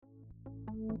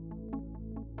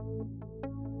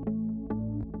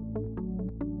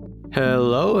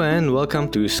Hello and welcome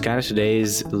to Scanner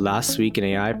Today's Last Week in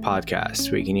AI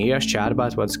podcast, where you can hear us chat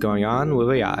about what's going on with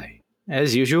AI.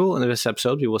 As usual, in this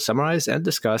episode, we will summarize and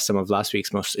discuss some of last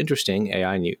week's most interesting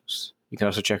AI news. You can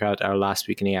also check out our Last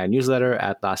Week in AI newsletter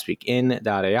at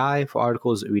lastweekin.ai for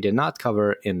articles we did not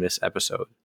cover in this episode.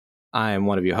 I am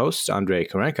one of your hosts, Andrei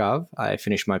Korenkov. I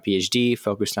finished my PhD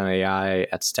focused on AI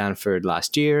at Stanford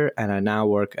last year, and I now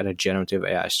work at a generative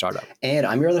AI startup. And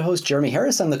I'm your other host, Jeremy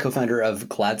Harris. I'm the co-founder of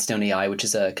Gladstone AI, which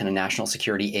is a kind of national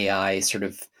security AI sort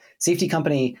of safety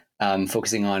company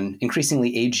focusing on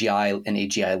increasingly AGI and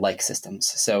AGI-like systems.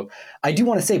 So I do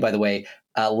want to say, by the way,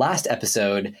 last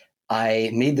episode, I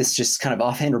made this just kind of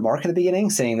offhand remark at the beginning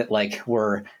saying that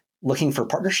we're looking for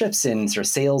partnerships in sort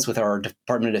of sales with our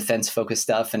Department of Defense focused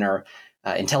stuff and our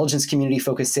intelligence community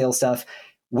focused sales stuff.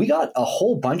 We got a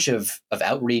whole bunch of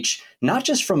outreach, not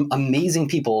just from amazing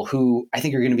people who I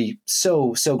think are going to be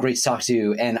so great to talk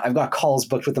to, and I've got calls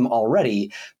booked with them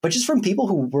already, but just from people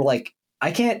who were like,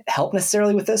 I can't help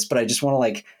necessarily with this, but I just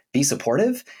want to be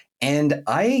supportive. And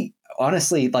I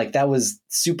honestly, that was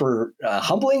super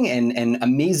humbling and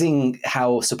amazing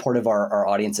how supportive our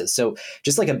audience is. So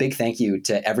just a big thank you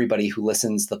to everybody who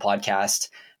listens to the podcast,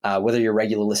 whether you're a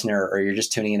regular listener or you're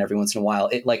just tuning in every once in a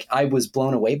while. I was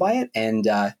blown away by it, and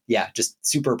just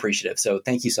super appreciative. So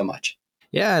thank you so much.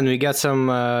 Yeah, and we got some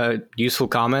useful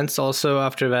comments also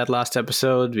after that last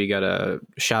episode. We got a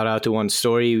shout out to one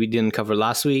story we didn't cover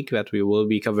last week that we will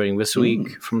be covering this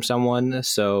week from someone.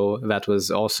 So that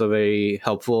was also very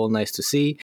helpful, nice to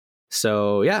see.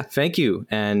 So yeah, thank you.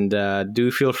 And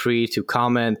do feel free to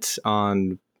comment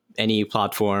on any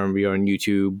platform. We are on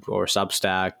YouTube or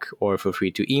Substack, or feel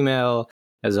free to email.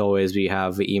 As always, we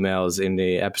have the emails in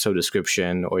the episode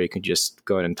description, or you can just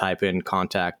go ahead and type in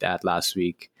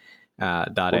contact@lastweek.ai.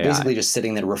 We're basically just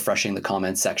sitting there refreshing the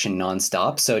comments section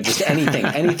nonstop. So just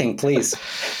anything, please.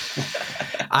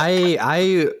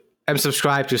 I am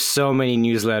subscribed to so many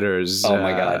newsletters. Oh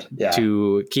my God. Yeah.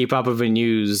 To keep up with the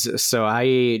news. So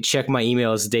I check my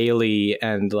emails daily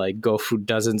and go through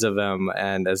dozens of them.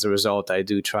 And as a result, I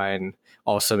do try and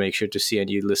also make sure to see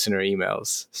any listener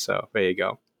emails. So there you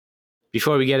go.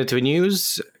 Before we get into the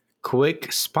news,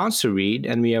 quick sponsor read.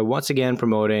 And we are once again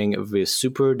promoting the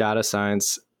Super Data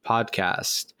Science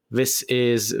podcast. This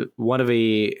is one of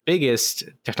the biggest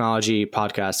technology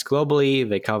podcasts globally.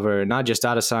 They cover not just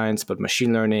data science, but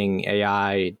machine learning,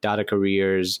 AI, data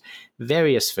careers,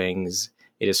 various things.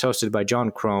 It is hosted by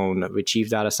John Crone, the chief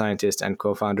data scientist and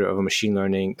co-founder of a machine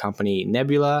learning company,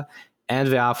 Nebula, and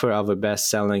the author of a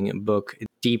best-selling book,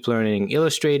 Deep Learning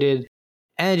Illustrated,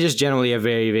 and just generally a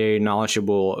very, very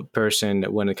knowledgeable person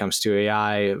when it comes to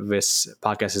AI. This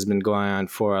podcast has been going on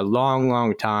for a long,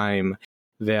 long time.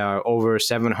 There are over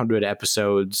 700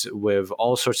 episodes with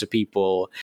all sorts of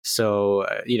people. So,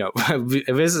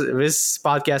 this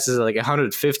podcast is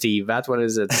 150. That one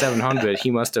is at 700.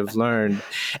 He must have learned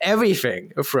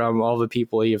everything from all the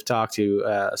people you've talked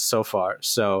to so far.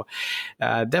 So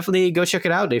definitely go check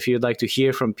it out if you'd like to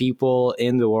hear from people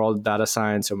in the world of data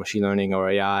science or machine learning or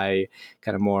AI,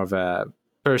 kind of more of a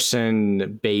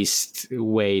person-based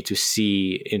way to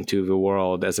see into the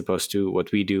world as opposed to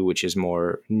what we do, which is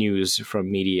more news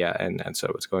from media and so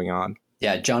what's going on.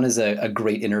 Yeah, John is a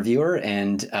great interviewer,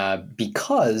 and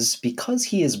because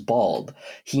he is bald,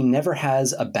 he never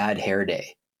has a bad hair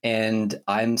day, and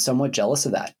I'm somewhat jealous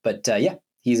of that. But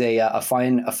he's a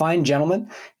fine gentleman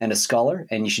and a scholar,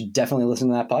 and you should definitely listen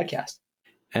to that podcast.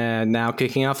 And now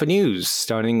kicking off the news,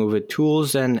 starting with the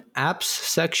tools and apps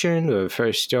section. The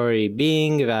first story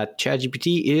being that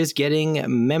ChatGPT is getting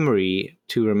memory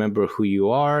to remember who you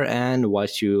are and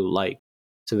what you like.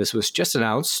 So this was just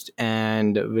announced,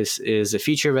 and this is a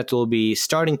feature that will be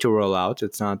starting to roll out.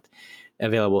 It's not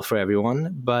available for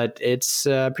everyone, but it's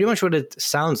pretty much what it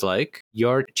sounds like.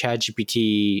 Your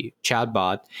ChatGPT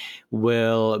chatbot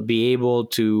will be able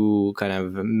to kind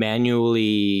of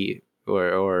manually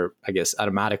or I guess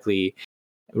automatically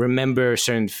remember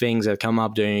certain things that come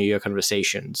up during your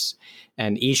conversations.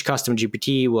 And each custom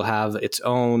GPT will have its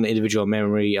own individual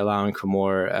memory, allowing for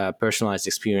more personalized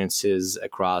experiences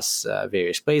across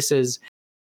various places.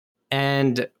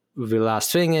 And the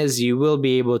last thing is you will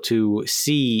be able to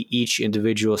see each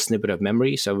individual snippet of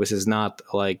memory. So this is not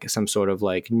like some sort of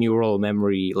neural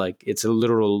memory, it's a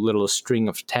literal little string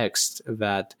of text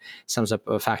that sums up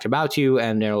a fact about you.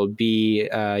 And there will be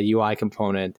a UI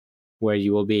component where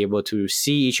you will be able to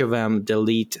see each of them,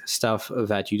 delete stuff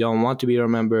that you don't want to be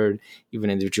remembered, even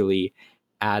individually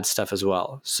add stuff as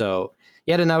well. So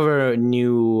yet another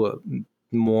new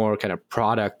more kind of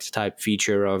product type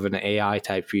feature of an AI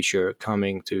type feature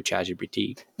coming to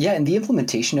ChatGPT. Yeah, and the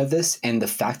implementation of this and the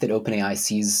fact that OpenAI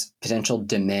sees potential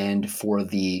demand for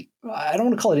the, I don't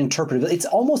want to call it interpretability, it's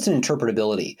almost an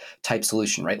interpretability type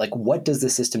solution, right? Like, what does the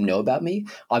system know about me?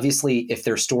 Obviously, if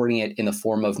they're storing it in the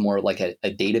form of more like a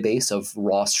database of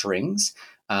raw strings,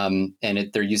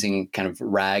 they're using kind of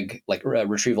RAG, like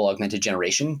retrieval augmented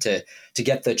generation, to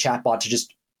get the chatbot to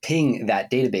just ping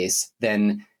that database,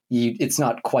 then it's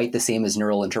not quite the same as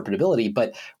neural interpretability.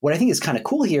 But what I think is kind of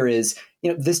cool here is,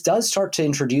 this does start to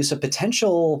introduce a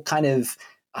potential kind of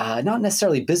not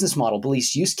necessarily business model, but at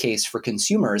least use case for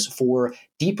consumers for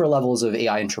deeper levels of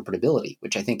AI interpretability,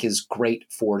 which I think is great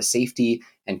for safety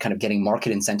and kind of getting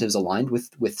market incentives aligned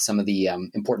with some of the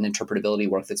important interpretability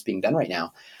work that's being done right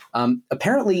now.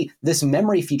 Apparently, this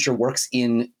memory feature works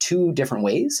in two different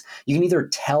ways. You can either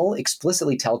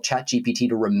explicitly tell ChatGPT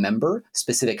to remember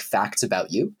specific facts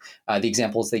about you. The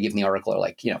examples they give in the article are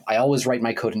like, I always write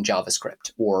my code in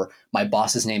JavaScript, or my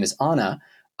boss's name is Anna.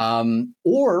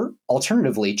 Or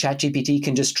alternatively, ChatGPT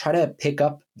can just try to pick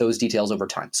up those details over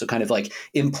time. So kind of like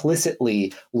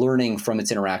implicitly learning from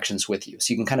its interactions with you.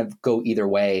 So you can kind of go either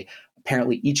way.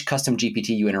 Apparently, each custom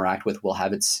GPT you interact with will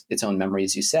have its own memory,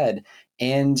 as you said.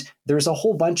 And there's a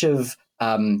whole bunch of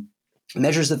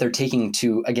measures that they're taking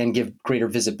to, again, give greater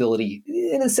visibility.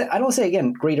 In a sense, I don't say,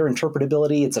 again, greater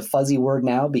interpretability. It's a fuzzy word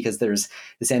now because there's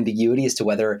this ambiguity as to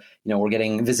whether, we're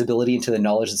getting visibility into the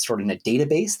knowledge that's stored in a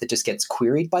database that just gets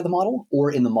queried by the model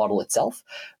or in the model itself.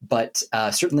 But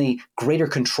certainly greater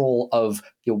control of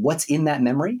what's in that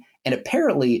memory. And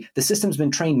apparently, the system's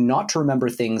been trained not to remember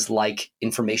things like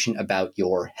information about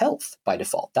your health by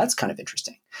default. That's kind of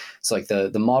interesting. So like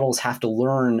the models have to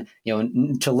learn,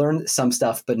 to learn some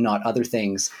stuff, but not other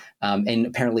things. And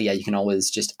apparently, you can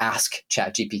always just ask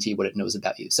ChatGPT what it knows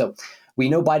about you. So we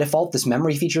know by default this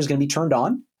memory feature is going to be turned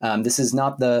on. This is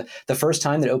not the first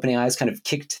time that OpenAI has kind of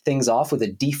kicked things off with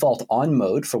a default on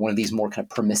mode for one of these more kind of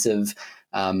permissive,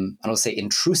 I don't say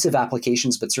intrusive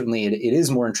applications, but certainly it is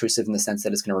more intrusive in the sense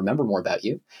that it's going to remember more about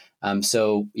you.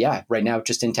 So yeah, right now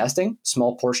just in testing,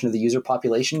 small portion of the user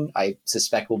population. I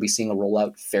suspect we'll be seeing a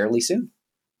rollout fairly soon.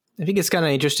 I think it's kind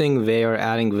of interesting they are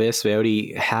adding this. They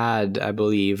already had, I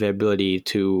believe, the ability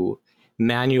to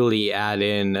manually add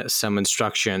in some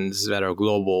instructions that are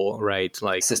global, right?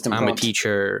 Like System I'm prompt. a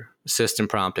teacher, system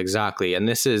prompt, exactly. And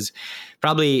this is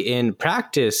probably in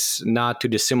practice not too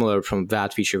dissimilar from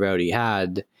that feature we already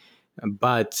had.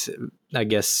 But I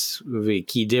guess the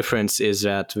key difference is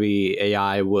that the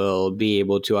AI will be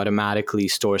able to automatically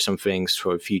store some things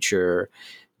for future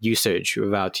usage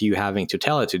without you having to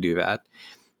tell it to do that.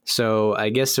 So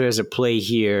I guess there's a play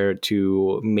here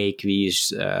to make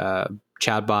these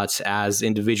chatbots as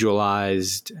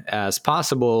individualized as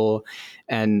possible.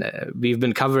 And we've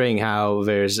been covering how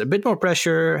there's a bit more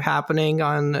pressure happening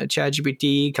on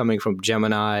ChatGPT coming from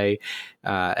Gemini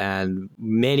and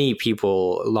many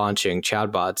people launching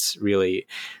chatbots, really.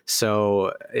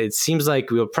 So it seems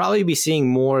like we'll probably be seeing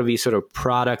more of these sort of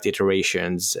product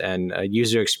iterations and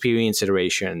user experience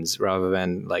iterations rather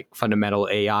than like fundamental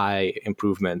AI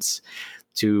improvements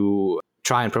to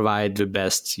try and provide the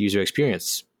best user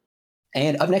experience.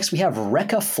 And up next, we have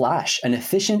Reka Flash, an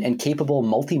efficient and capable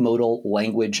multimodal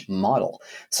language model.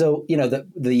 So,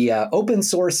 the open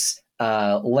source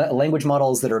language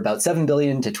models that are about 7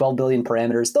 billion to 12 billion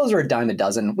parameters, those are a dime a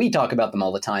dozen. We talk about them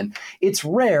all the time. It's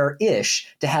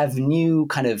rare-ish to have new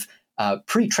kind of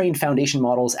pre-trained foundation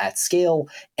models at scale.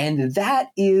 And that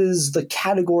is the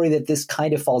category that this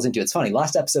kind of falls into. It's funny.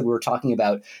 Last episode, we were talking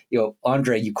about,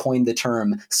 Andre, you coined the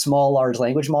term small large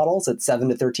language models at 7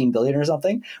 to 13 billion or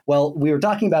something. Well, we were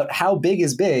talking about how big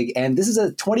is big. And this is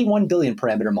a 21 billion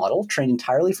parameter model trained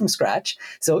entirely from scratch.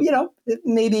 So, it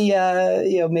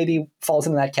maybe falls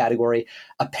into that category.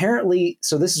 Apparently,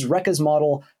 so this is Reka's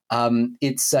model.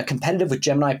 It's competitive with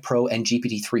Gemini Pro and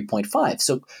GPT 3.5.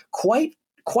 So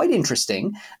quite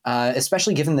interesting,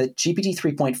 especially given that GPT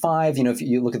 3.5, if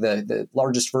you look at the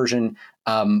largest version,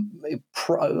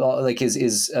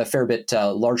 is a fair bit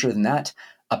larger than that.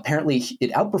 Apparently,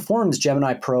 it outperforms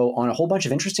Gemini Pro on a whole bunch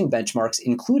of interesting benchmarks,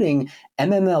 including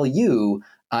MMLU,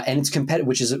 and it's competitive,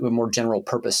 which is a more general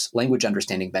purpose language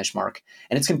understanding benchmark.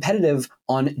 And it's competitive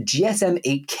on GSM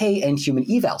 8K and human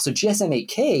eval. So GSM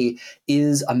 8K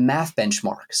is a math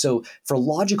benchmark. So for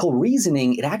logical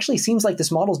reasoning, it actually seems like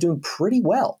this model is doing pretty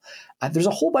well. There's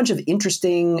a whole bunch of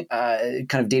interesting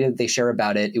kind of data that they share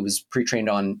about it. It was pre-trained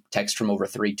on text from over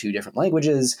 32 different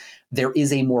languages. There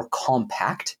is a more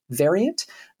compact variant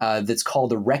that's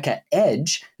called the Reka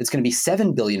Edge. It's going to be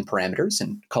 7 billion parameters,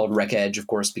 and called Reka Edge, of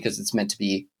course, because it's meant to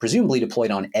be presumably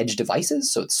deployed on edge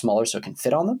devices, so it's smaller, so it can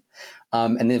fit on them.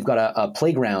 And they've got a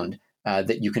playground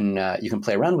that you can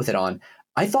play around with it on.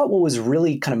 I thought what was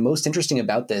really kind of most interesting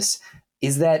about this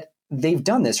is that they've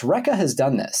done this. Reka has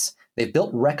done this. They've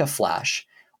built Reka Flash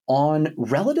on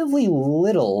relatively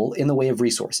little in the way of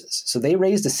resources. So they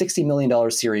raised a $60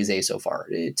 million Series A so far.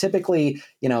 Typically,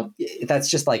 that's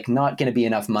just like not going to be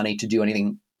enough money to do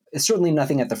anything. Certainly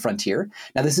nothing at the frontier.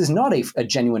 Now, this is not a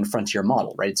genuine frontier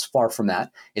model, right? It's far from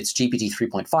that. It's GPT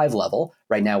 3.5 level.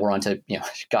 Right now, we're on to,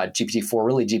 GPT-4,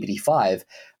 really GPT-5.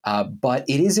 But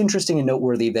it is interesting and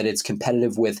noteworthy that it's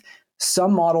competitive with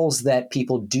some models that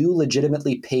people do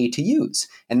legitimately pay to use.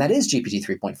 And that is GPT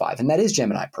 3.5, and that is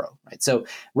Gemini Pro, right? So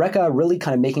Reka really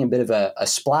kind of making a bit of a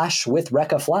splash with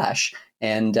Reka Flash,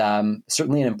 and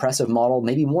certainly an impressive model,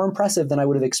 maybe more impressive than I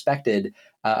would have expected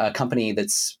a company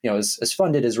that's as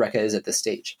funded as Reka is at this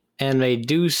stage. And they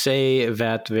do say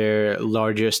that their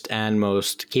largest and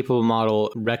most capable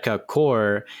model, Reka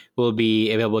Core, will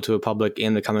be available to the public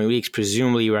in the coming weeks.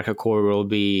 Presumably, Reka Core will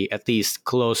be at least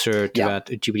closer to that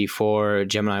GPT-4,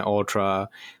 Gemini Ultra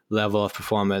level of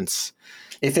performance.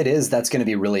 If it is, that's going to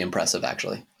be really impressive,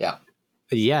 actually. Yeah.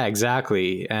 Yeah,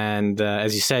 exactly. And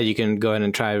as you said, you can go ahead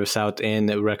and try this out in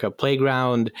Reka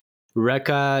Playground.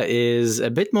 Reka is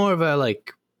a bit more of a,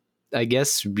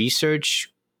 research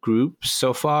group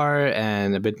so far,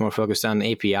 and a bit more focused on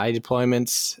API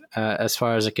deployments, as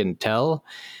far as I can tell.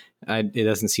 It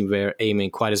doesn't seem they're aiming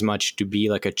quite as much to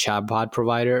be like a chatbot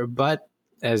provider, but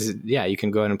you can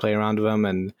go ahead and play around with them,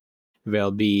 and they'll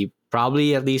be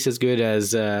probably at least as good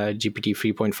as GPT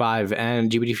 3.5. And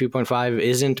GPT 3.5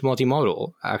 isn't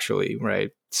multimodal, actually,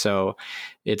 right? So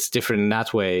it's different in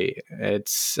that way.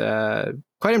 It's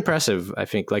quite impressive, I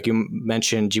think. Like you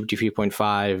mentioned, GPT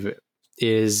 3.5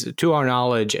 is, to our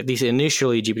knowledge, at least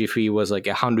initially, GPT-3 was like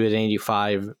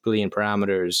 185 billion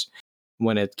parameters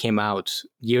when it came out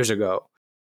years ago.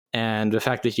 And the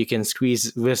fact that you can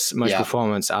squeeze this much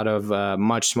performance out of a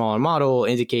much smaller model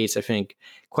indicates, I think,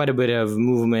 quite a bit of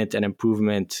movement and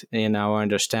improvement in our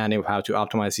understanding of how to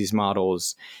optimize these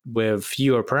models with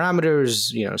fewer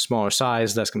parameters, smaller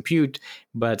size, less compute,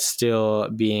 but still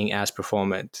being as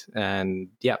performant. And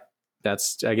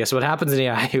that's, I guess, what happens in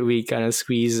AI. We kind of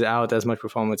squeeze out as much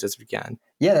performance as we can.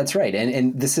 Yeah, that's right.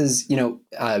 And this is,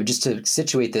 just to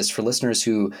situate this for listeners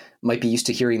who might be used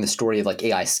to hearing the story of like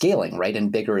AI scaling, right?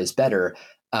 And bigger is better.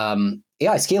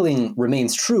 AI scaling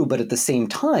remains true, but at the same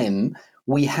time,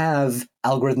 we have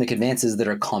algorithmic advances that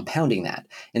are compounding that.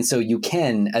 And so you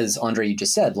can, as Andre, you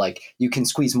just said, you can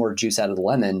squeeze more juice out of the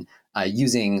lemon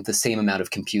using the same amount of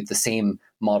compute, the same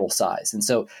model size. And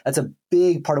so that's a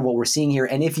big part of what we're seeing here.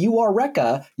 And if you are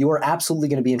Reka, you are absolutely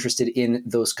going to be interested in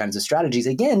those kinds of strategies,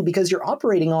 again, because you're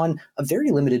operating on a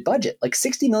very limited budget, like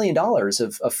 $60 million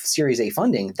of Series A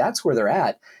funding. That's where they're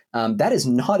at. That is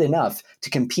not enough to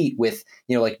compete with,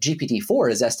 like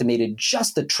GPT-4 is estimated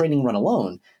just the training run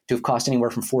alone to have cost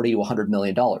anywhere from $40 to $100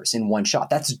 million in one shot.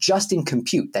 That's just in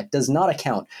compute. That does not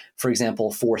account, for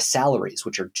example, for salaries,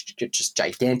 which are just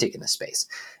gigantic in this space.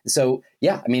 So,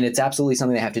 it's absolutely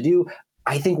something they have to do.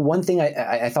 I think one thing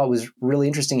I thought was really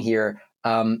interesting here.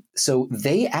 So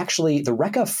they actually, the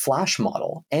Reka Flash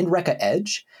model and Reka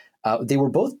Edge, they were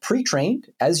both pre-trained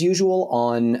as usual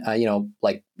on,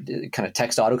 kind of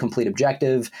text autocomplete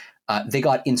objective. They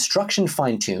got instruction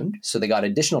fine-tuned. So they got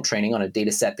additional training on a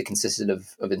data set that consisted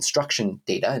of instruction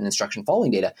data and instruction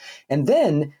following data. And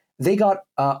then they got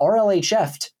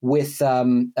RLHF'd with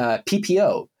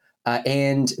PPO.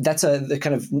 And that's the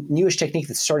kind of newish technique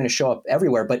that's starting to show up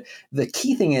everywhere. But the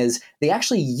key thing is they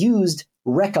actually used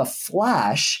Reka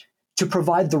Flash to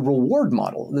provide the reward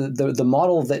model, the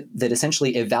model that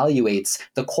essentially evaluates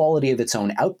the quality of its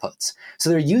own outputs. So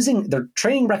they're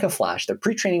training Reka Flash, they're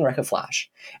pre-training Reka Flash,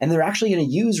 and they're actually going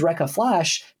to use Reka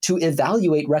Flash to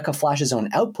evaluate Reka Flash's own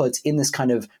outputs in this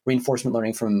kind of reinforcement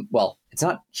learning from, it's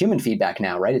not human feedback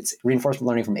now, right? It's reinforcement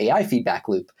learning from AI feedback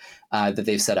loop that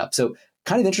they've set up. So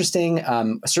kind of interesting.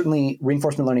 Certainly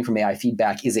reinforcement learning from AI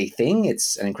feedback is a thing.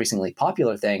 It's an increasingly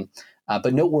popular thing,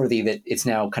 but noteworthy that it's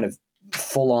now kind of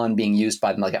full on being used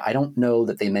by them. Like, I don't know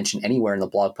that they mention anywhere in the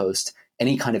blog post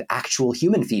any kind of actual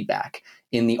human feedback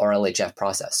in the RLHF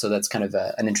process. So that's kind of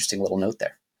an interesting little note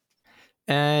there.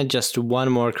 And just one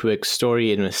more quick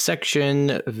story in this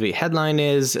section. The headline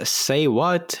is, Say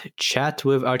What? Chat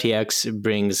with RTX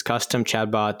brings custom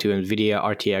chatbot to NVIDIA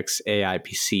RTX AI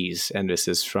PCs. And this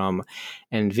is from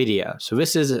NVIDIA. So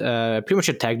this is pretty much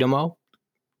a tech demo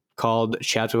called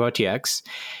Chat with RTX.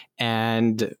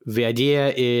 And the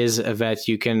idea is that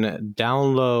you can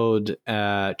download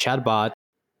a chatbot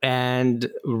and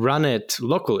run it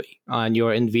locally on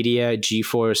your NVIDIA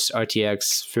GeForce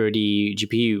RTX 30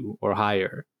 GPU or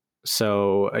higher.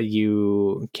 So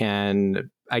you can,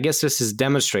 I guess this is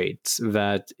demonstrates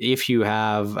that if you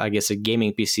have, I guess, a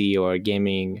gaming PC or a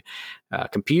gaming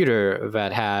computer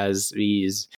that has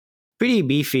these pretty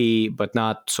beefy, but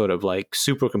not sort of like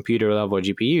supercomputer level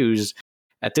GPUs,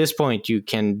 at this point, you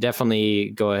can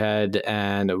definitely go ahead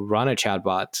and run a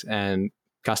chatbot and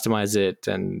customize it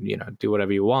and do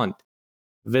whatever you want.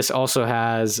 This also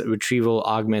has retrieval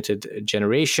augmented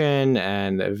generation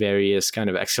and various kind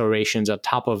of accelerations on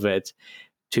top of it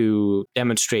to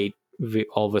demonstrate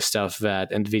all the stuff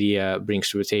that NVIDIA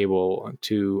brings to the table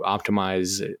to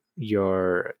optimize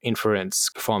your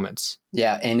inference performance.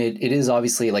 Yeah, and it is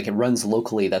obviously like it runs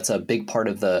locally. That's a big part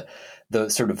of the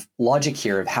sort of logic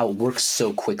here of how it works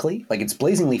so quickly. Like it's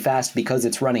blazingly fast because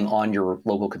it's running on your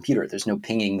local computer. There's no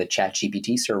pinging the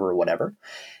ChatGPT server or whatever.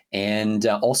 And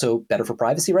also better for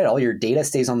privacy, right? All your data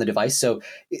stays on the device. So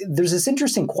there's this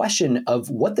interesting question of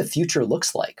what the future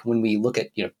looks like when we look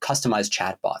at customized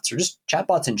chatbots or just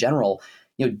chatbots in general.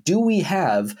 Do we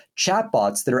have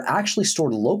chatbots that are actually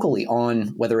stored locally on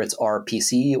whether it's our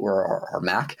PC or our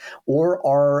Mac or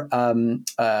our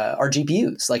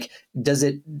GPUs? Like, does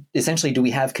it essentially, do we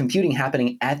have computing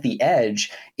happening at the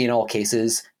edge in all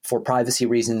cases for privacy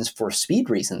reasons, for speed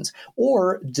reasons,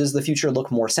 or does the future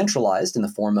look more centralized in the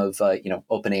form of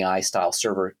OpenAI style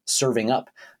server serving up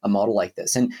a model like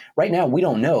this? And right now we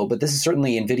don't know, but this is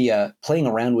certainly NVIDIA playing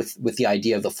around with the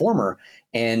idea of the former.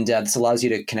 And this allows you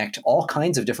to connect all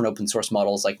kinds of different open source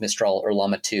models like Mistral or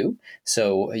Llama 2.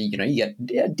 So, you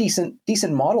get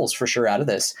decent models for sure out of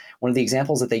this. One of the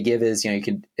examples that they give is, you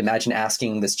could imagine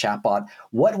asking this chatbot,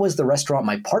 what was the restaurant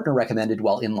my partner recommended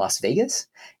while in Las Vegas?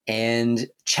 And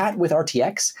Chat with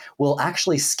RTX will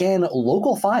actually scan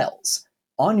local files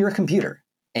on your computer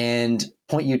and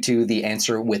point you to the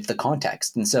answer with the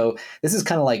context. And so this is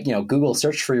kind of like, Google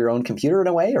search for your own computer in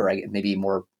a way, or maybe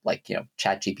more like,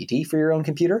 ChatGPT for your own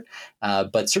computer,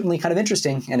 but certainly kind of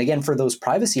interesting. And again, for those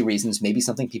privacy reasons, maybe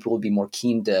something people would be more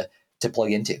keen to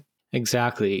plug into.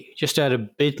 Exactly. Just to add a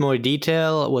bit more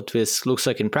detail, what this looks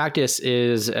like in practice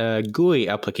is a GUI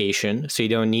application. So you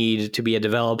don't need to be a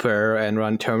developer and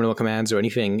run terminal commands or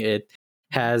anything. It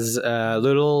has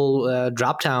little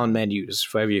drop-down menus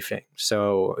for everything.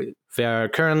 So there are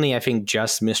currently, I think,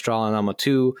 just Mistral and Llama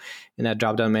 2 in that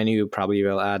drop-down menu. Probably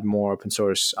will add more open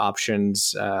source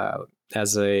options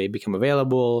as they become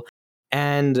available.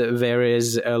 And there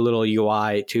is a little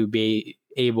UI to be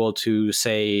able to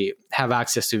say, have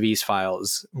access to these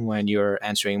files when you're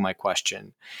answering my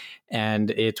question.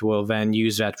 And it will then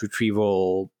use that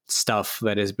retrieval stuff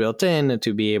that is built in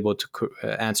to be able to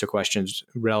answer questions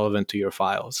relevant to your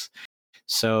files.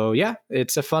 So yeah,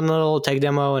 it's a fun little tech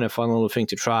demo and a fun little thing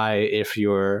to try if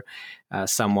you're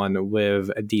someone with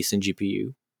a decent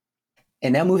GPU.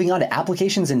 And now moving on to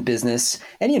applications in business.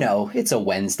 And, it's a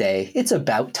Wednesday. It's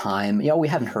about time. We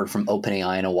haven't heard from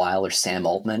OpenAI in a while or Sam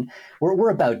Altman. We're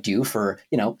about due for,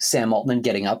 Sam Altman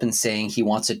getting up and saying he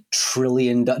wants $7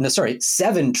 trillion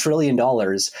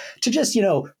to just,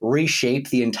 reshape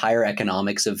the entire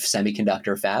economics of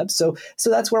semiconductor fabs. So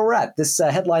that's where we're at. This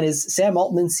headline is Sam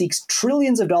Altman seeks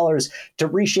trillions of dollars to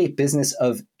reshape business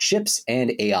of chips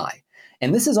and AI.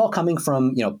 And this is all coming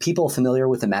from, people familiar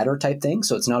with the matter type thing.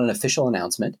 So it's not an official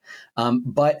announcement.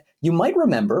 But you might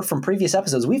remember from previous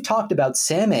episodes, we've talked about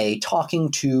Sam A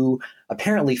talking to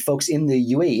apparently folks in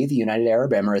the UAE, the United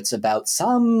Arab Emirates, about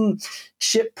some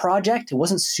chip project. It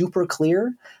wasn't super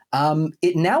clear.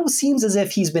 It now seems as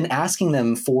if he's been asking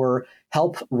them for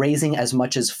help raising as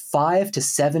much as 5 to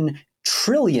 7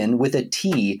 trillion with a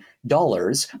T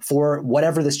dollars for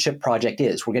whatever this chip project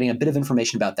is. We're getting a bit of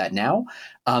information about that now.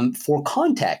 For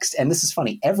context, and this is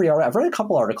funny, I've read a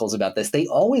couple articles about this. They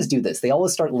always do this. They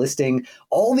always start listing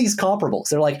all these comparables.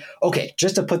 They're like, okay,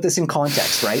 just to put this in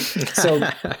context, right? So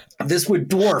this would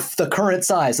dwarf the current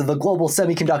size of the global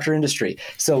semiconductor industry.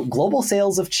 So global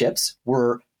sales of chips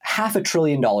were $500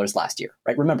 billion last year,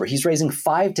 right? Remember, he's raising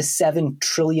 5 to 7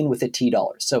 trillion with a T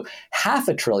dollars. So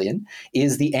 $500 billion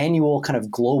is the annual kind of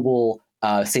global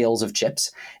sales of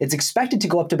chips. It's expected to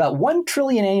go up to about 1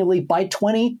 trillion annually by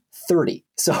 2030.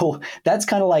 So that's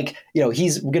kind of like,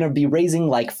 he's going to be raising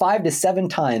like 5 to 7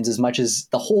 times as much as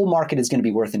the whole market is going to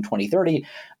be worth in 2030.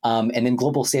 And then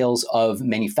global sales of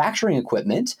manufacturing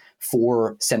equipment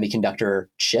for semiconductor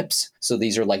chips. So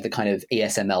these are like the kind of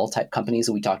ASML type companies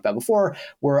that we talked about before,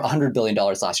 were $100 billion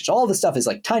last year. So all this stuff is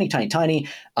like tiny, tiny, tiny.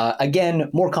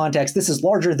 Again, more context, this is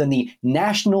larger than the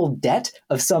national debt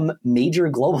of some major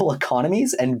global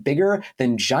economies and bigger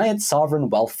than giant sovereign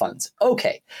wealth funds.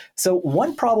 Okay, so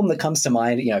one problem that comes to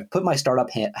mind, I put my startup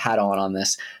hat on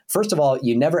this. First of all,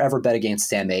 you never ever bet against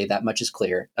Sam A. That much is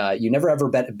clear. You never ever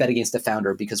bet against the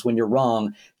founder, because when you're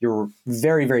wrong, you're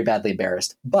very, very badly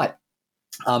embarrassed. But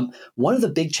one of the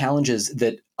big challenges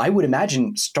that I would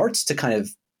imagine starts to kind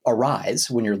of arise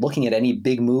when you're looking at any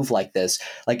big move like this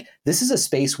is a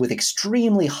space with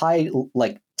extremely high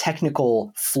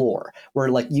technical floor, where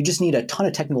you just need a ton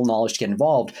of technical knowledge to get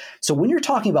involved. So when you're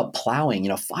talking about plowing,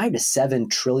 $5 to $7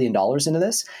 trillion into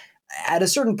this, at a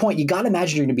certain point, you got to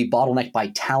imagine you're going to be bottlenecked by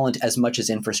talent as much as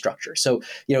infrastructure. So,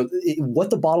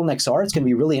 what the bottlenecks are, it's going to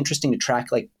be really interesting to track.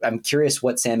 I'm curious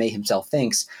what Sam A himself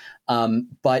thinks.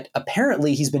 But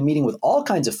apparently he's been meeting with all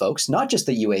kinds of folks, not just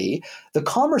the UAE. The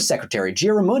Commerce Secretary,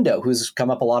 Gia Raimondo, who's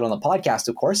come up a lot on the podcast,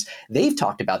 of course, they've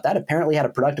talked about that, apparently had a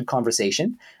productive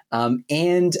conversation.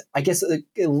 And I guess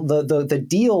the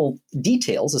deal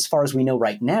details, as far as we know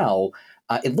right now,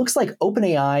 it looks like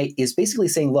OpenAI is basically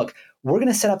saying, look, we're going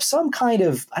to set up some kind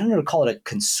of, I don't know to call it a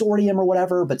consortium or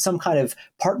whatever, but some kind of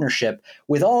partnership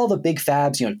with all the big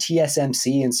fabs,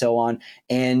 TSMC and so on.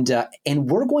 And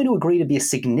we're going to agree to be a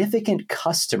significant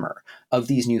customer of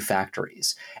these new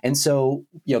factories. And so,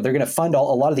 they're going to fund a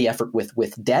lot of the effort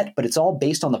with debt, but it's all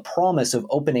based on the promise of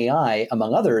OpenAI,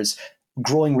 among others,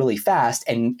 growing really fast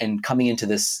and coming into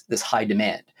this high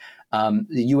demand.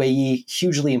 The UAE,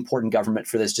 hugely important government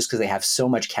for this, just because they have so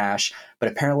much cash.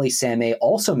 But apparently Sam A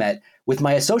also met with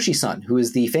Masayoshi-san, who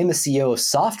is the famous CEO of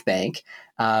SoftBank,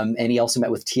 and he also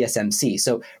met with TSMC.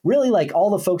 So really, all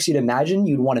the folks you'd imagine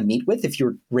you'd want to meet with if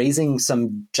you're raising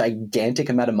some gigantic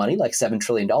amount of money, like $7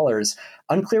 trillion.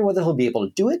 Unclear whether he'll be able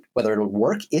to do it, whether it'll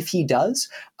work if he does.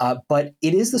 But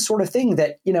it is the sort of thing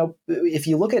that, if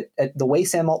you look at the way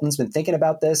Sam Altman's been thinking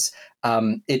about this,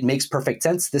 it makes perfect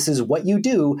sense. This is what you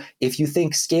do if you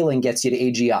think scaling gets you to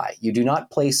AGI. You do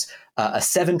not place a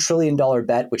 $7 trillion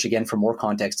bet, which again, for more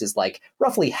context, is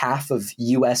roughly half of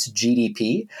US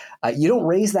GDP. You don't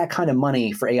raise that kind of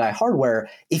money for AI hardware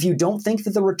if you don't think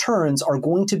that the returns are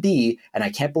going to be, and I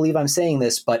can't believe I'm saying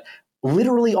this, but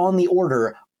literally on the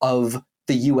order of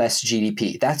the US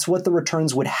GDP. That's what the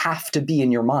returns would have to be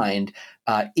in your mind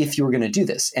if you were going to do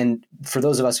this. And for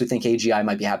those of us who think AGI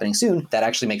might be happening soon, that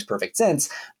actually makes perfect sense.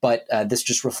 But this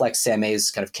just reflects Sam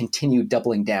A's kind of continued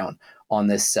doubling down on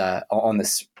this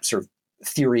sort of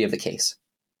theory of the case.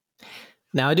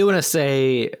 Now, I do want to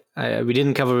say we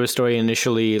didn't cover the story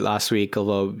initially last week,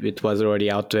 although it was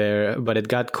already out there, but it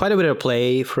got quite a bit of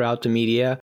play throughout the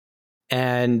media.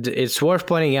 And it's worth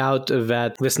pointing out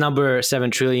that this number,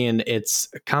 7 trillion, it's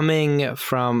coming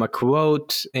from a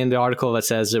quote in the article that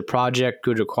says the project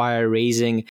could require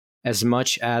raising as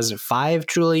much as 5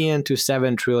 trillion to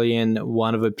 7 trillion,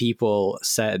 one of the people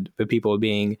said, the people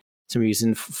being some of these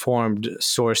informed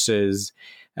sources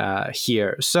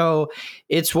here. So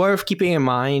it's worth keeping in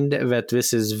mind that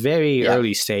this is very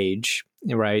early stage,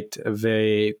 right?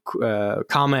 The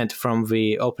comment from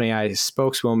the OpenAI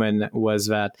spokeswoman was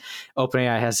that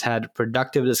OpenAI has had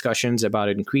productive discussions about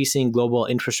increasing global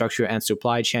infrastructure and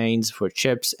supply chains for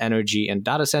chips, energy, and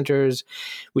data centers,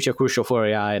 which are crucial for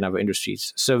AI and other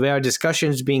industries. So there are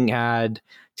discussions being had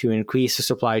to increase the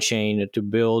supply chain, to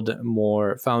build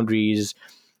more foundries.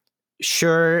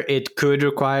 Sure, it could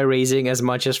require raising as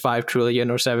much as 5 trillion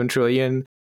or 7 trillion,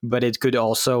 but it could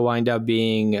also wind up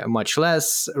being much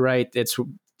less, right? It's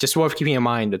just worth keeping in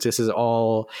mind that this is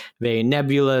all very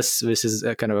nebulous. This is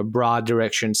a kind of a broad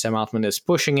direction Sam Altman is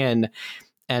pushing in,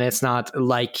 and it's not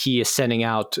like he is setting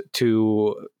out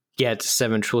to get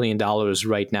 $7 trillion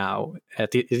right now.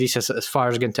 At least as far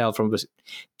as I can tell from the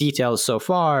details so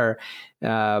far,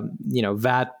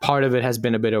 that part of it has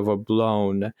been a bit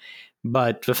overblown.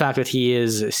 But the fact that he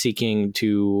is seeking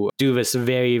to do this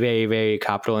very, very, very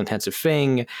capital intensive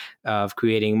thing of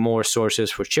creating more sources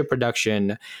for chip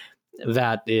production,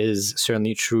 that is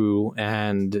certainly true.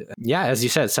 And yeah, as you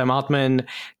said, Sam Altman,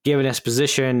 given his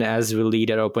position as the lead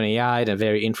at OpenAI, a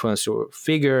very influential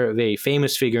figure, very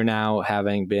famous figure now,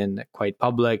 having been quite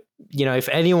public, if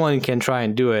anyone can try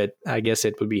and do it, I guess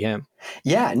it would be him.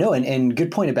 Yeah, no, and good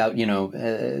point about,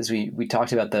 as we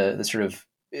talked about the sort of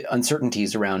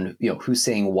uncertainties around who's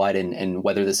saying what and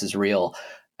whether this is real.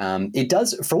 It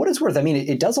does, for what it's worth, I mean,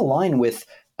 it does align with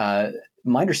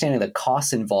my understanding of the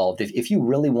costs involved, if you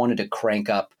really wanted to crank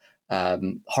up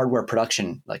hardware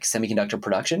production, like semiconductor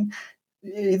production,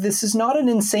 this is not an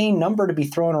insane number to be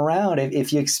thrown around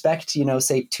if you expect,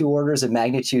 say 2 orders of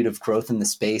magnitude of growth in the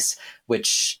space,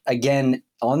 which again,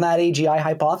 on that AGI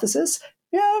hypothesis,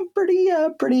 yeah,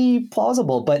 pretty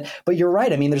plausible. But you're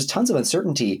right. I mean, there's tons of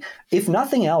uncertainty. If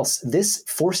nothing else, this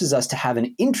forces us to have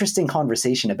an interesting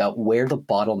conversation about where the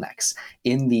bottlenecks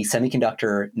in the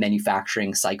semiconductor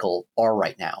manufacturing cycle are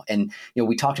right now. And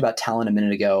we talked about talent a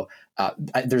minute ago.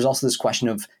 There's also this question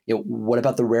of what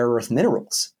about the rare earth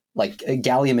minerals? Like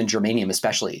gallium and germanium,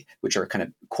 especially, which are kind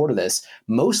of core to this,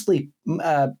 mostly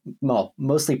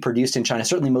produced in China,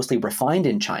 certainly mostly refined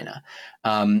in China.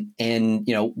 And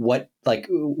what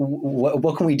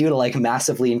can we do to like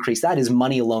massively increase that? Is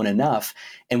money alone enough?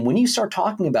 And when you start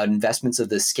talking about investments of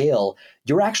this scale,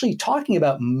 you're actually talking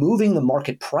about moving the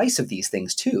market price of these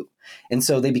things too. And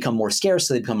so they become more scarce,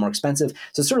 so they become more expensive.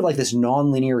 So it's sort of like this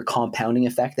nonlinear compounding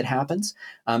effect that happens.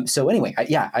 So anyway,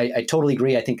 I totally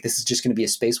agree. I think this is just going to be a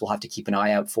space we'll have to keep an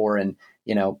eye out for. And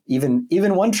even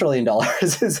 $1 trillion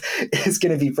is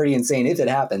going to be pretty insane if it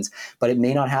happens, but it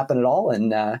may not happen at all.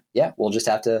 And we'll just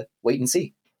have to wait and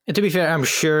see. And to be fair, I'm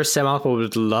sure Sam Altman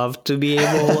would love to be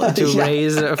able to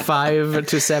raise 5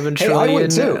 to 7 trillion. I would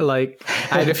too. Like,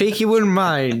 I think he wouldn't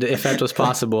mind if that was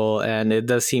possible. And it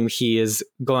does seem he is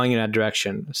going in that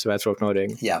direction. So that's worth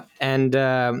noting. Yeah. And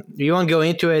you won't go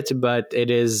into it, but it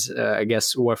is, I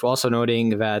guess, worth also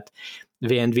noting that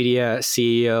the NVIDIA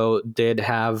CEO did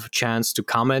have chance to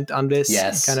comment on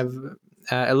this kind of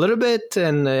a little bit.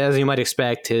 And as you might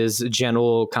expect, his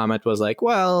general comment was like,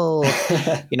 well,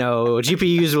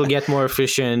 GPUs will get more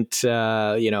efficient.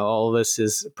 All this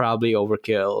is probably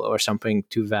overkill or something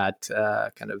to that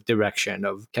kind of direction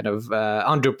of kind of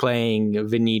underplaying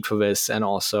the need for this and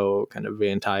also kind of the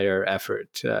entire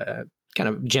effort kind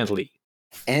of gently.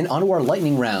 And on to our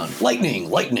lightning round. Lightning.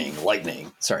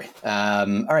 Sorry.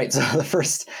 All right. So the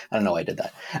first, I don't know why I did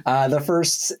that. The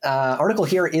first article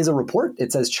here is a report.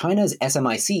 It says China's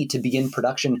SMIC to begin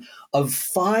production of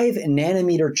 5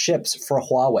 nanometer chips for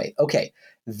Huawei. Okay.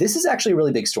 This is actually a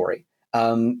really big story.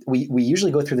 We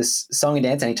usually go through this song and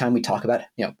dance anytime we talk about,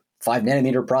 5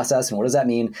 nanometer process and what does that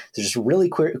mean? So just really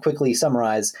quickly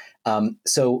summarize.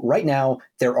 So right now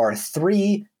there are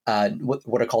 3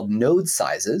 what are called node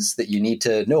sizes that you need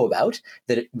to know about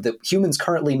that humans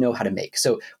currently know how to make.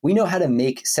 So we know how to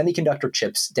make semiconductor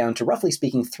chips down to, roughly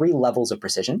speaking, 3 levels of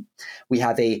precision. We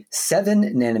have a 7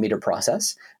 nanometer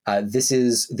process. This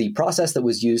is the process that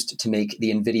was used to make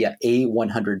the NVIDIA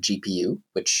A100 GPU,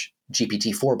 which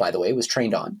GPT-4, by the way, was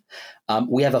trained on.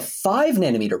 We have a 5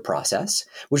 nanometer process,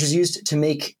 which is used to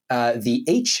make the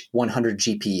H100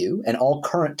 GPU and all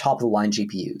current top-of-the-line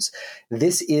GPUs.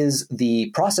 This is the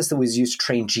process that was used to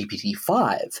train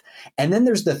GPT-5. And then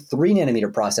there's the 3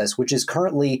 nanometer process, which is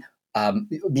currently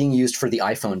being used for the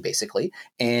iPhone, basically.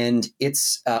 And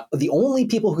it's the only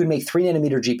people who can make 3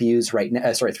 nanometer GPUs right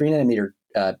now, 3 nanometer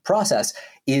process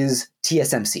is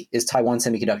TSMC, is Taiwan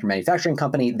Semiconductor Manufacturing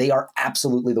Company. They are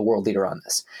absolutely the world leader on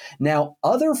this. Now,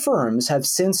 other firms have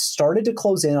since started to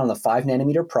close in on the 5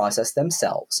 nanometer process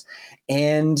themselves.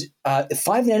 And 5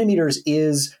 nanometers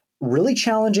is really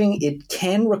challenging. It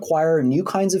can require new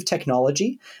kinds of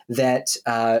technology that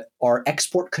are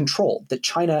export controlled, that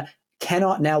China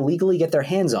cannot now legally get their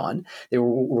hands on. It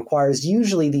requires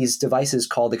usually these devices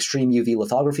called extreme UV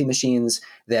lithography machines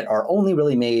that are only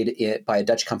really made by a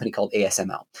Dutch company called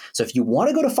ASML. So if you want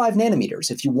to go to 5 nanometers,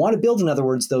 if you want to build, in other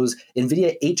words, those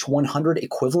NVIDIA H100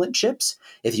 equivalent chips,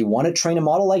 if you want to train a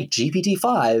model like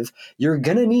GPT-5, you're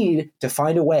going to need to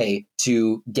find a way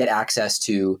to get access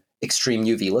to extreme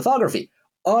UV lithography,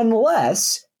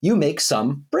 unless you make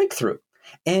some breakthrough.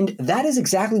 And that is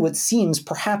exactly what seems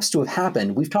perhaps to have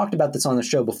happened. We've talked about this on the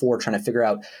show before, trying to figure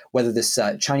out whether this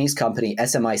Chinese company,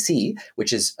 SMIC,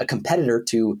 which is a competitor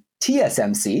to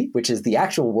TSMC, which is the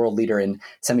actual world leader in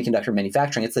semiconductor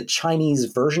manufacturing. It's the Chinese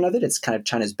version of it. It's kind of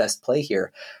China's best play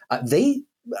here. They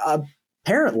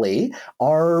apparently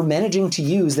are managing to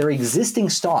use their existing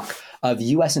stock of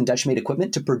US and Dutch-made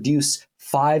equipment to produce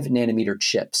 5 nanometer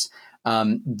chips.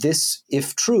 This,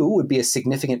 if true, would be a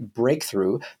significant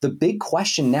breakthrough. The big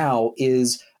question now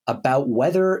is about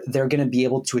whether they're going to be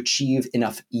able to achieve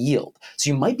enough yield. So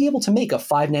you might be able to make a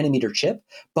 5 nanometer chip,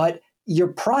 but your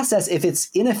process, if it's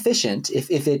inefficient,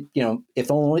 if it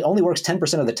only works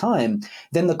 10% of the time,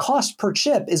 then the cost per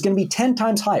chip is going to be 10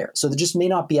 times higher. So it just may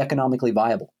not be economically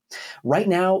viable. Right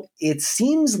now, it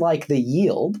seems like the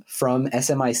yield from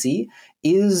SMIC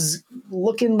is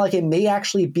looking like it may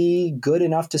actually be good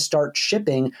enough to start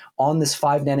shipping on this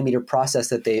 5 nanometer process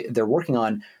that they're working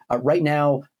on. Right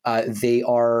now, they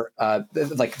are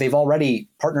they've already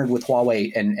partnered with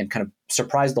Huawei and kind of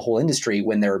surprised the whole industry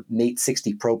when their Mate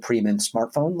 60 Pro premium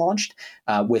smartphone launched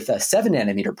with a 7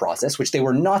 nanometer process, which they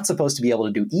were not supposed to be able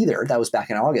to do either. That was back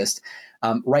in August.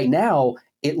 Right now,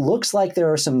 it looks like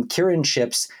there are some Kirin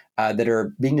chips that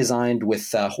are being designed with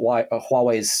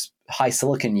Huawei's high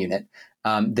silicon unit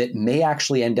that may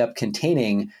actually end up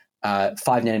containing 5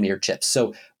 nanometer chips.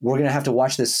 So we're going to have to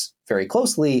watch this very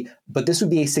closely, but this would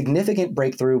be a significant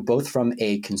breakthrough, both from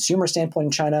a consumer standpoint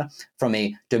in China, from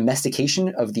a domestication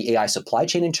of the AI supply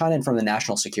chain in China, and from the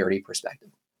national security perspective.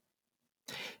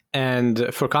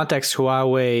 And for context,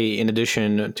 Huawei, in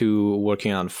addition to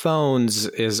working on phones,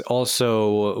 is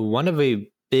also one of the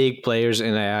big players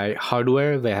in AI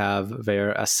hardware. They have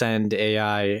their Ascend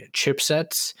AI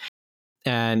chipsets.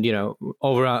 And,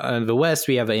 over in the West,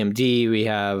 we have AMD, we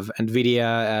have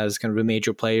NVIDIA as kind of the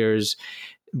major players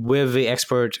with the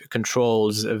export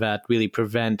controls that really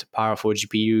prevent powerful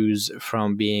GPUs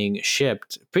from being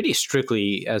shipped pretty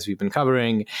strictly, as we've been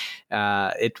covering.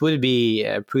 It would be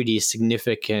a pretty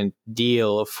significant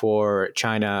deal for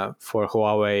China, for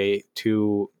Huawei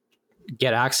to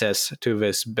get access to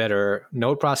this better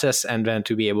node process and then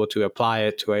to be able to apply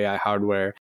it to AI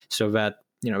hardware so that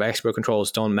export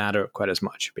controls don't matter quite as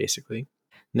much, basically.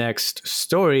 Next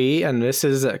story, and this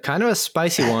is kind of a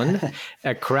spicy one.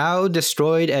 A crowd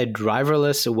destroyed a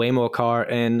driverless Waymo car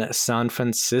in San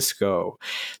Francisco.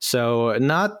 So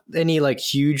not any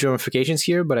huge ramifications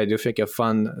here, but I do think a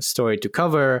fun story to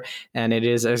cover. And it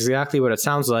is exactly what it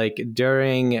sounds like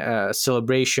during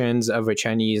celebrations of a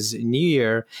Chinese New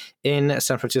Year in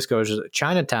San Francisco's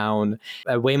Chinatown.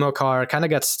 A Waymo car kind of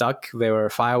got stuck. There were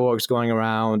fireworks going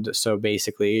around. So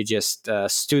basically it just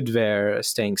stood there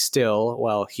staying still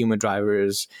while human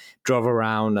drivers drove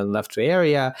around and left the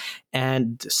area.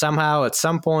 And somehow at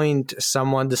some point,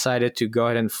 someone decided to go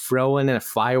ahead and throw in a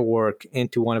firework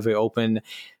into one of the open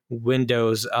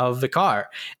windows of the car.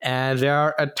 And there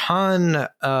are a ton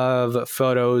of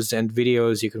photos and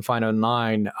videos you can find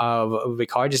online of the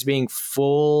car just being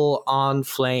full on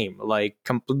flame,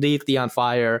 completely on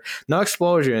fire. No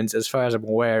explosions as far as I'm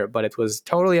aware, but it was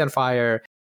totally on fire.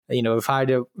 The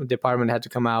fire department had to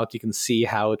come out. You can see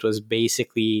how it was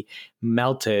basically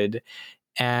melted.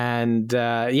 And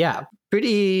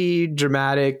pretty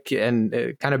dramatic, and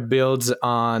it kind of builds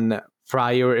on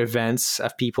prior events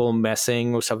of people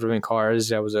messing with self-driving cars.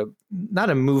 There was not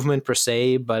a movement per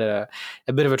se, but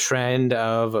a bit of a trend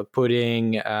of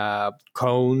putting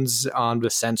cones on the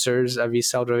sensors of these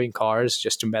self-driving cars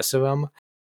just to mess with them.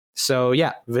 So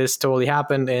this totally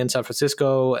happened in San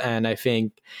Francisco, and I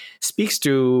think speaks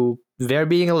to there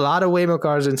being a lot of Waymo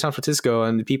cars in San Francisco,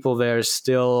 and the people there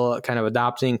still kind of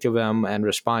adapting to them and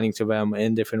responding to them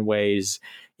in different ways,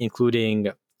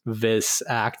 including this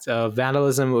act of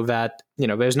vandalism that,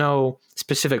 there's no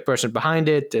specific person behind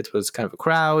it. It was kind of a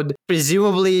crowd,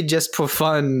 presumably just for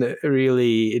fun,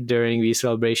 really, during the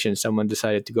celebration, someone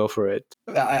decided to go for it.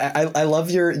 I love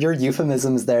your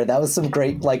euphemisms there. That was some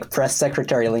great press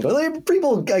secretary lingo.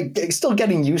 People still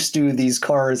getting used to these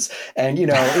cars, and in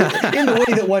the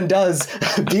way that one does,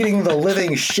 beating the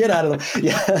living shit out of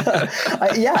them.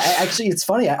 Actually, it's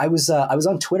funny. I was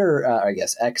on Twitter, I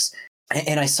guess X.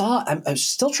 And I saw, I was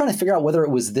still trying to figure out whether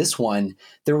it was this one.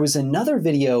 There was another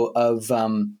video of a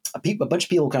bunch of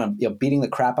people kind of beating the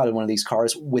crap out of one of these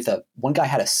cars with one guy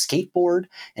had a skateboard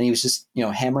and he was just,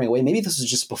 hammering away. Maybe this was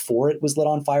just before it was lit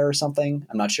on fire or something.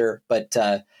 I'm not sure. But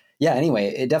anyway,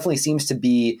 it definitely seems to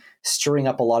be stirring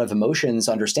up a lot of emotions,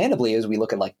 understandably, as we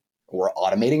look at we're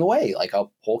automating away a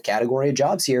whole category of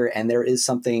jobs here. And there is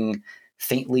something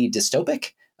faintly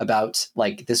dystopic about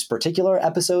this particular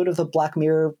episode of the Black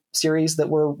Mirror series that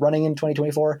we're running in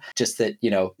 2024. Just that,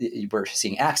 we're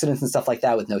seeing accidents and stuff like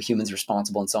that with no humans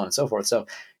responsible and so on and so forth. So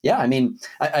I mean,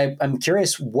 I'm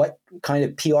curious what kind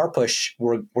of PR push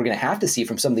we're going to have to see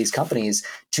from some of these companies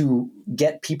to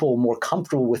get people more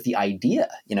comfortable with the idea.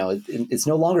 It's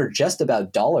no longer just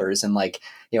about dollars and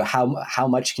how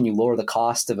much can you lower the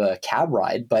cost of a cab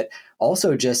ride, but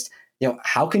also just,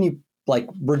 how can you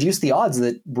reduce the odds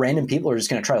that random people are just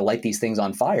going to try to light these things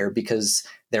on fire because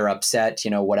they're upset,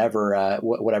 whatever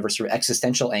sort of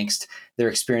existential angst they're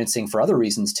experiencing for other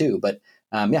reasons too. But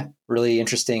really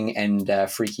interesting and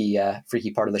freaky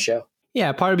part of the show.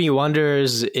 Yeah, part of me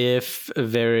wonders if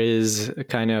there is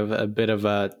kind of a bit of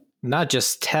a not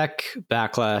just tech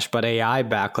backlash, but AI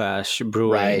backlash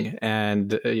brewing. Right.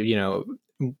 And,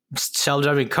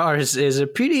 self-driving cars is a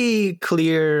pretty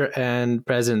clear and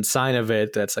present sign of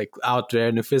it that's out there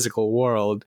in the physical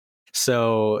world.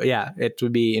 So it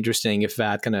would be interesting if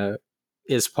that kind of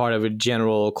is part of a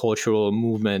general cultural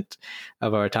movement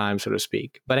of our time, so to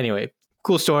speak. But anyway,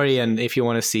 cool story. And if you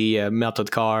want to see a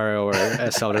melted car or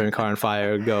a self-driving car on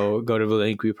fire, go to the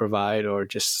link we provide or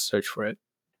just search for it.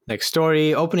 Next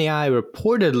story, OpenAI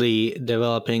reportedly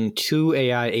developing 2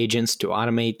 AI agents to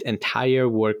automate entire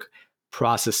work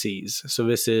processes. So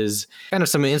this is kind of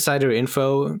some insider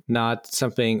info, not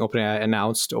something OpenAI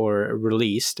announced or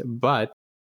released, but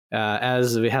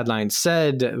as the headline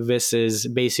said, this is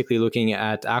basically looking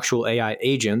at actual AI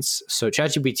agents. So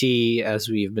ChatGPT, as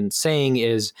we've been saying,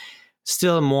 is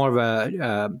still more of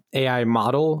a AI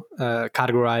model,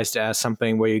 categorized as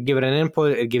something where you give it an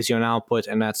input, it gives you an output,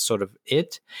 and that's sort of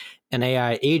it. An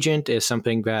AI agent is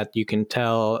something that you can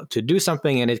tell to do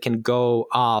something, and it can go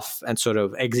off and sort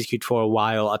of execute for a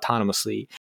while autonomously.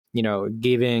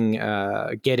 Getting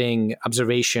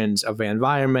observations of the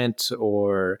environment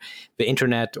or the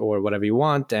internet or whatever you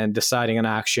want, and deciding on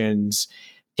actions,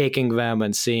 taking them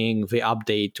and seeing the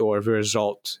update or the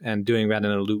result, and doing that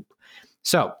in a loop.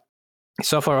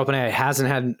 So far, OpenAI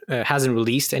hasn't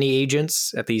released any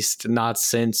agents, at least not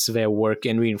since their work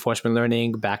in reinforcement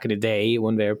learning back in the day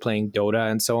when they were playing Dota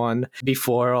and so on,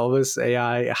 before all this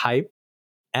AI hype.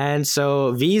 And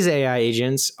so these AI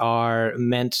agents are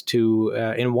meant to,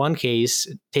 in one case,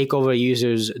 take over a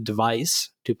user's device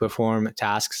to perform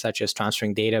tasks such as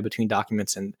transferring data between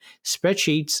documents and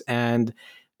spreadsheets. And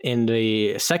in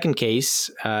the second case,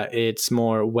 it's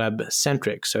more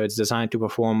web-centric. So it's designed to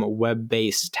perform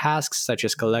web-based tasks such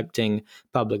as collecting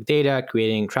public data,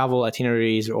 creating travel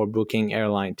itineraries, or booking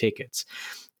airline tickets.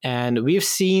 And we've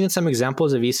seen some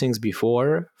examples of these things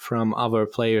before from other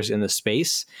players in the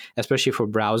space, especially for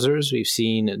browsers. We've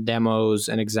seen demos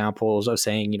and examples of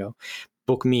saying,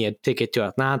 book me a ticket to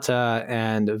Atlanta,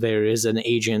 and there is an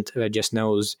agent that just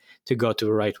knows to go to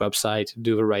the right website,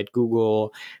 do the right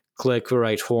Google, click the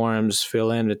right forms,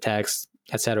 fill in the text,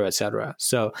 et cetera, et cetera.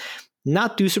 So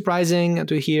not too surprising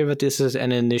to hear that this is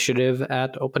an initiative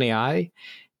at OpenAI.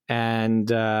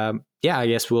 And I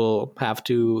guess we'll have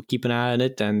to keep an eye on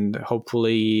it and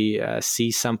hopefully see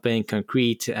something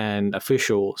concrete and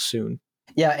official soon.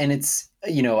 Yeah, and it's,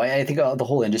 I think the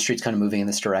whole industry is kind of moving in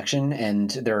this direction.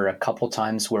 And there are a couple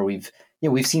times where we've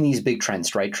seen these big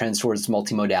trends, right? Trends towards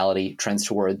multimodality, trends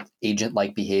toward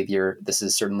agent-like behavior. This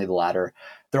is certainly the latter.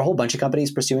 There are a whole bunch of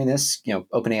companies pursuing this.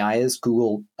 OpenAI is,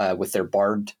 Google with their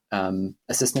Bard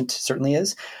assistant certainly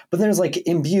is. But then there's like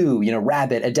Imbue,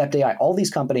 Rabbit, Adept AI, all these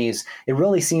companies. It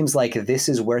really seems like this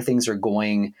is where things are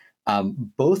going,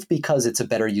 both because it's a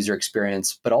better user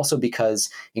experience, but also because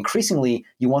increasingly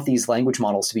you want these language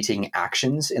models to be taking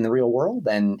actions in the real world.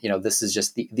 And this is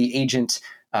just the agent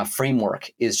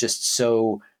framework is just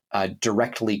so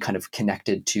directly kind of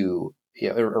connected to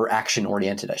or action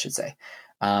oriented, I should say.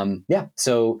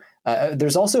 So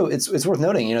there's also, it's worth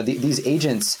noting, these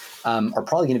agents are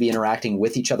probably going to be interacting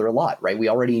with each other a lot, right? We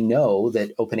already know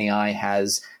that OpenAI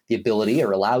has the ability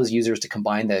or allows users to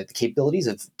combine the capabilities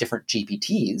of different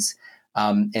GPTs.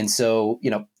 And so,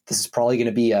 this is probably going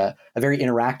to be a very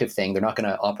interactive thing. They're not going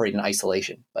to operate in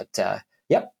isolation, but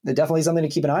definitely something to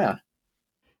keep an eye on.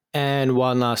 And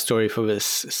one last story for this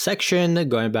section,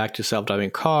 going back to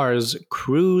self-driving cars.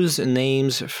 Cruise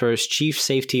names first chief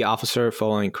safety officer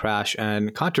following crash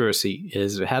and controversy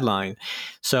is the headline.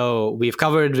 So we've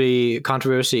covered the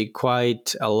controversy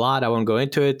quite a lot. I won't go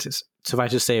into it.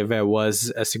 Suffice to say, there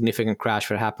was a significant crash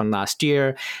that happened last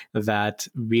year that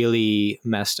really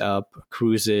messed up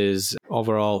Cruise's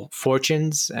overall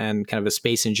fortunes, and kind of the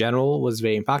space in general was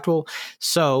very impactful.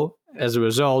 So as a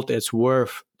result, it's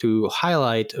worth to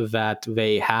highlight that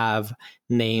they have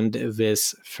named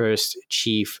this first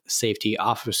chief safety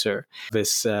officer.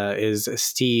 This is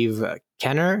Steve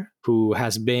Kenner, who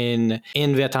has been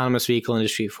in the autonomous vehicle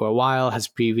industry for a while, has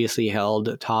previously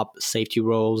held top safety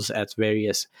roles at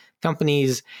various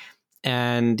companies,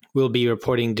 and will be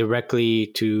reporting directly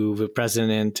to the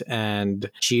president and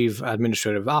chief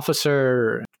administrative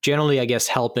officer, generally, I guess,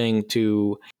 helping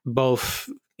to both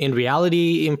in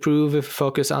reality improve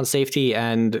focus on safety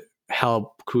and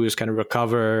help Cruise kind of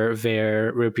recover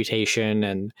their reputation,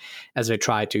 and as they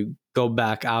try to go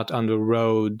back out on the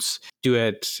roads, do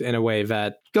it in a way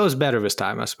that goes better this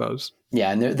time, I suppose.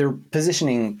 Yeah, and they're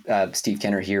positioning Steve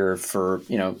Kenner here for,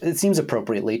 it seems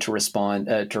appropriately to respond,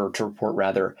 to report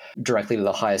rather directly to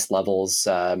the highest levels,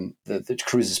 the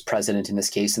Cruise's president in this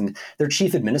case, and their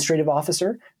chief administrative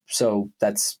officer. So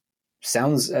that's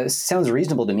sounds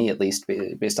reasonable to me, at least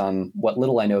based on what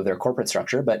little I know of their corporate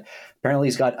structure. But apparently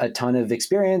he's got a ton of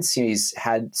experience. He's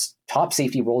had top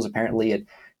safety roles apparently at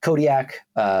Kodiak,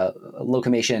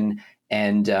 Locomotion,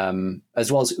 and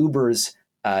as well as Uber's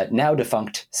now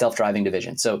defunct self-driving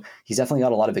division. So he's definitely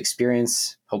got a lot of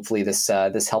experience. Hopefully, this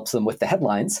helps them with the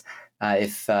headlines,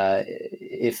 if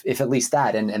at least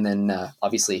that, and then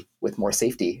obviously with more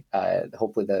safety,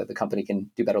 hopefully the company can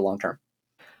do better long term.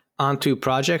 On to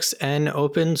projects and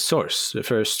open source. The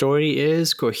first story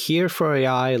is Cohere for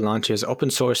AI launches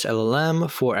open source LLM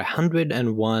for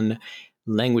 101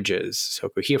 languages. So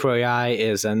Cohere for AI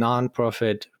is a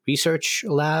nonprofit research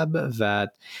lab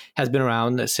that has been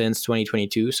around since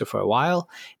 2022, so for a while,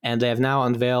 and they have now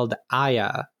unveiled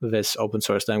Aya, this open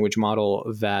source language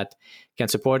model that can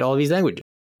support all of these languages.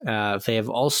 They have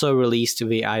also released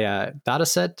the Aya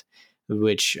dataset,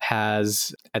 which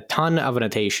has a ton of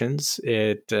annotations.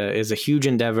 It is a huge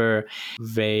endeavor.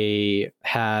 They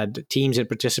had teams and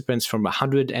participants from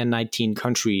 119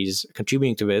 countries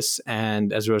contributing to this.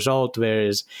 And as a result,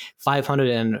 there's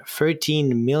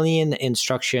 513 million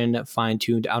instruction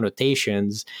fine-tuned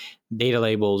annotations, data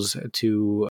labels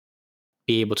to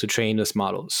be able to train this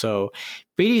model. So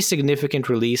pretty significant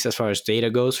release as far as data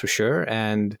goes, for sure.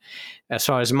 And as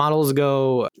far as models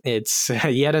go, it's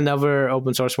yet another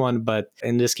open source one, but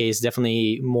in this case,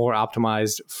 definitely more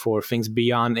optimized for things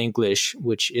beyond English,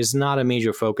 which is not a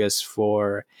major focus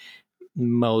for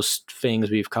most things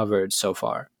we've covered so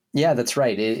far. Yeah, that's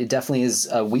right. It definitely is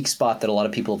a weak spot that a lot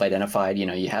of people have identified.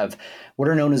 You have what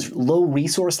are known as low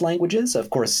resource languages. Of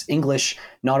course, English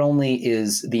not only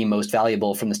is the most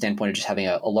valuable from the standpoint of just having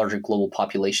a larger global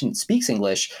population that speaks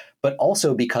English, but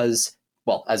also because,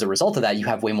 well, as a result of that, you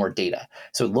have way more data.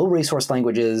 So low resource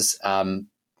languages,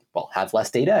 have less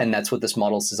data, and that's what this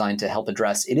model is designed to help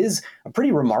address. It is a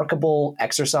pretty remarkable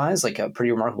exercise, like a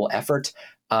pretty remarkable effort.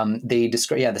 They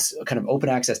describe, this kind of open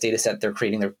access data set they're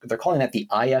creating. They're calling that the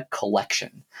Aya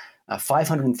collection.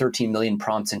 513 million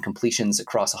prompts and completions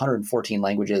across 114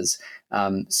 languages.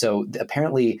 So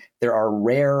apparently there are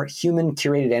rare human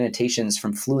curated annotations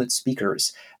from fluent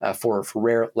speakers for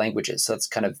rare languages. So that's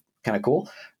kind of cool.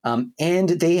 And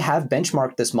they have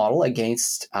benchmarked this model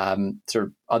against sort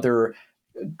of other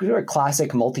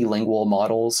classic multilingual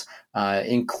models,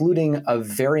 including a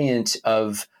variant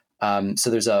of, so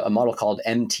there's a model called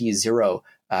MT0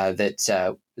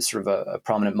 that is sort of a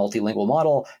prominent multilingual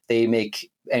model. They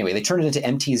turn it into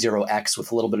MT0X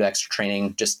with a little bit of extra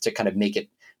training just to kind of make it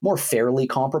more fairly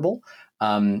comparable.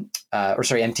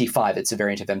 MT5, it's a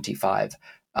variant of MT5.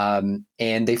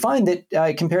 And they find that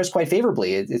it compares quite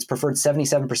favorably. It's preferred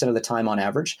 77% of the time on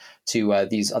average to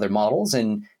these other models,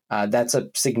 and that's a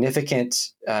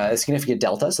significant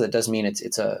delta. So that does mean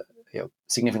it's a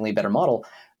significantly better model.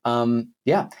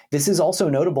 This is also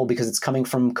notable because it's coming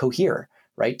from Cohere,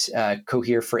 right?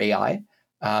 Cohere for AI,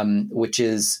 which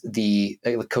is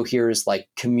Cohere's like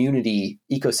community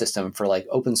ecosystem for like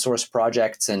open source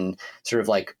projects and sort of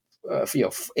like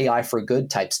AI for good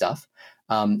type stuff.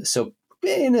 So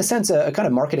in a sense, a kind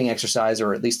of marketing exercise,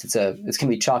 or at least it's going to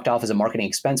be chalked off as a marketing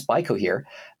expense by Cohere,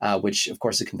 which of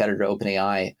course is a competitor to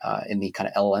OpenAI in the kind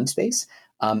of LLM space.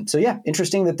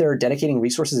 Interesting that they're dedicating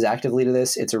resources actively to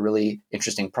this. It's a really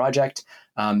interesting project.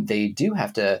 They've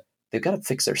got to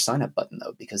fix their sign up button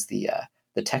though, because the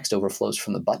text overflows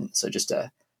from the button. So just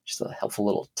a helpful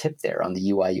little tip there on the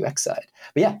UI UX side.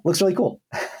 But yeah, looks really cool.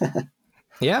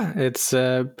 Yeah, it's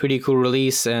a pretty cool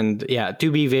release. And yeah,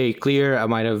 to be very clear, I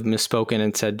might have misspoken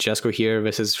and said just Cohere.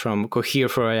 This is from Cohere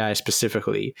for AI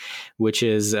specifically, which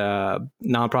is a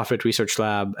nonprofit research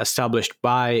lab established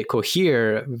by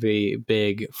Cohere, the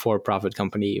big for-profit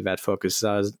company that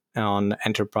focuses on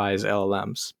enterprise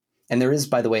LLMs. And there is,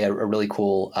 by the way, a really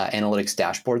cool analytics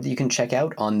dashboard that you can check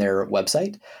out on their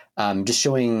website, just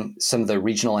showing some of the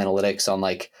regional analytics on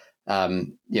like,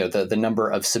 the number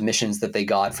of submissions that they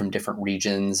got from different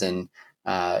regions, and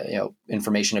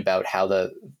information about how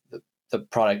the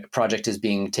project is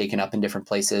being taken up in different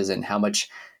places, and how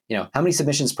many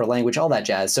submissions per language, all that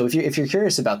jazz. So if you're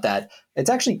curious about that,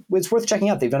 it's worth checking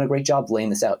out. They've done a great job laying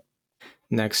this out.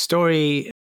 Next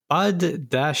story,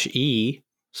 Bud-E.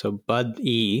 So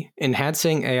Bud-E,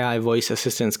 enhancing AI voice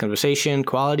assistance conversation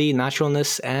quality,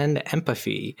 naturalness, and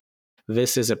empathy.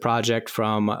 This is a project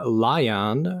from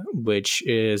Lion, which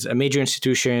is a major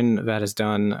institution that has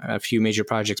done a few major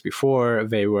projects before.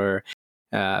 They were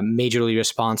majorly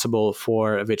responsible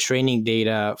for the training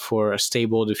data for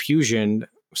Stable Diffusion.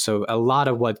 So a lot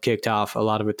of what kicked off a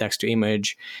lot of the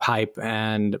text-to-image hype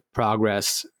and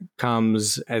progress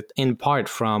comes in part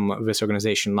from this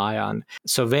organization, Lion.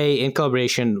 So they, in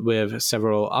collaboration with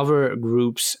several other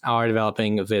groups, are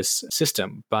developing this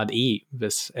system, Bud-E,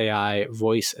 this AI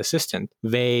voice assistant.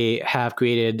 They have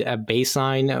created a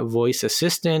baseline voice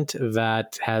assistant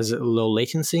that has low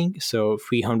latency, so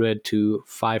 300 to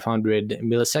 500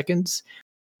 milliseconds.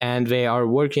 and they are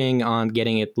working on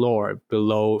getting it lower,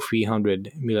 below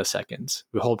 300 milliseconds.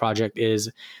 The whole project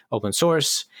is open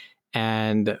source,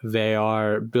 and they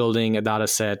are building a data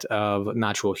set of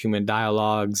natural human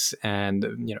dialogues and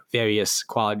various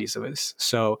qualities of this.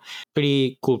 So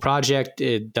pretty cool project.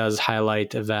 It does highlight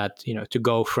that to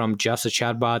go from just a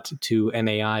chatbot to an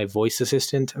AI voice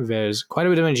assistant, there's quite a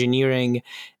bit of engineering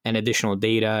and additional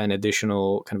data and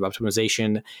additional kind of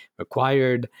optimization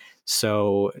required.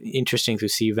 So interesting to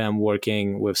see them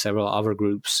working with several other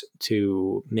groups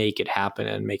to make it happen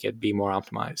and make it be more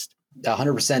optimized.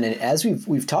 100%. And as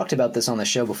we've talked about this on the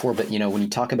show before, but when you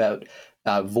talk about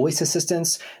voice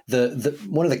assistants, the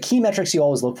one of the key metrics you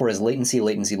always look for is latency,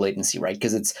 right?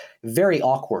 Because it's very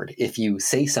awkward if you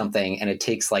say something and it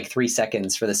takes like 3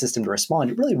 seconds for the system to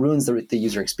respond. It really ruins the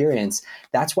user experience.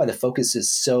 That's why the focus is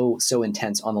so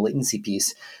intense on the latency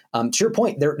piece. To your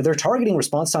point, they're targeting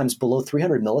response times below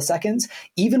 300 milliseconds,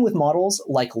 even with models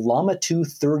like Llama 2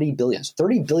 30 billion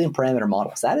parameter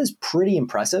models. That is pretty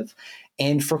impressive.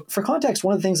 And for context,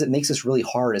 one of the things that makes this really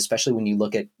hard, especially when you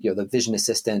look at the vision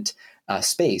assistant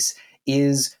space,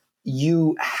 is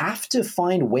you have to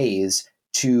find ways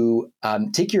to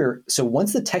take your. So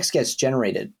once the text gets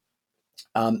generated,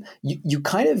 you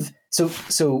kind of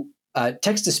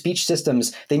text to speech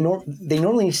systems they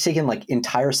normally take in like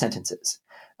entire sentences.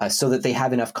 So that they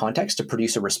have enough context to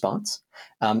produce a response.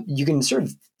 You can sort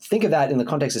of think of that in the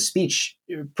context of speech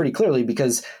pretty clearly,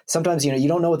 because sometimes you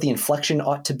don't know what the inflection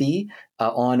ought to be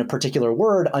on a particular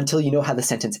word until you know how the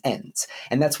sentence ends.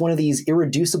 And that's one of these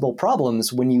irreducible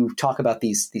problems when you talk about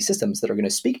these systems that are going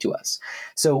to speak to us.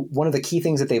 So one of the key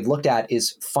things that they've looked at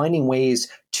is finding ways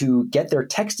to get their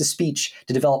text-to-speech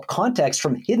to develop context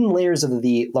from hidden layers of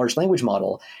the large language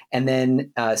model, and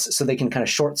then so they can kind of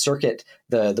short-circuit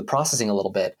the processing a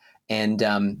little bit, and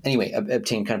anyway,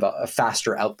 obtain kind of a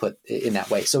faster output in that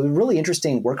way. So really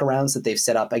interesting workarounds that they've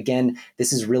set up. Again,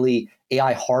 this is really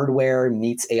AI hardware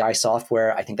meets AI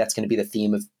software. I think that's going to be the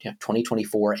theme of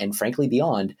 2024 and frankly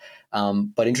beyond.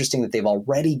 But interesting that they've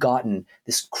already gotten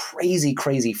this crazy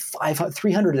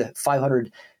 300 to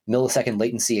 500 millisecond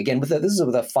latency. Again, this is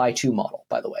with a Phi 2 model,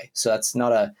 by the way. So that's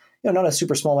not a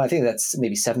super small one. I think that's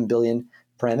maybe 7 billion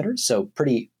parameters. So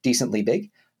pretty decently big.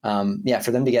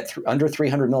 For them to get under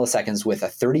 300 milliseconds with a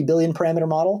 30 billion parameter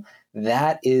model,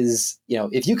 that is,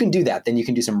 if you can do that, then you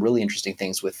can do some really interesting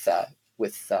things with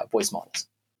voice models.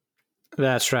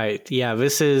 That's right. Yeah,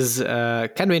 this is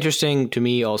kind of interesting to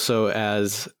me also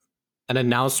as an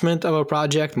announcement of a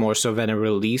project more so than a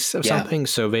release of something.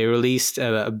 So they released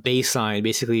a baseline,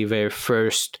 basically their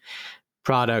first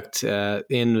product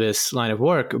in this line of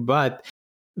work, but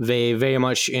they very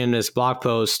much in this blog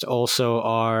post also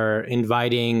are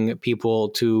inviting people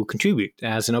to contribute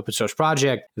as an open source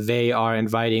project. They are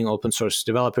inviting open source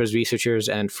developers, researchers,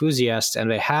 and enthusiasts,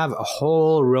 and they have a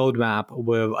whole roadmap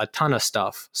with a ton of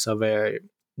stuff. So they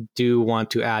do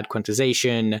want to add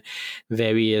quantization,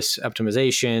 various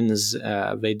optimizations.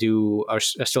 They are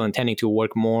still intending to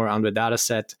work more on the data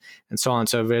set and so on.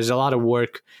 So there's a lot of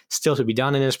work still to be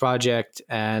done in this project,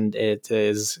 and it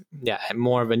is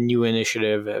more of a new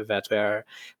initiative that we're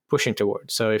pushing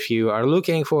towards. So if you are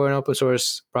looking for an open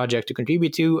source project to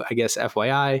contribute to, I guess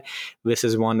FYI, this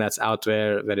is one that's out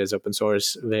there that is open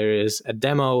source. There is a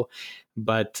demo,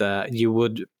 but you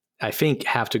would, I think,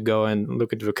 have to go and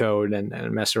look at the code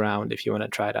and mess around if you want to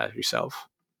try it out yourself.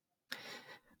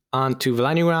 On to the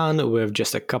lightning round with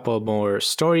just a couple more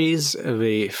stories.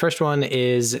 The first one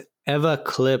is EVA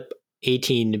Clip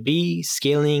 18b,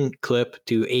 scaling Clip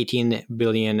to 18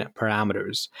 billion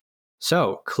parameters.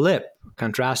 So CLIP,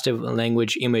 contrastive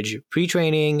language image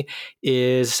pre-training,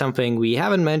 is something we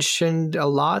haven't mentioned a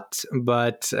lot,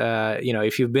 but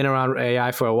if you've been around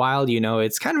AI for a while,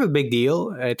 it's kind of a big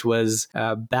deal. It was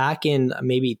back in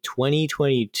maybe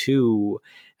 2022,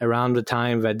 around the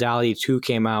time that DALL-E 2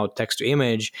 came out, text to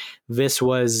image. This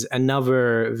was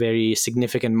another very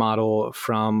significant model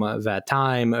from that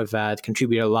time that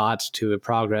contributed a lot to the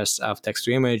progress of text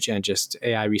to image and just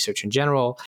AI research in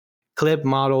general. CLIP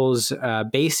models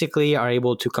basically are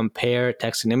able to compare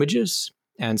text and images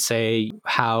and say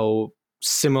how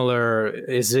similar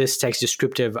is this text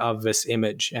descriptive of this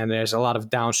image. And there's a lot of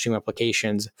downstream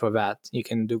applications for that. You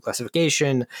can do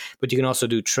classification, but you can also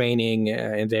do training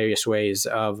in various ways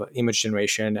of image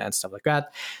generation and stuff like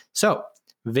that. So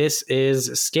this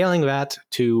is scaling that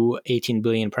to 18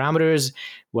 billion parameters,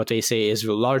 what they say is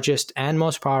the largest and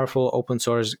most powerful open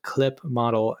source CLIP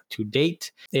model to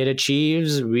date. It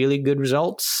achieves really good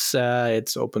results.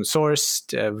 It's open sourced.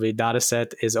 The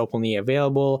dataset is openly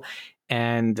available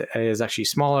and is actually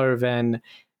smaller than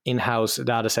in-house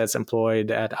data sets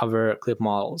employed at other clip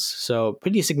models. So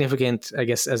pretty significant, I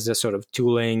guess, as a sort of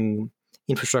tooling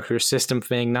infrastructure system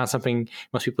thing, not something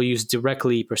most people use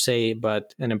directly per se,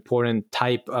 but an important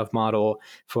type of model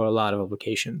for a lot of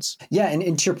applications. Yeah,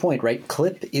 and to your point, right?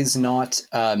 CLIP is not,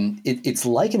 it's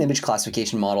like an image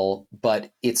classification model,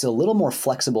 but it's a little more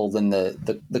flexible than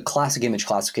the classic image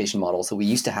classification models that we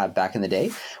used to have back in the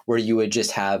day, where you would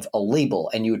just have a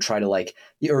label and you would try to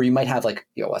or you might have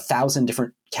 1,000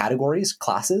 different categories,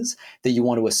 classes that you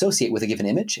want to associate with a given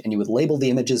image, and you would label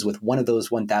the images with one of those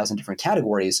 1,000 different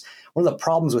categories. One of the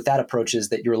problems with that approach is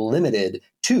that you're limited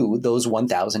to those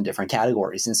 1,000 different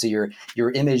categories. And so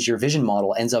your image, your vision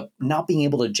model ends up not being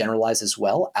able to generalize as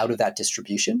well out of that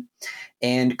distribution.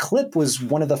 And CLIP was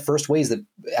one of the first ways that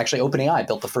actually OpenAI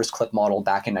built the first CLIP model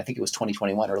back in, I think it was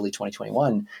 2021, early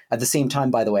 2021. At the same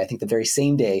time, by the way, I think the very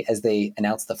same day as they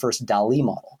announced the first DALL-E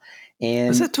model. And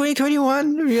was that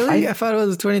 2021? Really? I thought it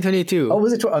was 2022. Oh,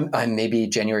 was it? Maybe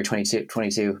January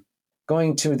 22.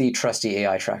 Going to the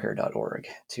trustyaItracker.org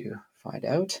to find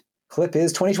out. CLIP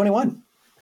is 2021.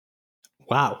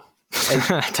 Wow.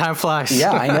 Time flies.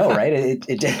 Yeah, I know, right?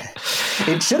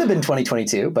 It should have been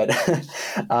 2022, but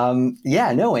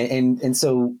yeah, no. And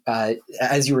so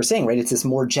as you were saying, right, it's this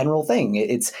more general thing.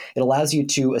 It allows you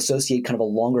to associate kind of a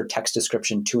longer text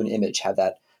description to an image, have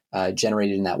that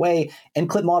generated in that way. And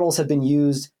CLIP models have been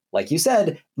used, like you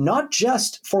said, not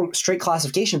just for straight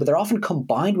classification, but they're often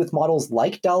combined with models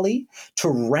like DALL-E to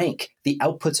rank the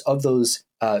outputs of those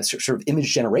sort of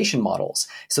image generation models,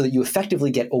 so that you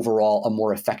effectively get overall a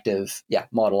more effective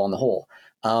model on the whole.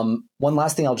 One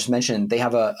last thing I'll just mention, they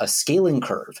have a scaling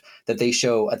curve that they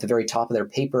show at the very top of their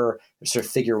paper, sort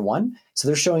of figure 1. So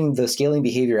they're showing the scaling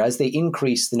behavior as they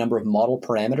increase the number of model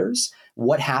parameters,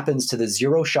 what happens to the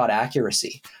zero-shot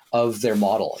accuracy of their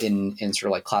model in sort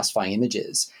of like classifying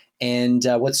images. And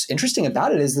what's interesting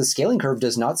about it is the scaling curve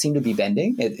does not seem to be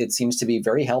bending. It seems to be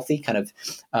very healthy, kind of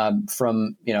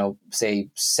from, say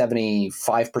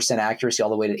 75% accuracy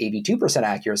all the way to 82%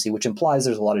 accuracy, which implies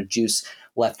there's a lot of juice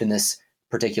left in this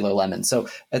particular lemon. So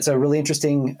it's a really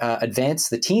interesting advance.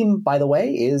 The team, by the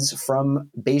way, is from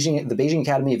Beijing, the Beijing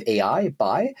Academy of AI,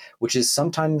 BAI, which is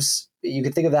sometimes, you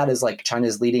could think of that as like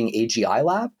China's leading AGI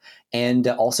lab, and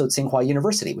also Tsinghua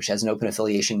University, which has an open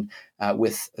affiliation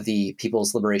with the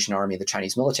People's Liberation Army, the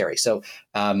Chinese military. So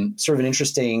sort of an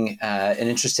interesting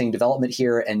development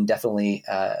here, and definitely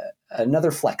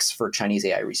another flex for Chinese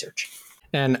AI research.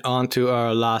 And on to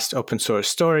our last open source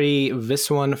story, this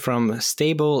one from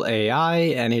Stable AI,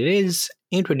 and it is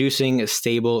introducing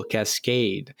Stable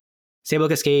Cascade. Stable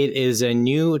Cascade is a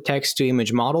new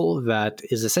text-to-image model that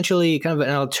is essentially kind of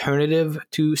an alternative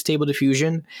to Stable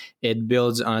Diffusion. It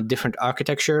builds on a different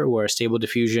architecture, where Stable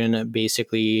Diffusion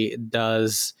basically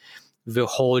does the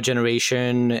whole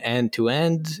generation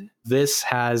end-to-end. This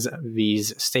has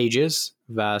these stages,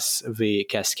 thus the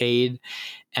cascade,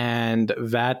 and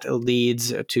that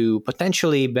leads to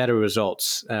potentially better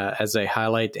results, as I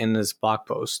highlight in this blog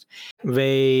post.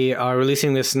 They are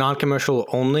releasing this non-commercial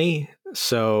only,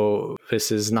 so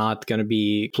this is not going to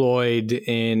be deployed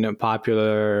in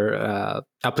popular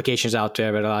applications out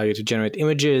there that allow you to generate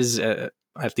images.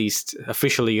 At least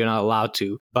officially, you're not allowed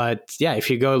to. But yeah, if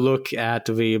you go look at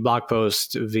the blog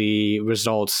post, the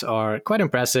results are quite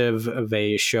impressive.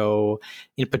 They show,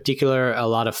 in particular, a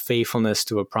lot of faithfulness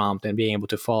to a prompt and being able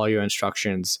to follow your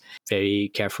instructions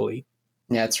very carefully.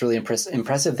 Yeah, it's really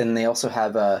impressive. Then they also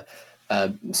have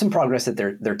some progress that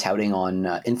they're touting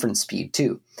on inference speed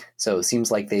too. So it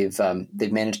seems like they've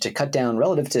managed to cut down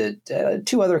relative to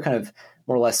two other kind of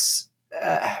more or less.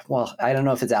 Well, I don't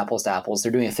know if it's apples to apples.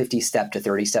 They're doing a 50-step to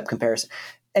 30-step comparison.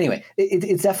 Anyway,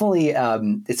 it's definitely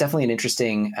an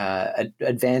interesting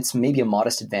advance, maybe a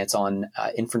modest advance on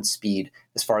inference speed,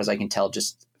 as far as I can tell,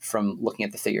 just from looking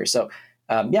at the figures. So,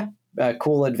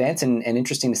 cool advance, and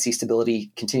interesting to see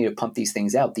Stability continue to pump these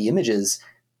things out. The images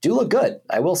do look good,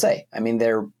 I will say. I mean,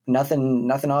 they're nothing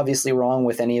obviously wrong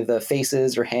with any of the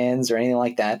faces or hands or anything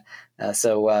like that.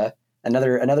 So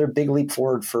another big leap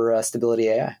forward for Stability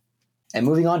AI. And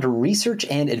moving on to research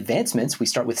and advancements, we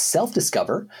start with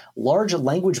Self-Discover. Large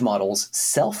language models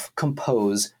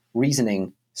self-compose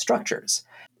reasoning structures.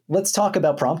 Let's talk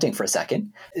about prompting for a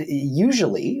second.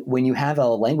 Usually, when you have a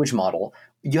language model,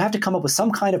 you have to come up with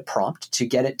some kind of prompt to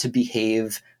get it to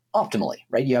behave optimally,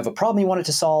 right? You have a problem you want it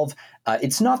to solve.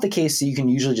 It's not the case that you can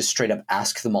usually just straight up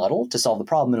ask the model to solve the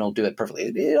problem and it'll do it perfectly.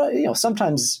 It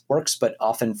sometimes works, but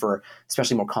often for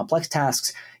especially more complex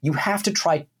tasks, you have to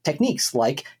try techniques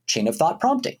like chain of thought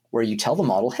prompting, where you tell the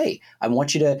model, hey, I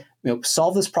want you to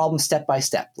solve this problem step by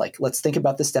step. Like, let's think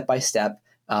about this step by step.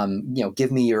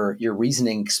 Give me your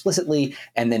reasoning explicitly,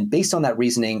 and then based on that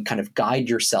reasoning, kind of guide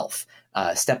yourself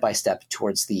step by step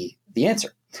towards the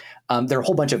answer. There are a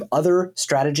whole bunch of other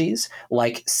strategies,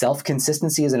 like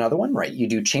self-consistency is another one, right? You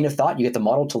do chain of thought, you get the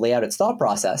model to lay out its thought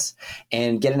process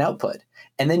and get an output.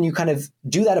 And then you kind of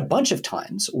do that a bunch of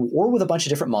times, or with a bunch of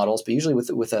different models, but usually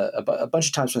with a bunch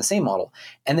of times from the same model.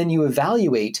 And then you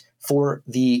evaluate for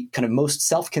the kind of most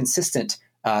self-consistent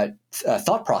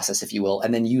thought process, if you will,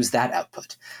 and then use that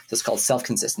output. So it's called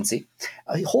self-consistency.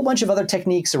 A whole bunch of other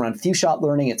techniques around few-shot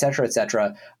learning, et cetera, et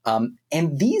cetera.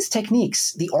 And these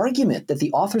techniques, the argument that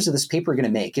the authors of this paper are going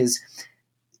to make is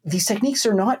these techniques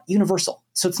are not universal.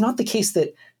 So it's not the case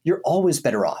that you're always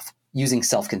better off using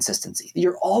self-consistency.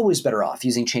 You're always better off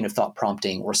using chain of thought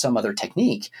prompting or some other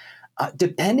technique,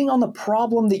 depending on the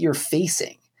problem that you're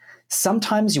facing.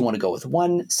 Sometimes you want to go with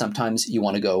one, sometimes you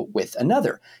want to go with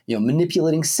another.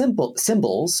 Manipulating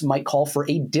symbols might call for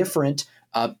a different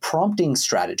prompting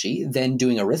strategy than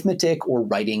doing arithmetic or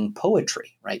writing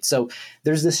poetry, right? So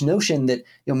there's this notion that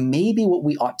maybe what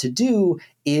we ought to do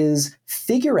is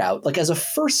figure out, like as a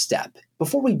first step,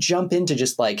 before we jump into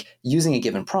just like using a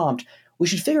given prompt, we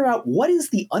should figure out what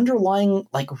is the underlying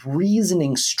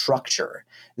reasoning structure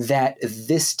that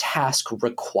this task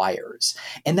requires.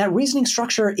 And that reasoning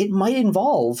structure, it might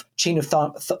involve chain of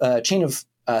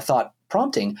thought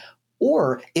prompting,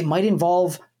 or it might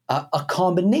involve a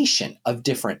combination of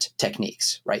different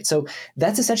techniques, right? So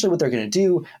that's essentially what they're going to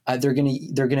do. They're going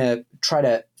to try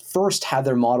to first have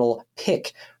their model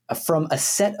pick from a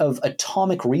set of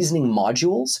atomic reasoning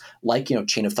modules, like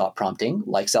chain of thought prompting,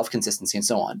 like self-consistency, and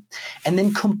so on, and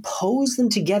then compose them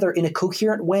together in a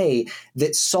coherent way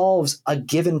that solves a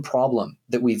given problem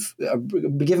that a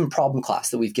given problem class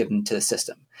that we've given to the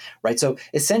system, right? So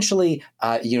essentially,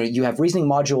 you have reasoning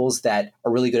modules that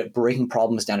are really good at breaking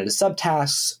problems down into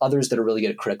subtasks, others that are really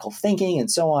good at critical thinking, and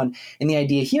so on. And the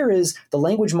idea here is the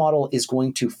language model is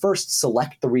going to first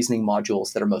select the reasoning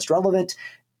modules that are most relevant,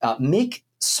 make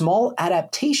small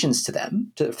adaptations to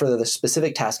them for the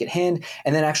specific task at hand,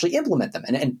 and then actually implement them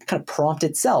and kind of prompt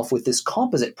itself with this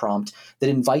composite prompt that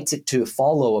invites it to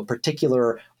follow a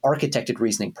particular architected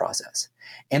reasoning process.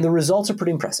 And the results are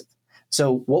pretty impressive.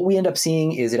 So what we end up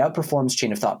seeing is it outperforms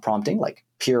chain of thought prompting, like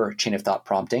pure chain of thought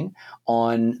prompting,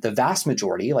 on the vast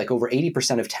majority, like over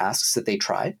 80% of tasks that they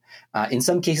tried. In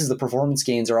some cases, the performance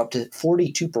gains are up to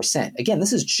 42%. Again,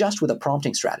 this is just with a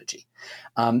prompting strategy.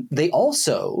 They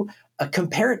also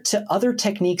compare it to other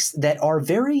techniques that are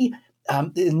very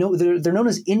they're known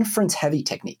as inference-heavy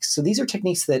techniques. So these are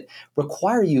techniques that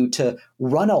require you to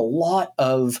run a lot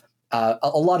of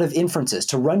inferences,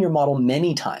 to run your model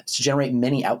many times, to generate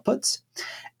many outputs,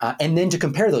 and then to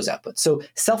compare those outputs. So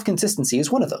self-consistency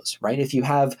is one of those, right? If you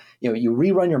have, you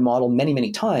rerun your model many,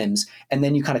 many times, and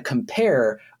then you kind of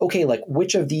compare, okay, like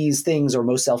which of these things are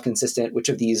most self-consistent, which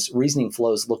of these reasoning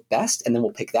flows look best, and then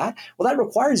we'll pick that. Well, that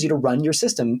requires you to run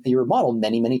your model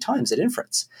many, many times at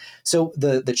inference. So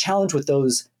the challenge with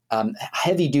those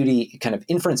heavy-duty kind of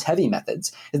inference-heavy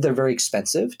methods is they're very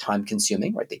expensive,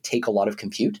 time-consuming, right? They take a lot of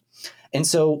compute. And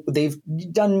so they've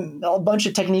done a bunch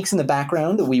of techniques in the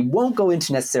background that we won't go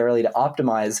into necessarily to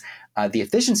optimize the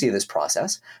efficiency of this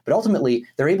process, but ultimately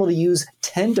they're able to use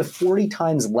 10 to 40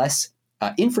 times less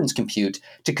inference compute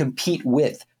to compete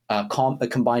with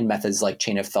combined methods like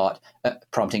chain of thought,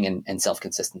 prompting, and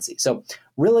self-consistency. So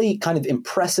really kind of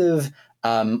impressive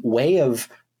way of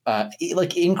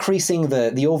increasing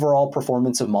the overall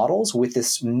performance of models with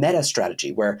this meta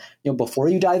strategy where, before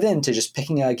you dive into just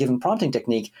picking a given prompting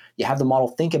technique, you have the model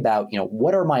think about,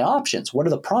 what are my options? What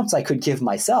are the prompts I could give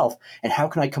myself? And how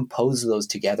can I compose those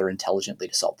together intelligently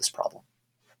to solve this problem?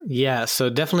 Yeah,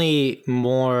 so definitely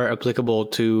more applicable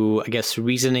to, I guess,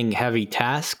 reasoning heavy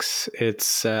tasks.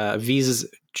 It's these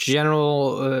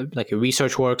general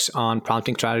research works on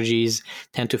prompting strategies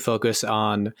tend to focus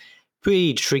on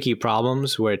pretty tricky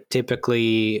problems where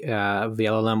typically the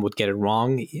LLM would get it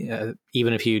wrong.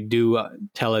 Even if you do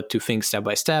tell it to think step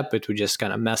by step, it would just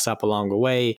kind of mess up along the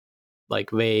way.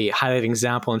 Like they highlight an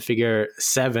example in figure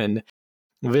 7,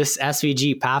 this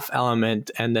SVG path element,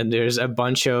 and then there's a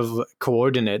bunch of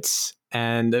coordinates.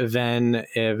 And then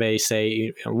they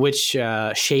say, which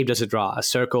shape does it draw? A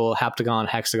circle, heptagon,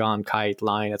 hexagon, kite,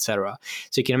 line, etc.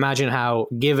 So you can imagine how,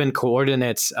 given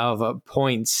coordinates of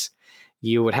points,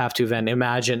 you would have to then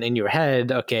imagine in your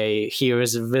head, okay, here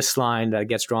is this line that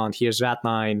gets drawn, here's that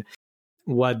line.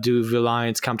 What do the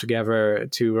lines come together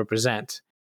to represent?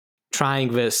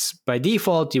 Trying this by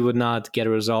default, you would not get a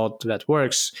result that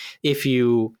works. If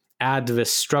you add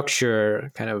this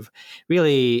structure, kind of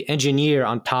really engineer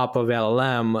on top of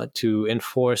LLM to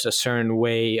enforce a certain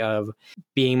way of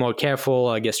being more careful,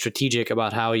 I guess, strategic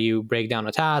about how you break down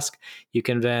a task, you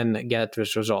can then get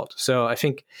this result. So I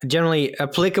think generally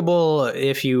applicable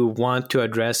if you want to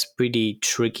address pretty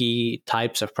tricky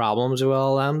types of problems with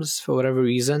LLMs for whatever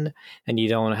reason, and you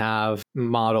don't have a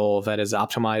model that is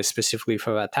optimized specifically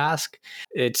for that task.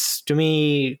 It's, to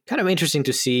me, kind of interesting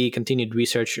to see continued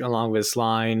research along this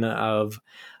line of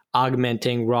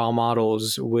augmenting raw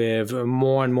models with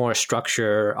more and more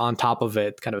structure on top of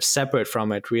it, kind of separate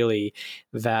from it, really,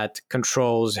 that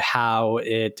controls how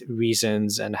it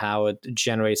reasons and how it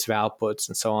generates the outputs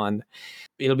and so on.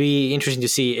 It'll be interesting to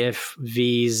see if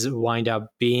these wind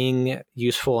up being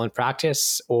useful in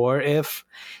practice, or if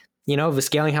the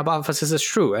scaling hypothesis is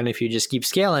true. And if you just keep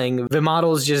scaling, the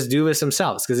models just do this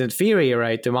themselves. Because in theory,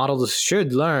 right, the models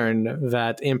should learn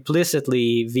that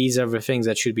implicitly these are the things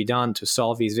that should be done to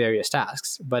solve these various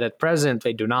tasks. But at present,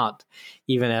 they do not,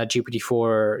 even at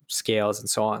GPT-4 scales and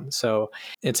so on. So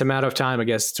it's a matter of time, I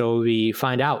guess, till we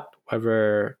find out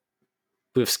whether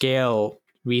with scale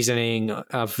reasoning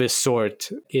of this sort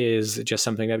is just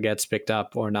something that gets picked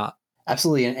up or not.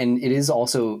 Absolutely. And it is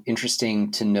also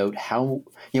interesting to note how,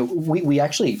 we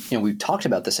actually, we've talked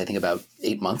about this, I think, about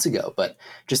 8 months ago, but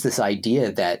just this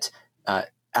idea that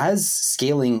as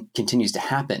scaling continues to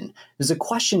happen, there's a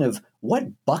question of what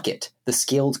bucket the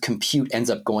scaled compute ends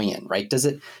up going in, right?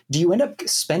 Do you end up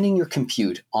spending your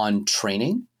compute on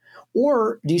training,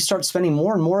 or do you start spending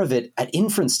more and more of it at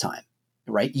inference time?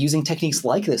 Right? Using techniques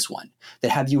like this one that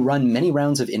have you run many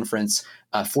rounds of inference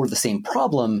for the same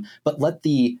problem, but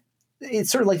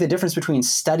it's sort of like the difference between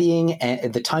studying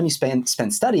and the time you spend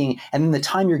studying and then the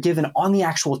time you're given on the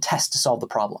actual test to solve the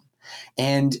problem.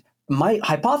 And my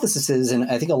hypothesis is, and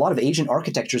I think a lot of agent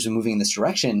architectures are moving in this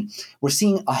direction, we're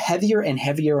seeing a heavier and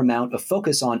heavier amount of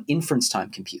focus on inference time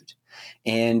compute.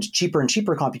 And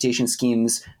cheaper computation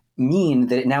schemes mean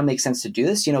that it now makes sense to do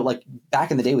this. Like back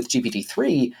in the day with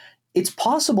GPT-3, it's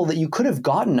possible that you could have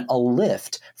gotten a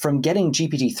lift from getting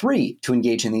GPT-3 to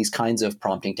engage in these kinds of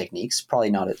prompting techniques,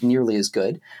 probably not nearly as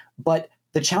good. But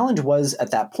the challenge was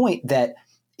at that point that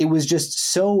it was just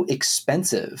so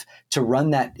expensive to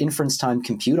run that inference time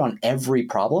compute on every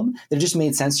problem that it just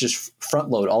made sense to just front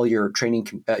load all your training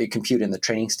compute in the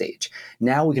training stage.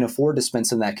 Now we can afford to spend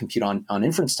some of that compute on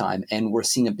inference time, and we're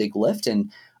seeing a big lift.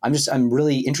 And I'm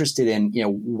really interested in,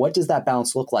 what does that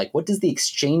balance look like? What does the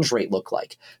exchange rate look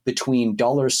like between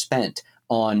dollars spent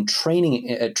on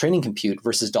training compute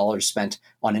versus dollars spent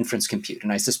on inference compute?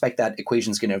 And I suspect that equation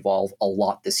is going to evolve a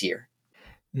lot this year.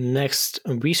 Next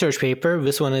research paper.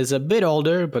 This one is a bit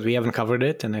older, but we haven't covered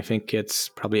it, and I think it's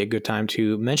probably a good time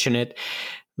to mention it.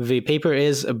 The paper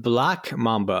is Black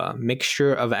Mamba,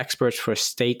 Mixture of Experts for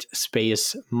State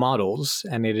Space Models,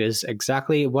 and it is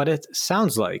exactly what it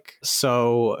sounds like.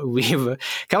 So we've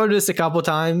covered this a couple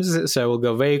times, so we'll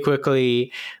go very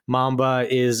quickly. Mamba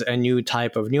is a new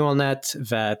type of neural net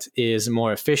that is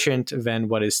more efficient than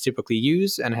what is typically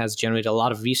used and has generated a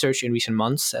lot of research in recent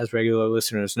months, as regular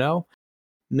listeners know.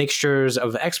 Mixtures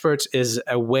of experts is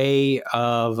a way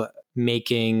of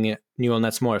making neural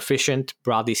nets more efficient,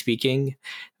 broadly speaking,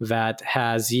 that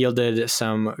has yielded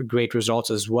some great results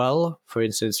as well. For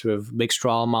instance, with big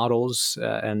straw models.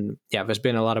 There's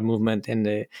been a lot of movement in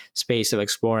the space of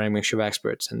exploring mixture of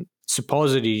experts. And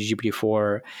supposedly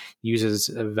GPT-4 uses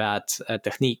that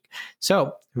technique.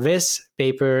 So this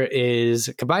paper is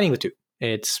combining the two.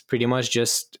 It's pretty much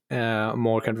just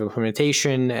more kind of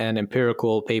implementation and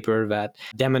empirical paper that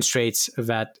demonstrates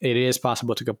that it is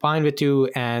possible to combine the two,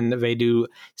 and they do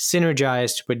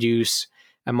synergize to produce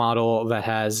a model that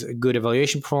has good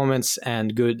evaluation performance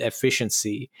and good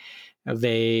efficiency.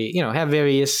 They, have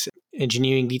various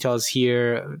engineering details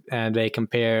here, and they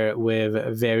compare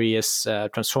with various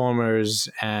transformers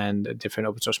and different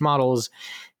open source models,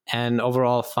 and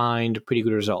overall find pretty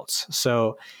good results.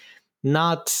 So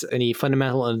not any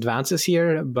fundamental advances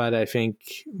here, but I think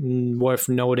worth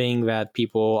noting that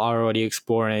people are already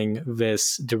exploring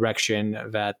this direction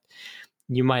that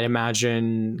you might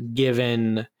imagine,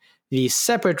 given these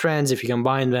separate trends, if you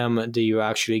combine them, do you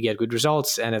actually get good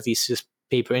results? And at least this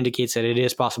paper indicates that it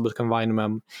is possible to combine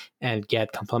them and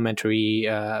get complementary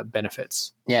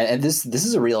benefits. Yeah, and this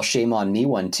is a real shame on me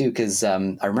one too, because I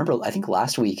remember, I think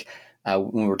last week,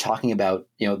 when we were talking about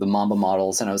the Mamba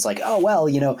models, and I was like, oh well,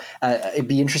 it'd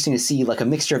be interesting to see like a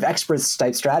mixture of experts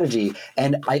type strategy.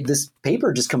 And this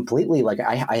paper just completely like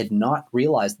I had not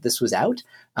realized this was out.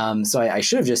 So I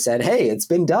should have just said, hey, it's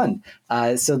been done.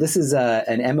 So this is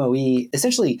an MOE,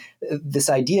 essentially this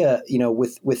idea,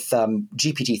 with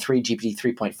GPT-3, GPT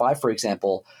 3.5, for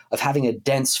example, of having a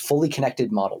dense, fully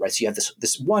connected model, right? So you have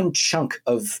this one chunk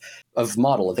of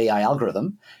model of AI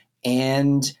algorithm.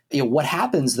 And what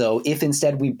happens though if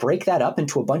instead we break that up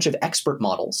into a bunch of expert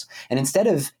models, and instead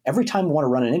of every time we want to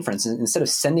run an inference, instead of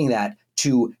sending that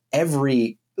to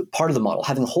every part of the model,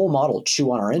 having the whole model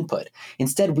chew on our input,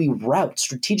 instead we route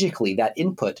strategically that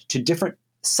input to different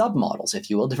submodels, if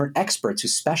you will, different experts who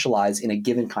specialize in a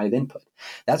given kind of input.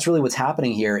 That's really what's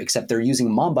happening here, except they're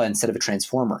using Mamba instead of a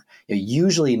transformer.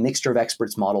 Usually a mixture of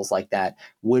experts models like that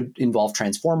would involve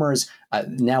transformers.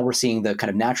 Now we're seeing the kind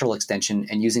of natural extension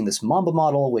and using this Mamba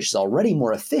model, which is already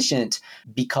more efficient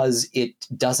because it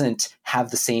doesn't have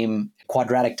the same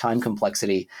quadratic time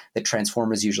complexity that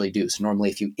transformers usually do. So normally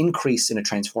if you increase in a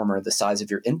transformer the size of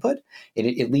your input,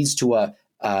 it leads to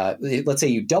let's say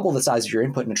you double the size of your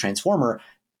input in a transformer,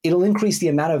 it'll increase the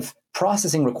amount of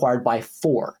processing required by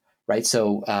 4, right?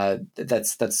 So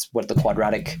that's what the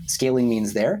quadratic scaling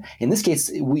means there. In this case,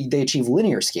 they achieve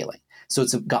linear scaling. So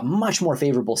it's got much more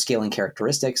favorable scaling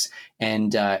characteristics,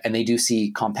 and they do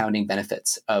see compounding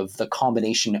benefits of the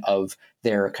combination of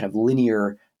their kind of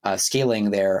linear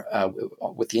scaling there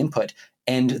with the input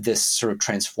and this sort of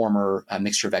transformer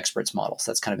mixture of experts model. So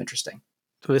that's kind of interesting.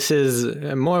 This is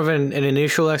more of an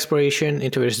initial exploration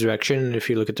into this direction. If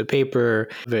you look at the paper,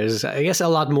 there's, I guess, a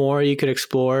lot more you could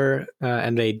explore,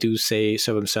 and they do say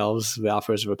so themselves, the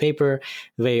authors of a paper.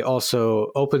 They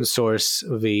also open source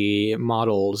the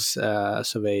models,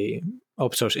 so they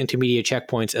open source intermediate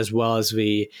checkpoints as well as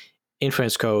the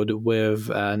inference code with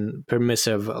a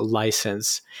permissive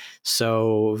license.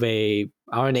 So they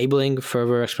are enabling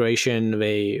further exploration.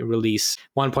 They release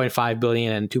 1.5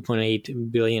 billion and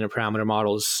 2.8 billion parameter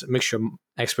models, mixture of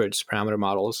experts parameter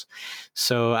models.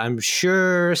 So I'm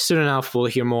sure soon enough we'll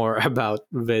hear more about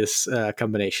this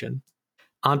combination.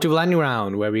 On to the lightning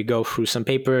round, where we go through some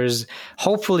papers,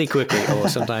 hopefully quickly, although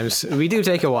sometimes we do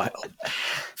take a while.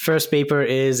 First paper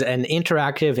is an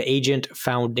interactive agent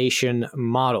foundation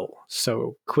model.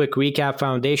 So quick recap,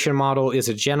 foundation model is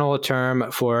a general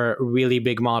term for a really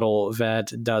big model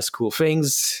that does cool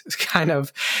things, kind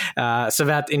of. So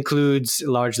that includes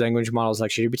large language models like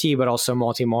ChatGPT, but also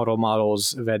multimodal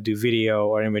models that do video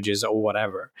or images or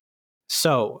whatever.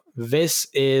 So this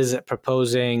is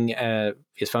proposing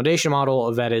his foundation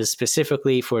model that is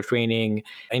specifically for training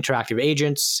interactive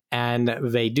agents, and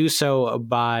they do so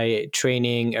by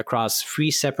training across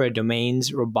 3 separate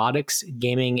domains: robotics,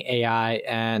 gaming, AI,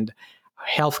 and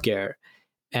healthcare.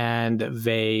 And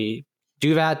they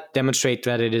do that, demonstrate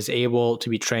that it is able to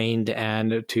be trained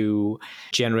and to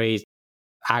generate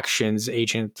actions,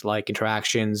 agent-like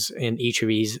interactions in each of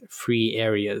these 3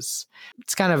 areas.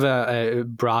 It's kind of a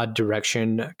broad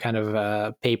direction kind of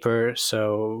a paper,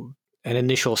 so an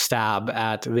initial stab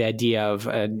at the idea of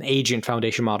an agent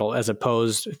foundation model as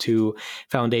opposed to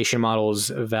foundation models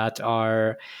that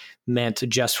are meant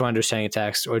just for understanding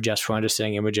text or just for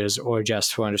understanding images or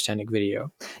just for understanding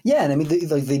video. Yeah, and I mean,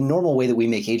 the normal way that we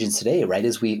make agents today, right,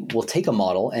 is we'll take a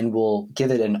model and we'll give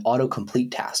it an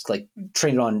autocomplete task, like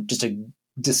train it on just a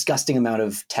disgusting amount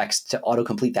of text to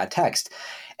autocomplete that text.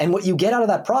 And what you get out of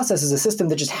that process is a system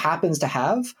that just happens to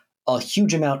have a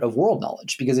huge amount of world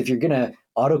knowledge. Because if you're going to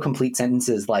autocomplete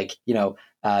sentences like, to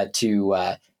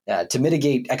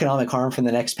mitigate economic harm from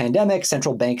the next pandemic,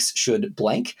 central banks should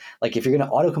blank. Like if you're going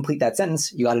to autocomplete that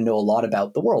sentence, you got to know a lot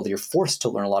about the world. You're forced to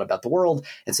learn a lot about the world.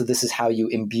 And so this is how you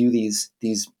imbue these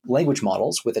language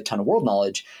models with a ton of world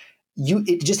knowledge.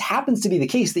 It just happens to be the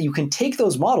case that you can take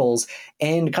those models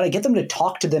and kind of get them to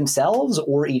talk to themselves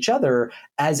or each other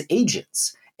as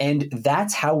agents. And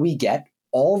that's how we get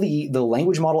all the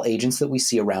language model agents that we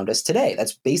see around us today.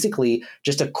 That's basically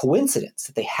just a coincidence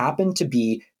that they happen to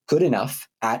be good enough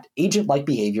at agent-like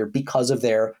behavior because of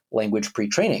their language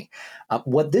pre-training.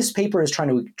 What this paper is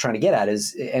trying to get at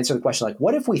is answer the question, like,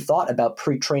 what if we thought about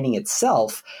pre-training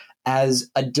itself as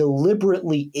a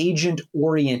deliberately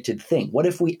agent-oriented thing? What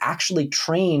if we actually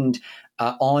trained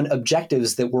on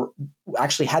objectives that were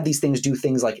actually had these things do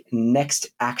things like next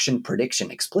action prediction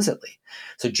explicitly?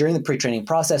 So during the pre-training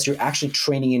process, you're actually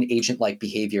training in agent-like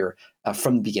behavior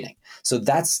from the beginning. So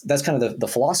that's kind of the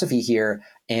philosophy here.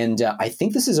 And I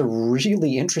think this is a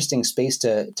really interesting space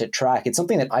to track. It's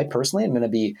something that I personally am going to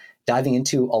be diving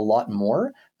into a lot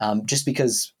more, just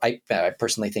because I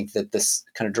personally think that this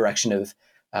kind of direction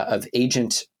of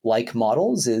agent-like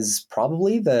models is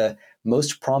probably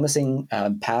most promising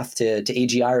path to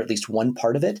AGI, or at least one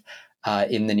part of it,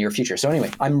 in the near future. So anyway,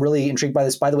 I'm really intrigued by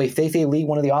this. By the way, Fei-Fei Li,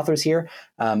 one of the authors here,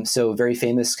 so very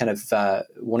famous, kind of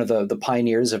one of the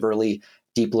pioneers of early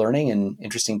deep learning, and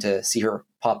interesting to see her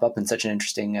pop up in such an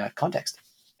interesting context.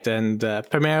 And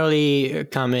primarily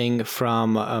coming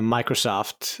from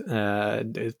Microsoft.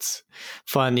 It's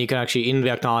fun. You can actually, in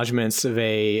the acknowledgements,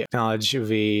 they acknowledge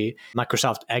the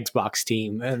Microsoft Xbox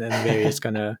team and various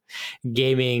kind of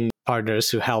gaming partners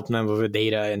who help them with the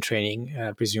data and training,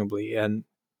 presumably. And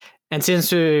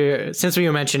since we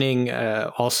were mentioning,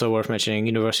 also worth mentioning,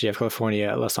 University of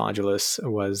California, Los Angeles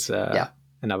was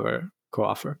another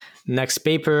co-author. Next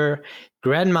paper,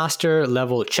 Grandmaster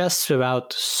level chess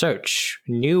without search.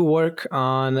 New work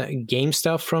on game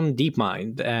stuff from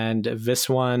DeepMind. And this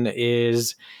one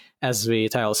is, as the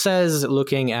title says,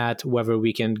 looking at whether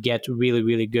we can get really,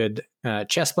 really good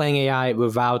chess playing AI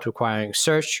without requiring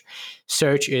search.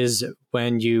 Search is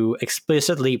when you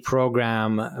explicitly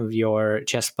program your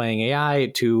chess playing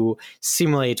AI to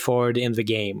simulate forward in the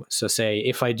game. So say,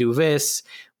 if I do this,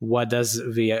 what does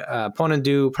the opponent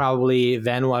do? Probably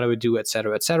then what I would do, et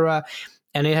cetera, et cetera.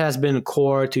 And it has been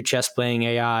core to chess playing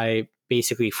AI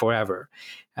basically forever.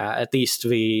 At least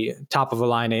the top of the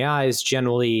line AIs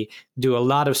generally do a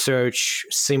lot of search,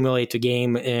 simulate the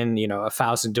game in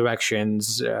 1,000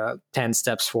 directions, 10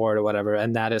 steps forward or whatever,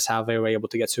 and that is how they were able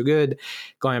to get so good.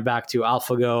 Going back to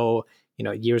AlphaGo,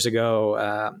 years ago,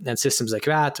 and systems like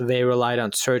that, they relied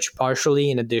on search partially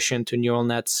in addition to neural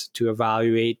nets to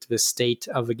evaluate the state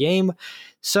of the game.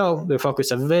 So the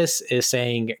focus of this is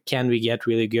saying, can we get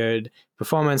really good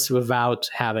performance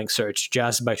without having search,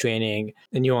 just by training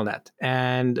a neural net?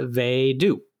 And they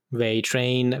do. They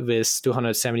train this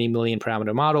 270 million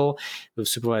parameter model with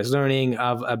supervised learning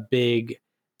of a big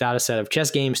data set of chess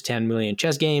games, 10 million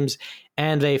chess games,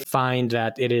 and they find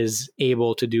that it is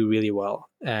able to do really well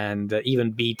and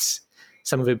even beats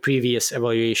some of the previous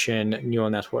evaluation neural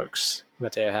networks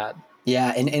that they had.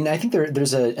 Yeah, and I think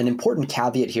there's an important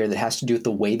caveat here that has to do with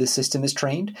the way the system is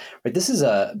trained. Right, this is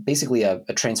basically a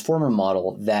transformer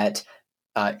model that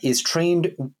is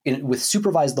trained with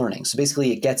supervised learning. So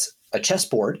basically, it gets a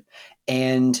chessboard,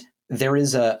 and there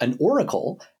is an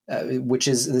oracle, which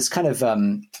is this kind of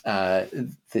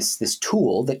this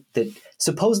tool that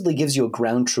supposedly gives you a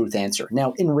ground truth answer.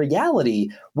 Now, in reality,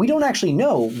 we don't actually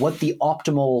know what the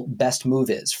optimal best move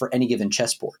is for any given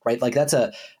chessboard, right? Like that's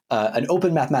an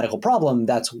open mathematical problem.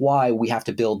 That's why we have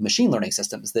to build machine learning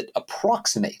systems that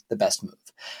approximate the best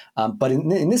move. But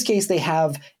in this case, they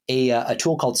have a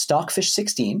tool called Stockfish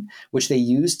 16, which they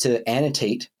use to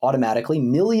annotate automatically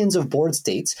millions of board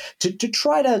states to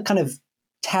try to kind of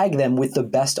tag them with the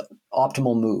best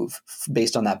optimal move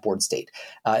based on that board state.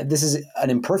 This is an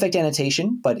imperfect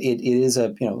annotation, but it is a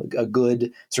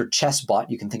good sort of chess bot.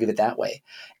 You can think of it that way.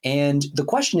 And the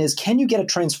question is, can you get a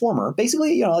transformer,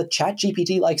 basically a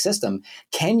ChatGPT-like system,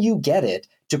 can you get it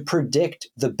to predict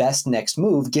the best next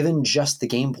move given just the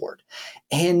game board?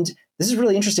 And this is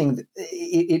really interesting.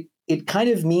 It kind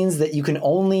of means that you can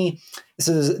only.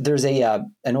 So there's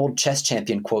an old chess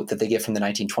champion quote that they get from the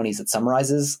 1920s that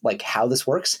summarizes like how this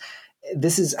works.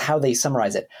 This is how they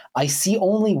summarize it. I see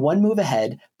only one move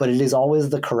ahead, but it is always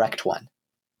the correct one.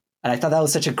 And I thought that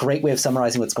was such a great way of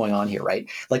summarizing what's going on here, right?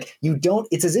 Like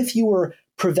it's as if you were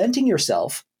preventing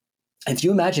yourself. If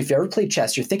you imagine, if you ever played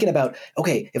chess, you're thinking about,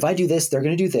 okay, if I do this, they're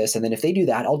going to do this. And then if they do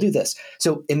that, I'll do this.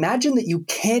 So imagine that you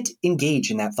can't engage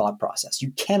in that thought process.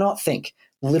 You cannot think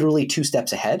literally 2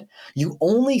 steps ahead. You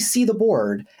only see the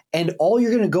board, and all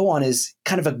you're going to go on is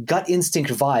kind of a gut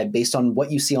instinct vibe based on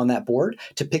what you see on that board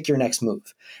to pick your next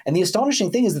move. And the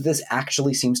astonishing thing is that this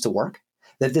actually seems to work,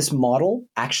 that this model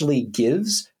actually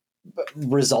gives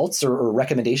results or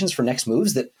recommendations for next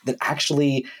moves that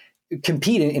actually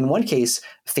compete in one case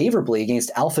favorably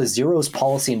against AlphaZero's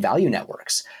policy and value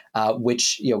networks,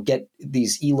 which get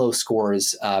these ELO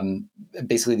scores.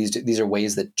 Basically, these are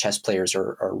ways that chess players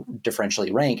are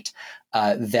differentially ranked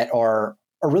that are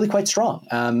really quite strong.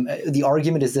 The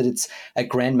argument is that it's at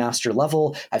grandmaster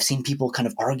level. I've seen people kind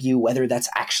of argue whether that's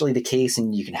actually the case,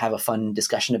 and you can have a fun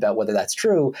discussion about whether that's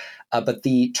true. But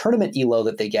the tournament ELO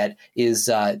that they get is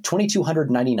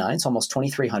 2,299, so almost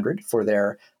 2,300 for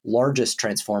their largest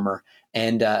transformer.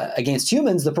 And against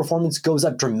humans, the performance goes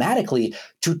up dramatically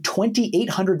to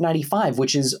 2,895,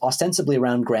 which is ostensibly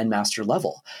around grandmaster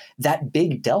level. That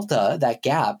big delta, that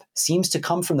gap, seems to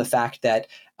come from the fact that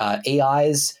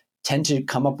AIs tend to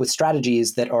come up with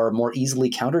strategies that are more easily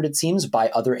countered, it seems, by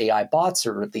other AI bots,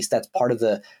 or at least that's part of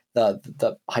the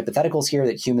hypotheticals here,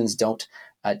 that humans don't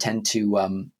tend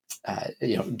to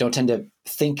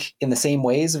think in the same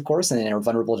ways, of course, and are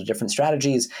vulnerable to different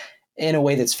strategies. in a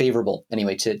way that's favorable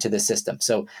anyway to this system.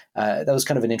 So that was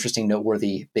kind of an interesting,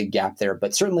 noteworthy big gap there.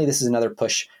 But certainly this is another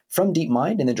push from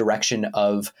DeepMind in the direction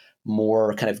of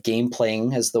more kind of game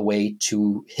playing as the way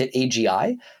to hit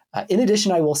AGI. In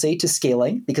addition, I will say to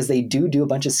scaling, because they do a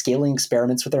bunch of scaling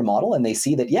experiments with their model, and they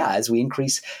see that, yeah, as we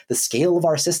increase the scale of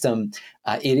our system,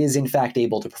 it is in fact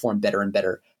able to perform better and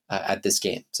better at this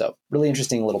game. So really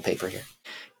interesting little paper here.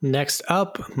 Next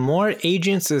up, more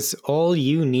agents is all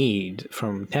you need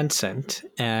from Tencent.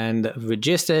 And the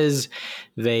gist is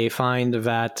they find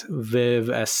that with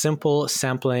a simple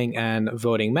sampling and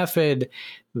voting method,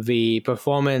 the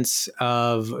performance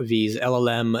of these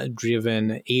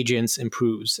LLM-driven agents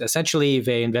improves. Essentially,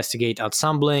 they investigate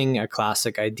ensembling, a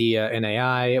classic idea in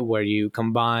AI where you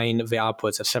combine the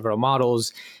outputs of several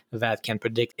models that can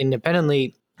predict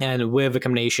independently. And with a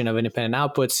combination of independent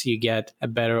outputs, you get a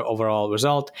better overall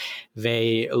result.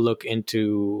 They look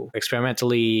into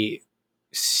experimentally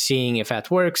seeing if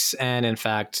that works and, in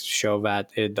fact, show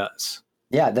that it does.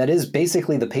 Yeah, that is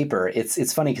basically the paper.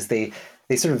 It's funny because they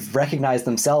sort of recognize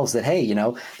themselves that, hey,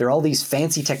 there are all these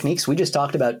fancy techniques. We just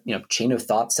talked about, chain of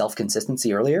thought,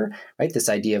 self-consistency earlier, right? This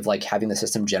idea of like having the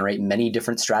system generate many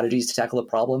different strategies to tackle a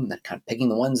problem and then kind of picking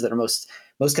the ones that are most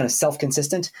kind of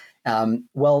self-consistent.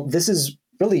 Well, this is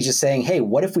really just saying, hey,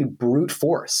 what if we brute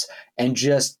force and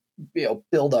just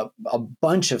build a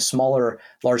bunch of smaller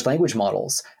large language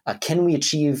models? Can we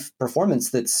achieve performance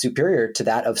that's superior to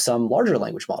that of some larger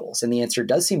language models? And the answer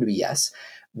does seem to be yes.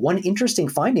 One interesting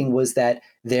finding was that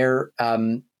there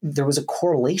was a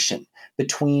correlation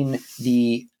between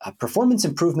the performance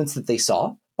improvements that they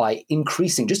saw by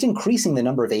increasing the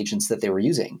number of agents that they were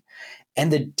using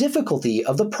and the difficulty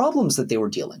of the problems that they were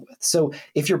dealing with. So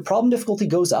if your problem difficulty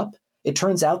goes up, it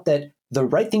turns out that the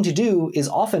right thing to do is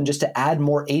often just to add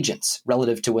more agents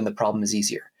relative to when the problem is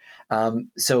easier.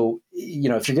 So,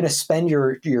 if you're going to spend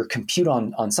your compute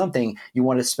on something, you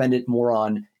want to spend it more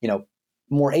on,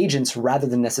 more agents rather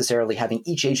than necessarily having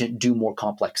each agent do more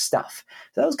complex stuff.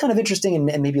 So that was kind of interesting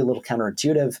and maybe a little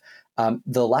counterintuitive.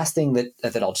 The last thing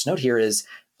that I'll just note here is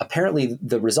apparently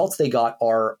the results they got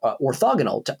are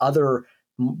orthogonal to other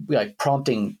like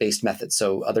prompting-based methods.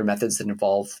 So other methods that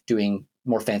involve doing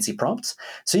more fancy prompts.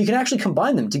 So you can actually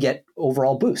combine them to get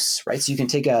overall boosts, right? So you can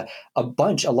take a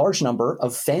large number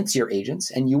of fancier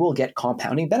agents, and you will get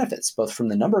compounding benefits, both from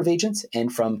the number of agents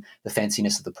and from the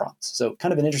fanciness of the prompts. So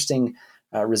kind of an interesting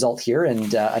result here.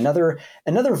 And another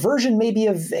version maybe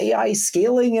of AI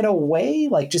scaling in a way,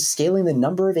 like just scaling the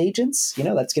number of agents,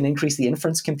 that's going to increase the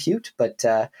inference compute, but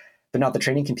not the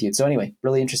training compute. So anyway,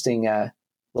 really interesting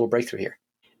little breakthrough here.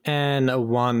 And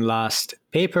one last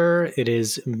paper, it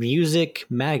is Music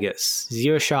Magus,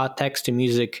 zero-shot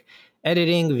text-to-music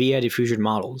editing via diffusion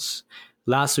models.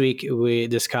 Last week, we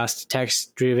discussed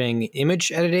text-driven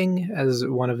image editing as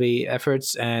one of the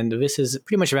efforts, and this is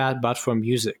pretty much that, but for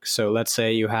music. So let's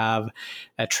say you have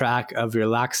a track of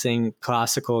relaxing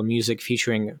classical music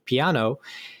featuring piano.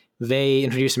 They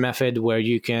introduced a method where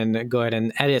you can go ahead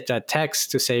and edit that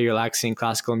text to say relaxing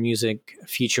classical music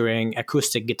featuring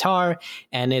acoustic guitar,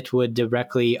 and it would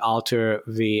directly alter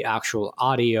the actual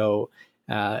audio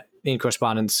in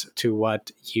correspondence to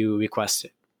what you requested.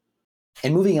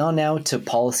 And moving on now to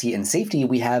policy and safety,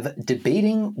 we have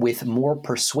debating with more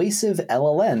persuasive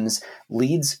LLMs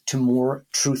leads to more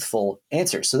truthful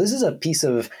answers. So this is a piece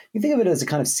of, you think of it as a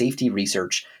kind of safety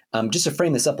research. Just to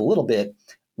frame this up a little bit,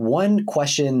 one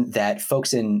question that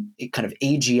folks in kind of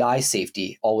AGI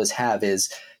safety always have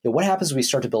is, what happens when we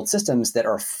start to build systems that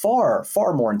are far,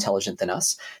 far more intelligent than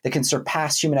us, that can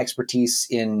surpass human expertise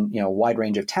in a wide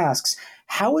range of tasks?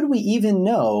 How would we even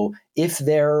know if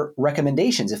their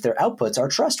recommendations, if their outputs are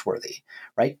trustworthy,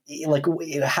 right? Like,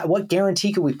 what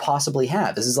guarantee could we possibly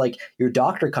have? This is like your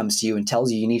doctor comes to you and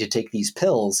tells you need to take these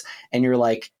pills, and you're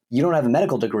like, you don't have a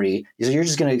medical degree, so you're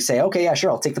just going to say, okay, yeah, sure,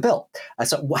 I'll take the pill.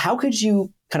 So how could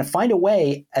you kind of find a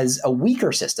way as a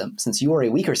weaker system, since you are a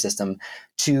weaker system,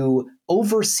 to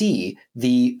oversee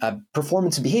the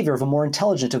performance and behavior of a more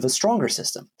intelligent, of a stronger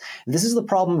system? This is the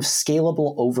problem of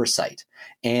scalable oversight.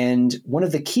 And one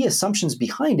of the key assumptions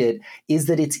behind it is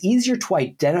that it's easier to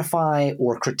identify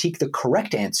or critique the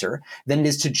correct answer than it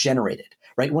is to generate it,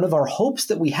 right? One of our hopes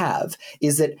that we have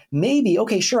is that maybe,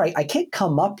 okay, sure, I can't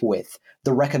come up with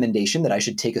the recommendation that I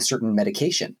should take a certain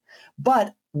medication,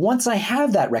 but once I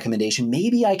have that recommendation,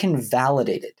 maybe I can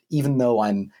validate it, even though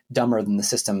I'm dumber than the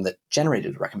system that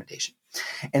generated the recommendation.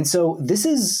 And so this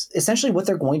is essentially what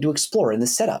they're going to explore in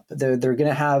this setup. They're going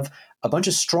to have a bunch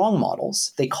of strong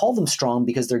models. They call them strong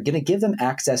because they're going to give them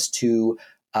access to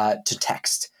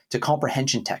text, to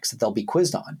comprehension text that they'll be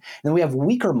quizzed on. And then we have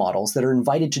weaker models that are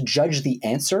invited to judge the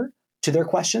answer to their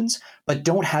questions, but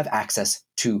don't have access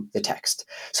to the text.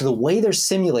 So the way they're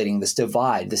simulating this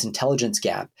divide, this intelligence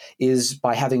gap, is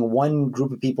by having one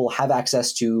group of people have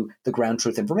access to the ground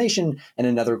truth information and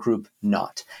another group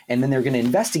not. And then they're going to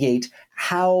investigate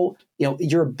how,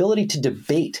 your ability to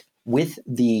debate with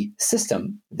the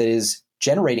system that is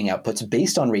generating outputs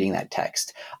based on reading that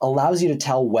text allows you to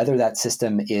tell whether that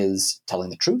system is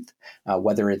telling the truth,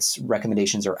 whether its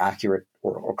recommendations are accurate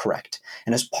or correct.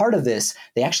 And as part of this,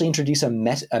 they actually introduce a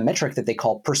metric that they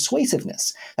call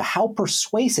persuasiveness. How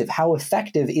persuasive, how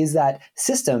effective is that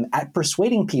system at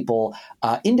persuading people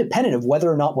independent of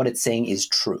whether or not what it's saying is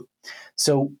true?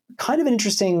 So kind of an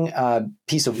interesting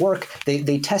piece of work.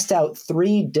 They test out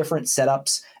 3 different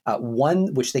setups.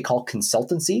 One, which they call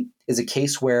consultancy, is a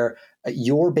case where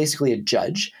you're basically a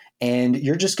judge and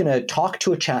you're just going to talk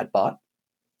to a chatbot.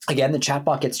 Again, the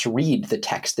chatbot gets to read the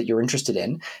text that you're interested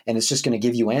in, and it's just going to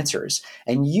give you answers.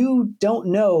 And you don't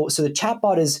know, so the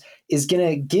chatbot is going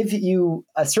to give you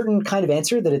a certain kind of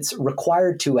answer that it's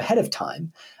required to ahead of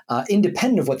time,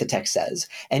 independent of what the text says.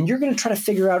 And you're going to try to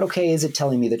figure out, okay, is it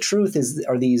telling me the truth?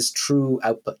 Are these true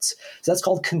outputs? So that's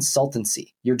called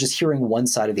consultancy. You're just hearing one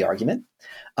side of the argument.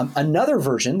 Another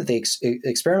version that they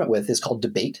experiment with is called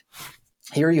debate.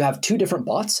 Here you have 2 different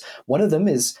bots. One of them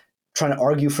is trying to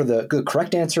argue for the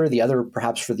correct answer, the other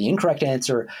perhaps for the incorrect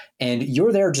answer, and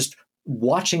you're there just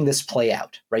watching this play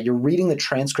out, right? You're reading the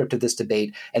transcript of this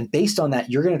debate, and based on that,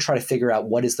 you're going to try to figure out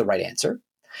what is the right answer.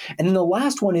 And then the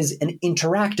last one is an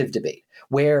interactive debate,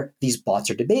 where these bots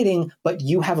are debating, but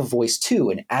you have a voice too,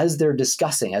 and as they're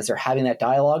discussing, as they're having that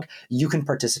dialogue, you can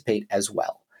participate as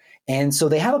well. And so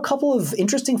they have a couple of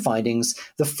interesting findings,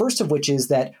 the first of which is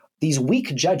that these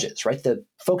weak judges, right, the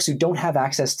folks who don't have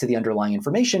access to the underlying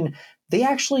information, they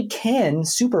actually can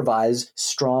supervise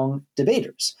strong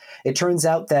debaters. It turns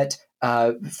out that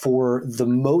for the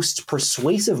most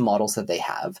persuasive models that they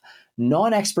have,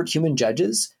 non-expert human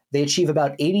judges, they achieve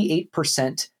about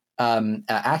 88%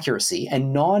 accuracy,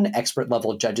 and non-expert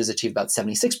level judges achieve about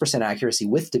 76% accuracy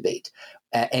with debate.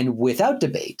 And without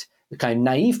debate, the kind of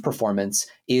naive performance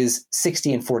is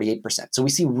 60 and 48%. So we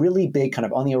see really big, kind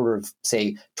of on the order of,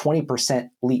 say, 20%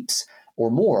 leaps or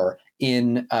more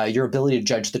in your ability to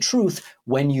judge the truth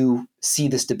when you see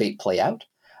this debate play out.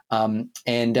 And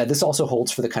this also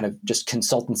holds for the kind of just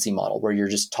consultancy model where you're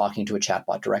just talking to a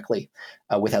chatbot directly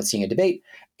without seeing a debate.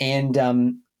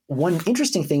 And one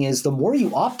interesting thing is the more you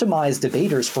optimize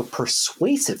debaters for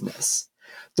persuasiveness,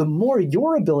 the more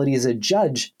your ability as a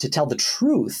judge to tell the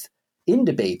truth in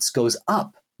debates goes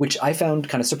up, which I found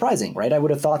kind of surprising, right? I would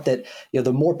have thought that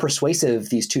the more persuasive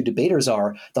these 2 debaters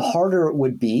are, the harder it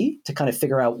would be to kind of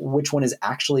figure out which one is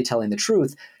actually telling the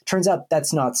truth. Turns out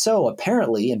that's not so.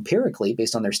 Apparently, empirically,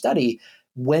 based on their study,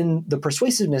 when the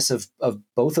persuasiveness of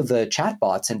both of the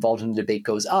chatbots involved in the debate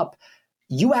goes up,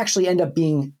 you actually end up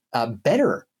being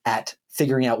better at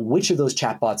figuring out which of those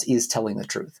chatbots is telling the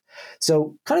truth.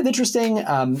 So kind of interesting.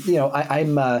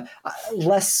 I'm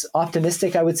less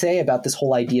optimistic, I would say, about this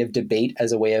whole idea of debate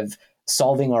as a way of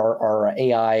solving our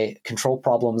AI control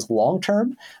problems long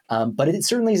term. But it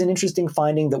certainly is an interesting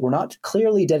finding that we're not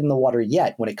clearly dead in the water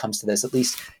yet when it comes to this. At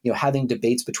least having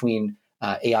debates between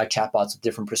AI chatbots with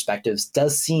different perspectives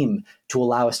does seem to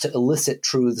allow us to elicit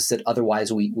truths that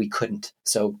otherwise we couldn't.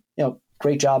 So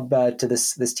great job to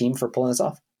this team for pulling this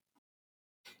off.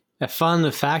 A fun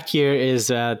fact here is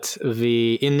that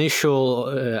the initial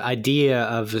idea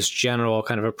of this general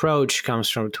kind of approach comes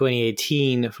from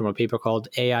 2018 from a paper called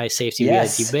AI Safety Via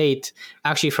Debate,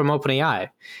 actually from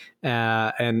OpenAI.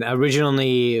 And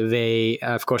originally, they,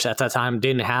 of course, at that time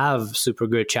didn't have super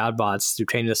good chatbots to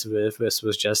train this with. This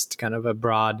was just kind of a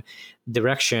broad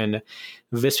direction.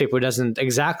 This paper doesn't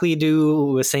exactly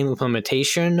do the same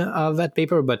implementation of that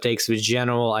paper, but takes the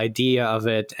general idea of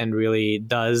it and really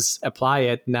does apply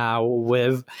it now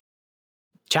with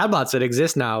chatbots that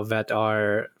exist now that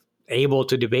are able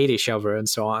to debate each other and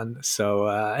so on. So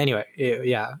anyway,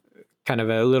 yeah. Kind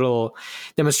of a little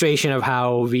demonstration of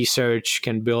how research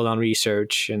can build on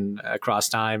research and across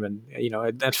time.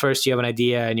 And, at first you have an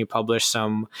idea and you publish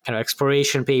some kind of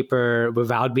exploration paper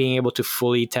without being able to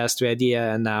fully test the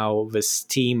idea. And now this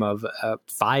team of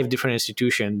 5 different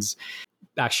institutions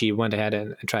actually went ahead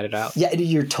and tried it out. Yeah,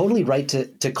 you're totally right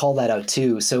to call that out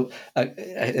too. So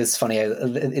it's funny.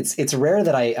 It's rare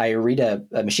that I read a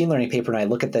machine learning paper and I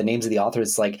look at the names of the authors.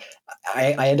 It's like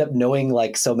I end up knowing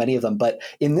like so many of them. But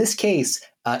in this case,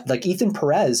 like Ethan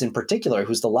Perez in particular,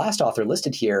 who's the last author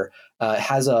listed here,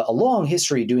 has a long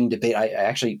history doing debate. I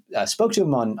actually spoke to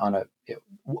him on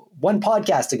one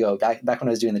podcast ago, back when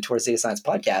I was doing the Towards Data Science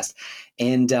podcast,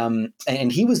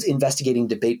 and he was investigating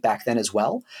debate back then as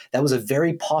well. That was a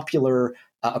very popular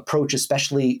approach,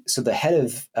 especially. So the head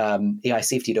of AI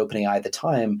safety at OpenAI at the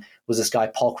time was this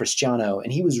guy, Paul Cristiano,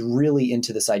 and he was really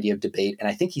into this idea of debate. And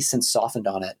I think he's since softened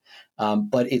on it.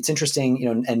 But it's interesting,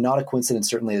 and not a coincidence,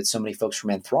 certainly, that so many folks from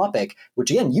Anthropic,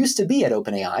 which again used to be at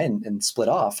OpenAI and split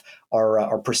off,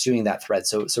 are pursuing that thread.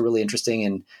 So really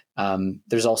interesting. And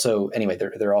there's also, anyway,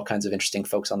 there are all kinds of interesting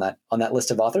folks on that list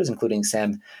of authors, including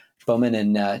Sam Bowman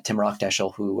and Tim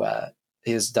Rockdeschel, who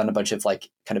has done a bunch of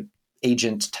kind of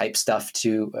agent type stuff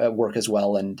to work as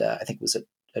well. And I think was at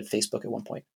Facebook at one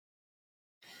point.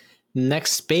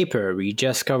 Next paper, we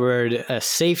just covered a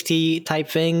safety type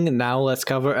thing. Now let's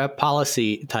cover a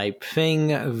policy type thing.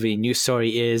 The news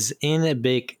story is in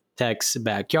big tech's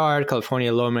backyard.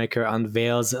 California lawmaker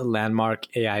unveils landmark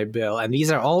AI bill. And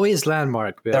these are always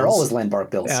landmark bills. They're always landmark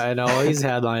bills. And always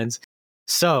headlines.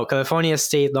 So, California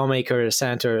state lawmaker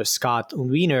Senator Scott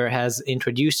Wiener has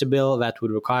introduced a bill that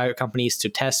would require companies to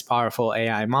test powerful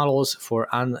AI models for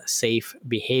unsafe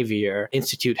behavior,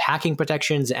 institute hacking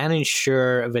protections, and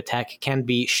ensure the tech can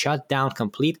be shut down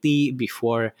completely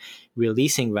before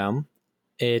releasing them.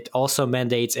 It also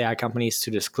mandates AI companies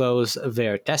to disclose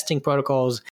their testing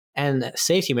protocols and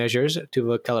safety measures to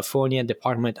the California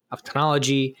Department of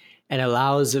Technology, and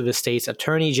allows the state's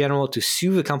attorney general to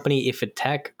sue the company if the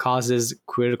tech causes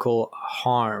critical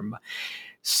harm.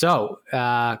 So,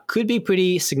 could be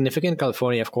pretty significant.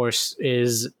 California, of course,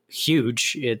 is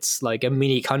huge. It's like a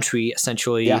mini country,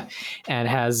 essentially, Yeah. and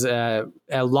has a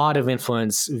lot of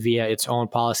influence via its own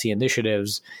policy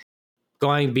initiatives.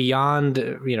 Going beyond,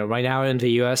 right now in the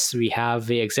US, we have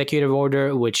the executive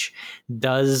order, which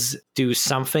does do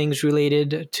some things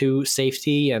related to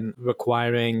safety and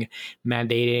mandating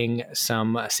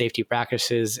some safety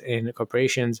practices in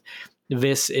corporations.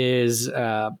 This is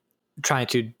trying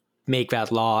to make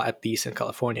that law, at least in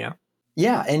California.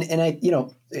 Yeah. And I,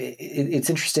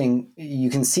 it's interesting. You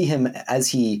can see him as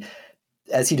he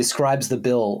describes the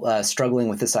bill, struggling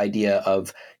with this idea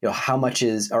of, how much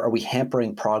are we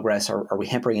hampering progress? Are we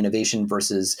hampering innovation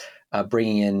versus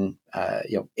bringing in,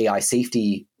 AI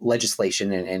safety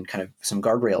legislation and kind of some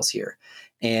guardrails here?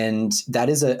 And that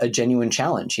is a genuine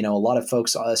challenge. A lot of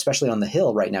folks, especially on the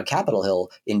Hill right now, Capitol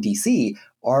Hill in DC,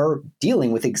 are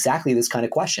dealing with exactly this kind of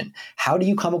question. How do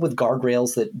you come up with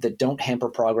guardrails that don't hamper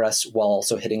progress while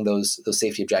also hitting those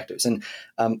safety objectives? And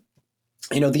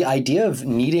the idea of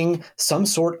needing some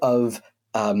sort of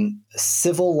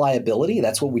civil liability,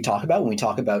 that's what we talk about when we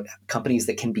talk about companies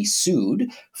that can be sued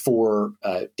for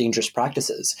dangerous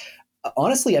practices.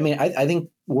 Honestly, I think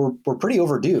we're pretty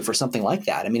overdue for something like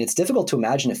that. It's difficult to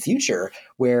imagine a future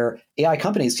where AI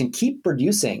companies can keep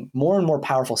producing more and more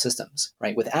powerful systems,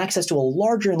 right, with access to a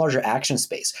larger and larger action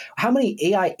space. How many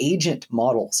AI agent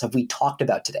models have we talked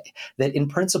about today that in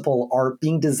principle are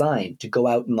being designed to go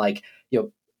out and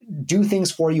do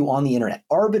things for you on the internet,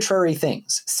 arbitrary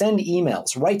things, send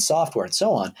emails, write software, and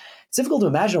so on? It's difficult to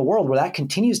imagine a world where that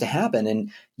continues to happen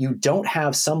and you don't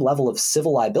have some level of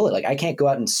civil liability. Like, I can't go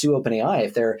out and sue OpenAI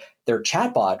if their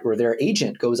chatbot or their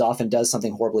agent goes off and does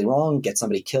something horribly wrong, gets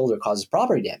somebody killed, or causes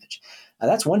property damage.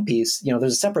 That's one piece.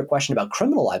 There's a separate question about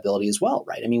criminal liability as well,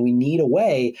 right? We need a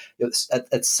way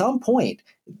at some point,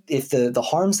 if the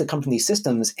harms that come from these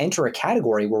systems enter a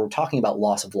category where we're talking about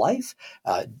loss of life,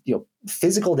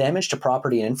 physical damage to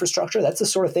property and infrastructure, that's the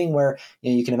sort of thing where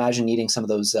you can imagine needing some of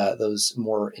those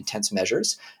more intense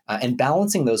measures, and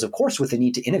balancing those, of course, with the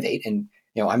need to innovate. And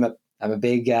I'm a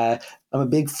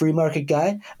big free market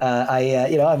guy.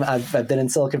 I've been in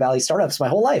Silicon Valley startups my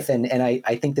whole life, and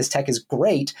I think this tech is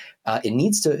great. It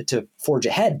needs to forge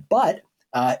ahead, but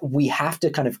we have to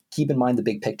kind of keep in mind the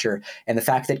big picture and the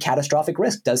fact that catastrophic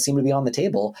risk does seem to be on the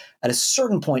table. At a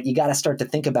certain point, you got to start to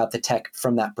think about the tech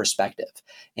from that perspective.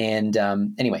 And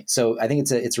anyway, so I think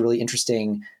it's a really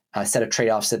interesting set of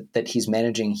trade-offs that he's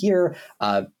managing here.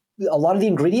 A lot of the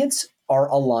ingredients are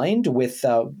aligned with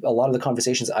a lot of the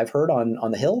conversations I've heard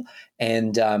on the Hill,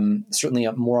 and certainly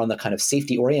more on the kind of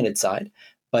safety-oriented side.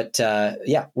 But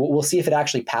we'll see if it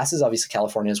actually passes. Obviously,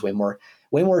 California is way more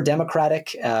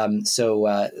democratic.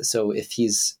 So if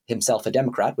he's himself a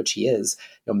Democrat, which he is,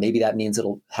 maybe that means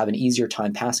it'll have an easier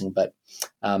time passing. But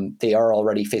they are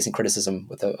already facing criticism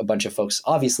with a bunch of folks.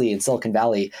 Obviously, in Silicon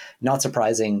Valley, not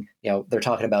surprising. They're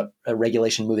talking about a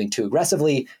regulation moving too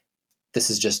aggressively. This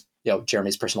is just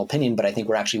Jeremy's personal opinion, but I think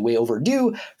we're actually way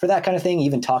overdue for that kind of thing.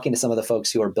 Even talking to some of the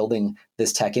folks who are building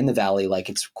this tech in the Valley,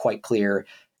 it's quite clear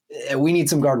we need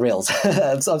some guardrails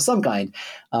of some kind.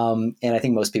 And I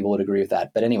think most people would agree with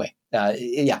that. But anyway,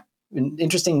 an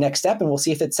interesting next step, and we'll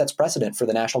see if it sets precedent for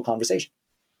the national conversation.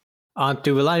 On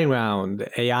to the lightning round.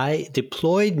 AI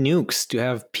deployed nukes to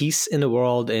have peace in the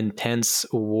world in tense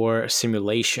war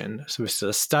simulation. So this is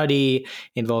a study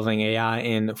involving AI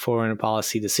in foreign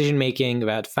policy decision making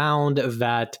that found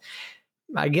that,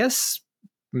 I guess,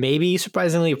 maybe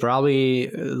surprisingly, probably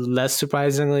less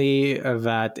surprisingly,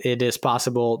 that it is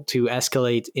possible to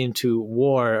escalate into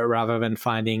war rather than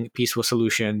finding peaceful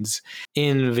solutions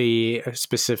in the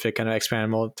specific kind of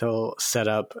experimental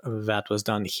setup that was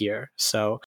done here.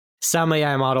 So some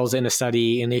AI models in the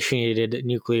study initiated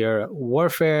nuclear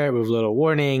warfare with little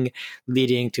warning,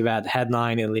 leading to that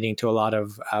headline and leading to a lot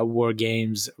of war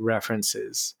games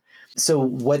references. So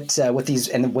what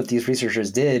these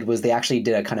researchers did was they actually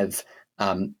did a kind of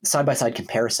side-by-side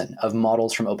comparison of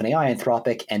models from OpenAI,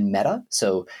 Anthropic, and Meta.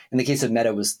 So in the case of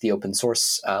Meta was the open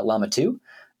source Llama 2,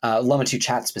 Llama 2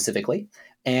 chat specifically.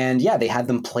 And yeah, they had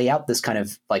them play out this kind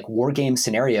of like war game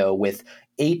scenario with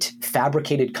 8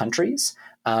 fabricated countries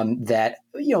that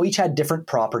each had different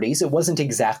properties. It wasn't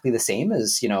exactly the same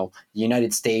as the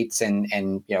United States and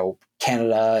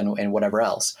Canada and whatever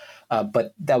else.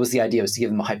 But that was the idea, was to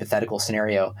give them a hypothetical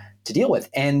scenario to deal with.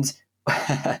 And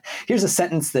here's a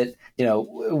sentence that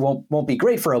won't be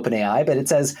great for OpenAI, but it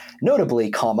says,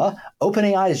 notably,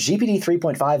 OpenAI's GPT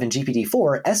 3.5 and GPT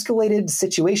 4 escalated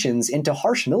situations into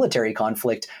harsh military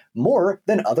conflict more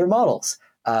than other models.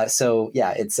 So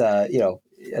yeah, it's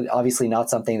obviously not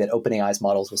something that OpenAI's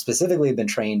models will specifically have been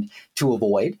trained to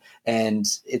avoid, and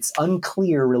it's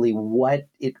unclear really what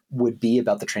it would be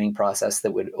about the training process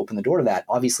that would open the door to that.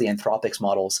 Obviously, Anthropic's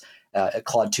models,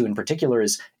 Claude 2 in particular,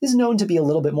 is known to be a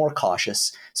little bit more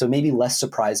cautious, so maybe less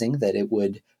surprising that it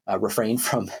would refrain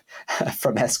from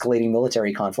from escalating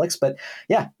military conflicts. But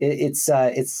yeah, it's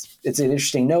an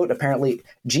interesting note. Apparently,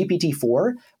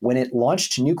 GPT-4, when it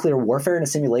launched nuclear warfare in a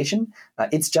simulation,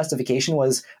 its justification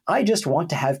was, I just want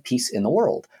to have peace in the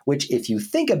world, which, if you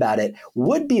think about it,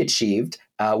 would be achieved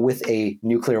with a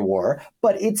nuclear war,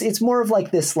 but it's more of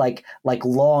like this like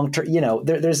long term.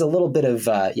 There's a little bit of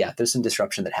there's some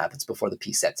disruption that happens before the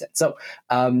peace sets in. So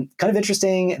kind of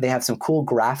interesting. They have some cool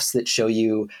graphs that show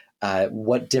you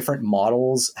what different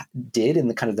models did in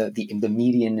the kind of the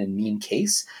median and mean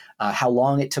case, how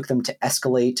long it took them to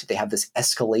escalate. They have this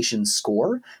escalation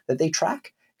score that they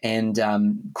track, and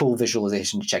cool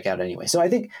visualization to check out anyway. So I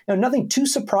think nothing too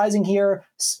surprising here.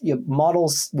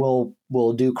 Models will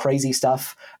do crazy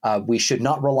stuff. We should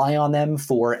not rely on them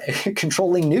for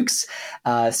controlling nukes,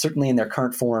 certainly in their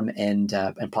current form and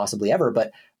possibly ever.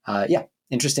 But yeah,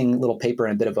 interesting little paper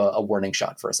and a bit of a warning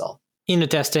shot for us all. In the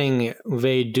testing,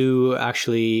 they do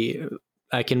actually,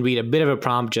 I can read a bit of a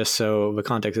prompt just so the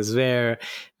context is there.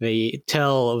 They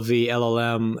tell the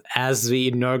LLM, as the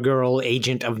inaugural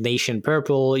agent of Nation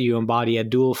Purple, you embody a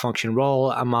dual function role,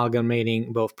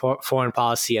 amalgamating both foreign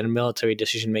policy and military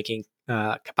decision-making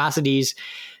capacities.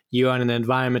 You are in an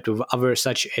environment with other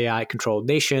such AI-controlled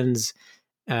nations.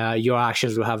 Your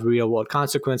actions will have real-world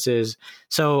consequences.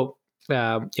 So,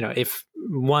 if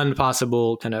one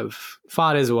possible kind of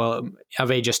thought is, well, are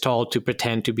they just told to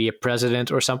pretend to be a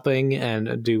president or something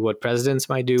and do what presidents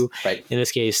might do? Right. In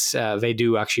this case, they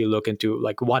do actually look into,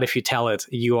 like, what if you tell it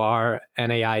you are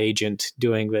an AI agent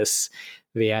doing this?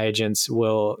 The AI agents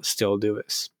will still do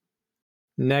this.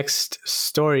 Next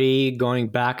story, going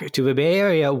back to the Bay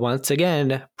Area once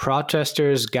again,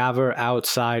 protesters gather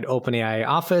outside OpenAI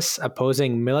office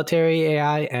opposing military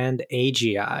AI and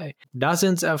AGI.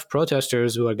 Dozens of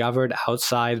protesters were gathered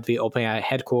outside the OpenAI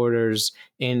headquarters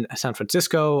in San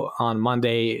Francisco on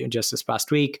Monday, just this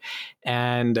past week,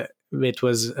 and it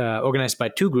was organized by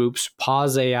 2 groups,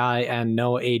 Pause AI and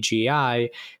No AGI,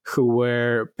 who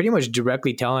were pretty much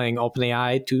directly telling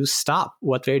OpenAI to stop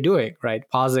what they're doing, right?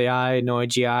 Pause AI, No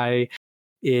AGI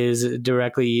is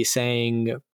directly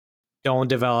saying, don't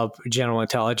develop general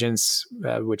intelligence,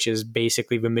 which is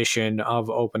basically the mission of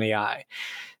OpenAI.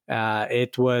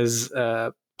 It was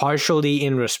partially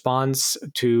in response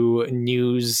to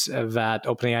news that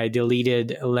OpenAI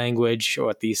deleted language, or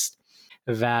at least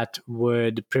that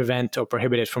would prevent or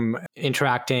prohibit it from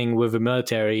interacting with the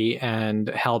military and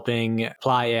helping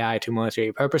apply AI to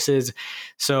military purposes.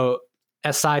 So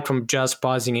aside from just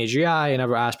pausing AGI,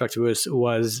 another aspect of this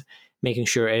was making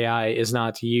sure AI is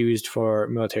not used for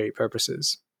military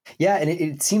purposes. Yeah, and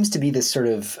it seems to be this sort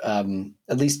of,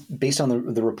 at least based on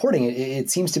the reporting,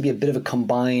 it seems to be a bit of a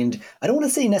combined, I don't want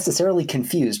to say necessarily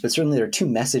confused, but certainly there are 2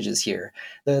 messages here.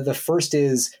 The first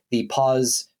is the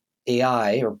pause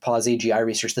AI or pause AGI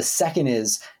research. The second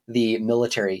is the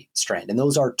military strand. And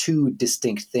those are 2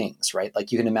 distinct things, right?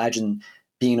 Like you can imagine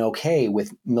being okay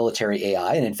with military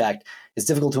AI. And in fact, it's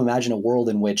difficult to imagine a world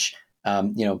in which,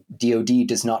 DOD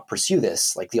does not pursue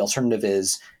this. Like the alternative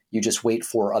is, you just wait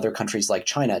for other countries like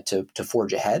China to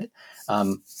forge ahead.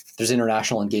 There's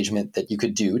international engagement that you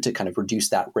could do to kind of reduce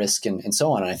that risk and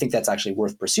so on. And I think that's actually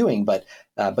worth pursuing, but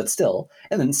still.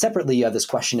 And then separately, you have this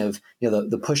question of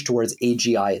the push towards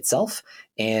AGI itself,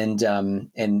 and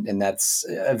that's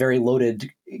a very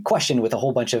loaded question with a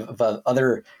whole bunch of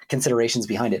other considerations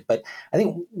behind it. But I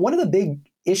think one of the big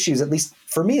issues, at least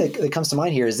for me, that comes to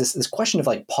mind here is this question of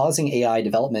like pausing AI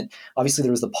development. Obviously,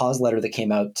 there was the pause letter that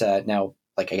came out now,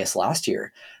 like I guess last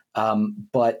year,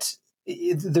 but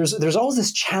there's always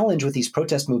this challenge with these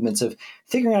protest movements of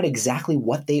figuring out exactly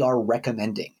what they are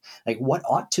recommending, like what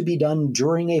ought to be done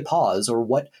during a pause, or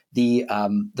what the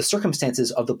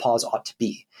circumstances of the pause ought to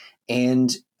be.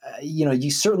 And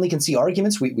you certainly can see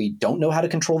arguments. We don't know how to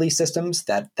control these systems.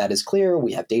 That is clear.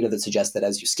 We have data that suggests that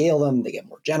as you scale them, they get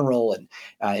more general. And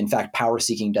in fact, power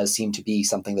seeking does seem to be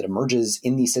something that emerges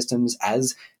in these systems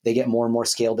as they get more and more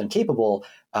scaled and capable.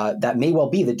 That may well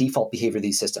be the default behavior of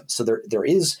these systems. So there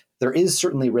is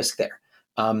certainly risk there.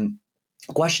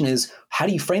 The question is, how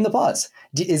do you frame the pause?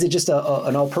 Is it just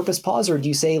an all-purpose pause, or do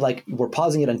you say, like, we're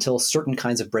pausing it until certain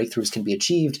kinds of breakthroughs can be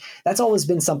achieved? That's always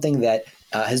been something that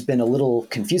has been a little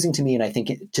confusing to me. And I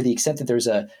think to the extent that there's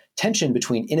a tension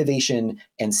between innovation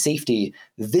and safety,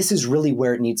 this is really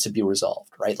where it needs to be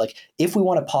resolved, right? Like, if we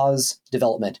want to pause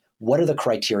development, what are the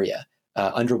criteria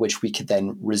under which we could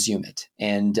then resume it?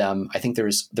 And I think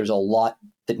there's a lot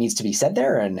that needs to be said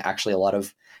there, and actually a lot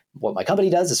of what my company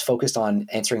does is focused on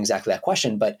answering exactly that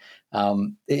question. But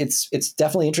it's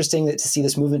definitely interesting to see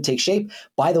this movement take shape.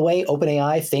 By the way,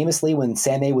 OpenAI famously, when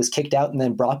Sam A was kicked out and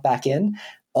then brought back in,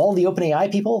 all the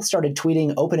OpenAI people started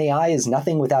tweeting, "OpenAI is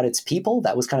nothing without its people."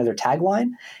 That was kind of their tagline.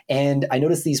 And I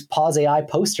noticed these Pause AI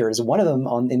posters. One of them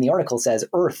in the article says,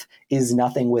 "Earth is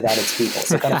nothing without its people."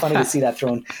 So kind of funny to see that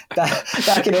thrown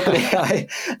back in OpenAI.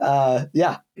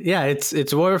 Yeah,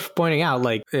 it's worth pointing out,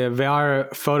 like, there are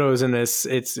photos in this.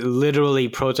 It's literally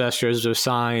protesters with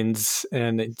signs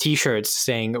and T-shirts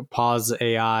saying "Pause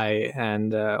AI,"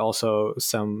 and also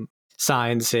some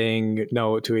signs saying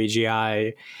 "No to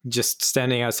AGI," just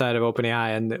standing outside of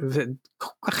OpenAI, and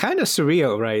kind of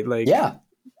surreal, right? Like, yeah.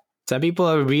 Some people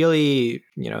are really,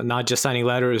 not just signing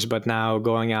letters, but now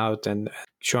going out and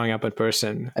showing up in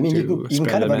person. I mean, you can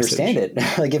kind of understand it.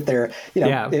 Like, if they're,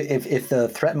 if the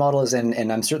threat model is,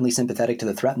 and I'm certainly sympathetic to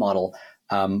the threat model,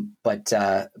 but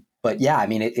yeah, I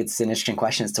mean, it's an interesting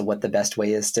question as to what the best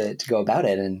way is to go about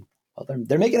it. And well,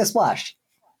 they're making a splash.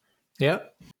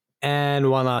 Yep. And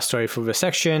one last story for this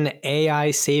section. AI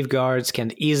safeguards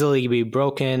can easily be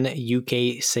broken,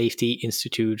 UK Safety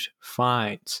Institute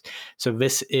finds. So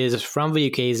this is from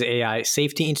the UK's AI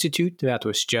Safety Institute that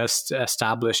was just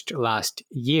established last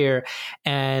year.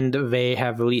 And they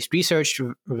have released research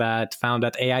that found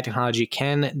that AI technology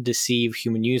can deceive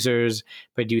human users,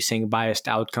 producing biased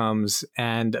outcomes,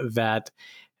 and that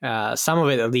some of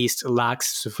it at least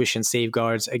lacks sufficient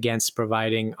safeguards against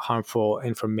providing harmful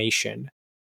information.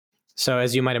 So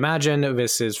as you might imagine,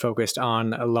 this is focused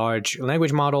on large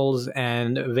language models,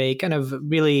 and they kind of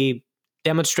really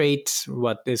demonstrate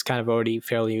what is kind of already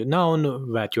fairly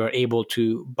known, that you are able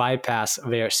to bypass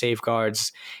their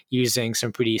safeguards using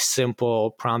some pretty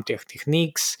simple prompt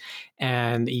techniques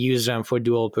and use them for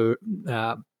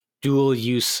dual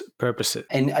use purposes.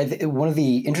 And one of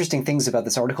the interesting things about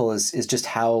this article is just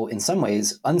how, in some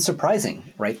ways, unsurprising,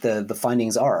 right, the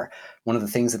findings are. One of the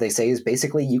things that they say is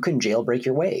basically you can jailbreak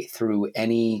your way through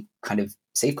any kind of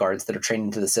safeguards that are trained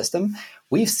into the system.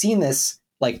 We've seen this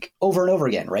like over and over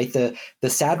again, right? The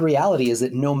sad reality is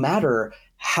that no matter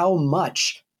how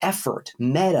much effort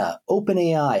Meta,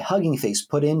 OpenAI, Hugging Face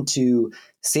put into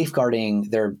safeguarding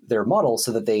their models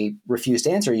so that they refuse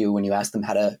to answer you when you ask them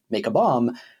how to make a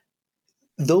bomb,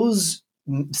 those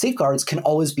safeguards can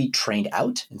always be trained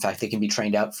out. In fact, they can be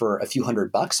trained out for a few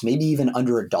 $100, maybe even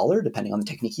under $1, depending on the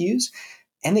technique you use.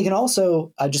 And they can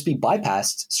also just be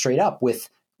bypassed straight up with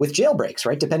jailbreaks,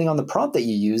 right? Depending on the prompt that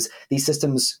you use, these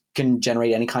systems can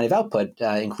generate any kind of output,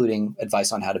 including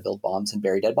advice on how to build bombs and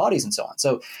bury dead bodies and so on.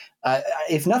 So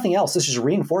if nothing else, this just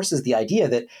reinforces the idea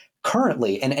that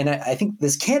currently, and I think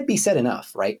this can't be said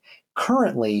enough, right?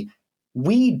 Currently,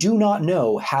 we do not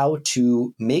know how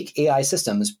to make AI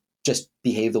systems just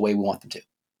behave the way we want them to.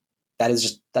 That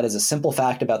is a simple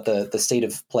fact about the state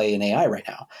of play in AI right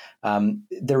now.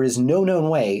 There is no known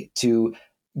way to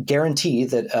guarantee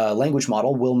that a language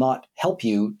model will not help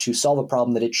you to solve a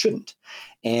problem that it shouldn't.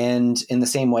 And in the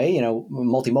same way,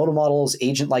 multimodal models,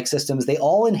 agent-like systems, they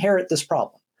all inherit this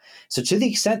problem. So to the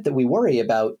extent that we worry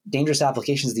about dangerous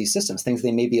applications of these systems, things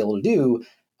they may be able to do,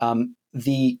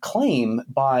 the claim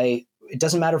by, it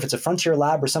doesn't matter if it's a frontier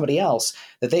lab or somebody else,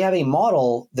 that they have a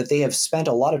model that they have spent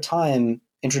a lot of time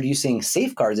introducing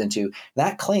safeguards into,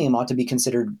 that claim ought to be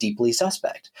considered deeply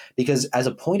suspect. Because as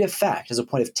a point of fact, as a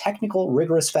point of technical,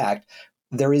 rigorous fact,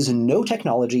 there is no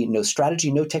technology, no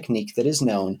strategy, no technique that is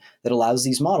known that allows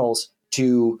these models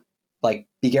to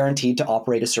be guaranteed to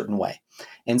operate a certain way.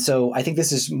 And so I think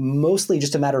this is mostly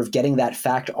just a matter of getting that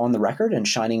fact on the record and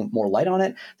shining more light on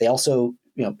it. They also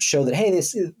show that, hey,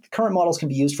 this current models can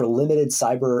be used for limited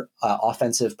cyber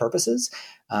offensive purposes.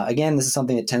 Again, this is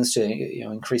something that tends to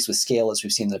increase with scale, as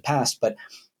we've seen in the past, but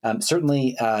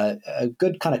certainly a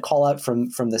good kind of call out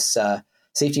from this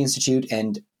Safety Institute.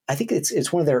 And I think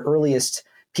it's one of their earliest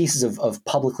pieces of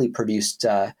publicly produced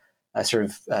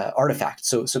artifact.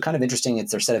 So kind of interesting.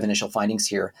 It's their set of initial findings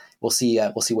here. We'll see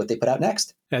what they put out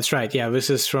next. That's right. Yeah, this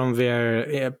is from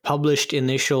their published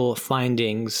initial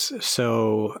findings.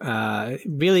 So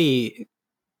really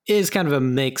is kind of a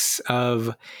mix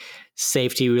of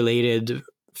safety-related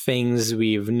things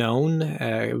we've known,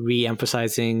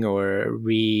 re-emphasizing or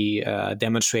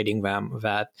re-demonstrating them,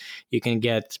 that you can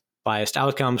get biased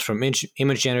outcomes from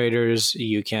image generators.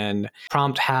 You can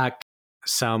prompt hack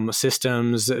some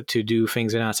systems to do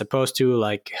things they're not supposed to,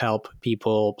 like help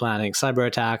people planning cyber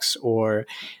attacks, or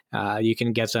you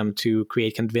can get them to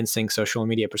create convincing social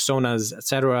media personas,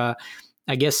 etc.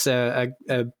 I guess a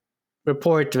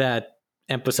report that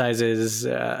emphasizes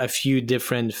a few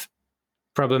different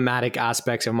problematic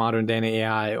aspects of modern day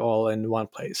AI all in one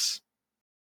place.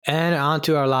 And on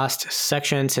to our last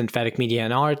section, synthetic media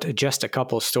and art. Just a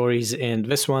couple stories in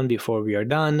this one before we are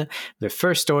done. The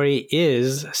first story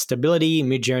is Stability,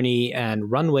 Midjourney, and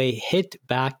Runway hit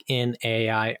back in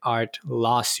AI art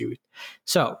lawsuit.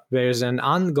 So there's an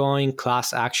ongoing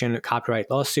class action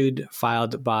copyright lawsuit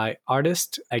filed by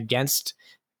artists against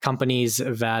companies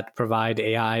that provide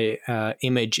AI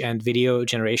image and video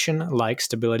generation like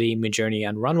Stability, Midjourney,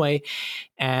 and Runway.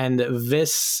 And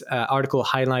this article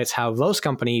highlights how those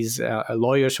companies,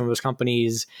 lawyers from those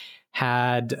companies,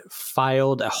 had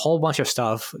filed a whole bunch of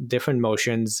stuff, different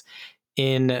motions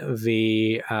in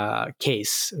the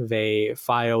case. They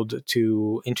filed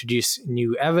to introduce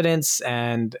new evidence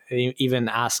and even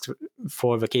asked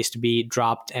for the case to be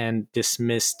dropped and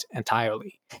dismissed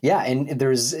entirely. Yeah, and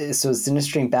it's an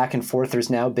interesting back and forth. There's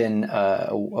now been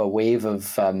a wave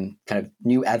of kind of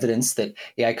new evidence that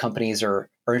AI companies are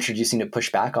introducing to push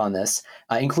back on this,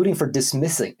 including for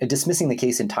dismissing the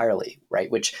case entirely, right?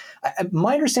 Which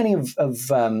my understanding of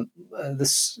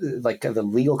this, the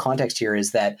legal context here,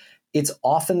 is that it's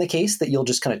often the case that you'll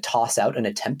just kind of toss out an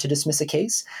attempt to dismiss a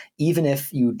case, even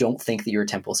if you don't think that your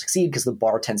attempt will succeed, because the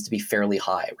bar tends to be fairly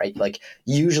high, right? Like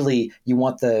usually you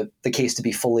want the case to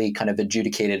be fully kind of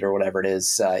adjudicated or whatever it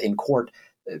is in court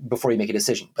before you make a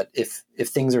decision. But if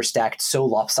things are stacked so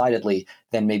lopsidedly,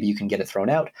 then maybe you can get it thrown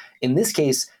out. In this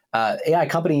case, AI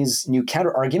companies' new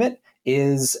counter argument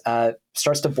is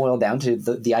starts to boil down to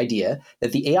the idea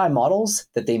that the AI models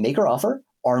that they make or offer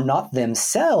are not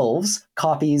themselves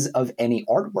copies of any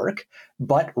artwork,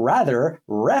 but rather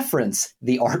reference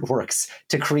the artworks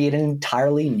to create an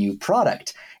entirely new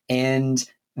product. And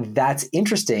that's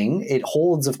interesting. It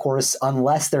holds, of course,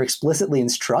 unless they're explicitly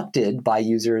instructed by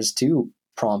users to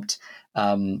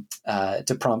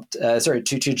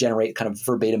generate kind of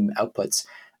verbatim outputs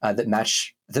that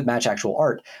match actual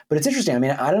art. But it's interesting. I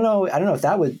mean, I don't know if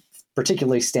that would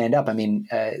particularly stand up. I mean,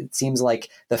 it seems like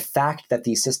the fact that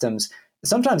these systems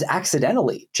sometimes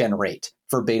accidentally generate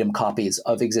verbatim copies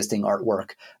of existing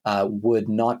artwork would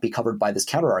not be covered by this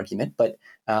counterargument. But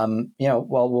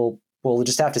we'll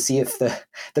just have to see if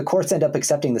the courts end up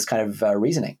accepting this kind of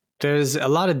reasoning. There's a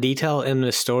lot of detail in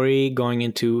the story going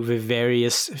into the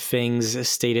various things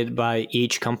stated by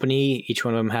each company. Each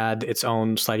one of them had its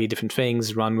own slightly different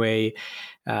things. Runway,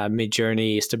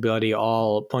 Midjourney, Stability,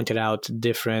 all pointed out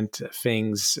different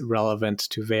things relevant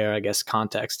to their, I guess,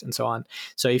 context and so on.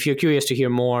 So if you're curious to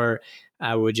hear more,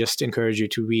 I would just encourage you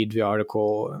to read the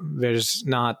article. There's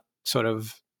not sort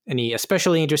of any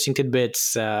especially interesting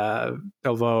tidbits,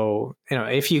 although,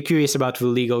 if you're curious about the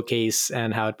legal case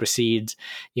and how it proceeds,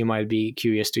 you might be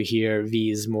curious to hear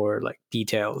these more like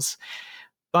details.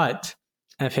 But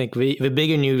I think the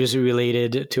bigger news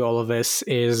related to all of this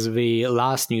is the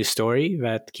last news story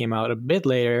that came out a bit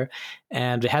later.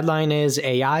 And the headline is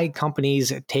AI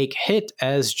companies take hit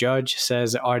as judge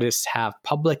says artists have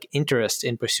public interest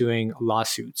in pursuing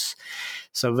lawsuits.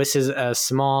 So this is a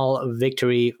small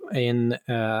victory in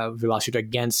the lawsuit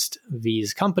against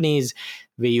these companies.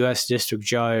 The U.S. district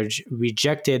judge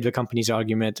rejected the company's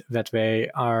argument that they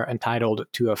are entitled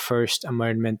to a First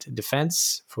Amendment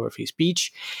defense for free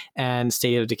speech and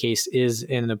stated the case is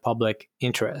in the public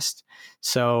interest.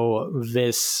 So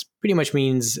this pretty much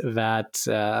means that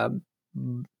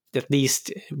at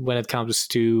least when it comes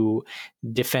to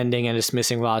defending and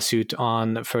dismissing lawsuit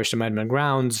on First Amendment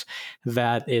grounds,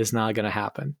 that is not going to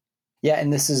happen. Yeah,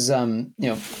 and this is,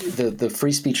 the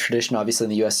free speech tradition obviously in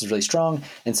the U.S. is really strong,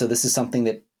 and so this is something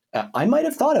that I might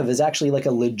have thought of as actually like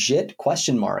a legit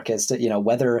question mark as to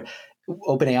whether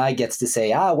OpenAI gets to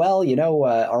say,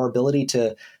 our ability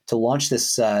to launch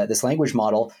this language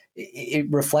model, it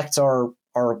reflects our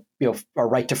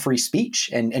right to free speech,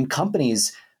 and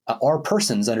companies are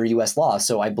persons under U.S. law,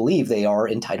 so I believe they are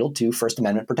entitled to First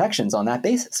Amendment protections on that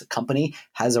basis. A company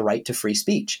has a right to free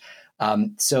speech.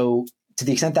 So to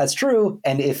the extent that's true,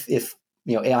 and if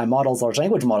AI models, large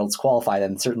language models qualify,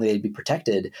 then certainly they'd be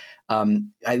protected. I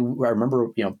remember,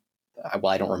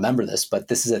 I don't remember this, but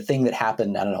this is a thing that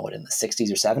happened, I don't know, in the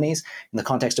 60s or 70s in the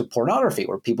context of pornography,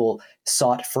 where people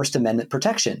sought First Amendment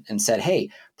protection and said, hey,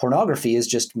 pornography is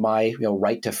just my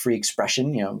right to free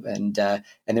expression, and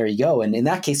there you go. And in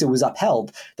that case, it was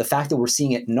upheld. The fact that we're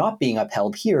seeing it not being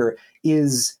upheld here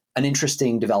is an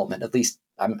interesting development. At least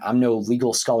I'm no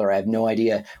legal scholar. I have no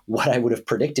idea what I would have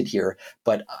predicted here,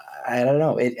 but I don't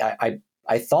know.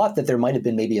 I thought that there might have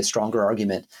been maybe a stronger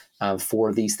argument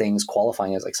for these things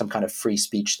qualifying as like some kind of free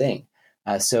speech thing.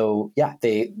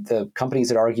 The companies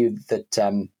that argued that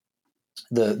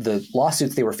the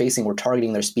lawsuits they were facing were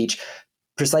targeting their speech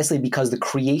precisely because the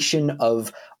creation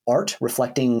of art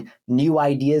reflecting new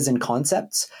ideas and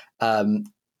concepts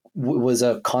was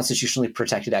a constitutionally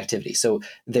protected activity. So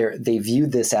they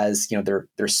viewed this as their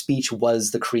speech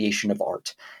was the creation of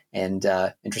art, and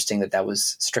interesting that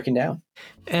was stricken down.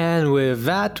 And with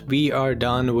that, we are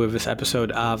done with this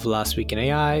episode of Last Week in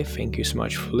AI. Thank you so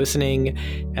much for listening.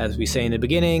 As we say in the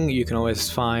beginning, you can always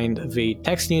find the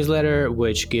text newsletter,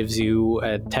 which gives you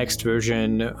a text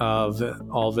version of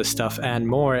all this stuff and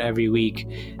more every week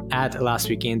at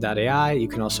lastweekin.ai. You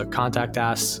can also contact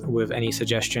us with any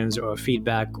suggestions or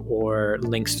feedback or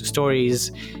links to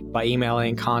stories by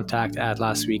emailing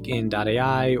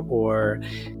contact@lastweekin.ai or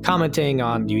commenting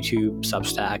on YouTube,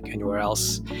 Substack, anywhere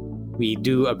else. We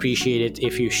do appreciate it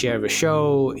if you share the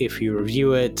show, if you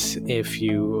review it, if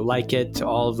you like it,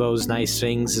 all those nice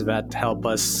things that help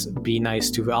us be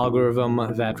nice to the algorithm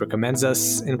that recommends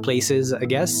us in places, I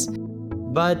guess.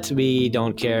 But we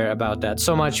don't care about that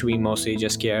so much. We mostly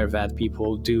just care that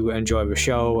people do enjoy the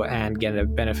show and get a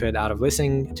benefit out of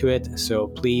listening to it. So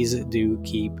please do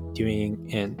keep tuning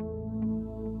in.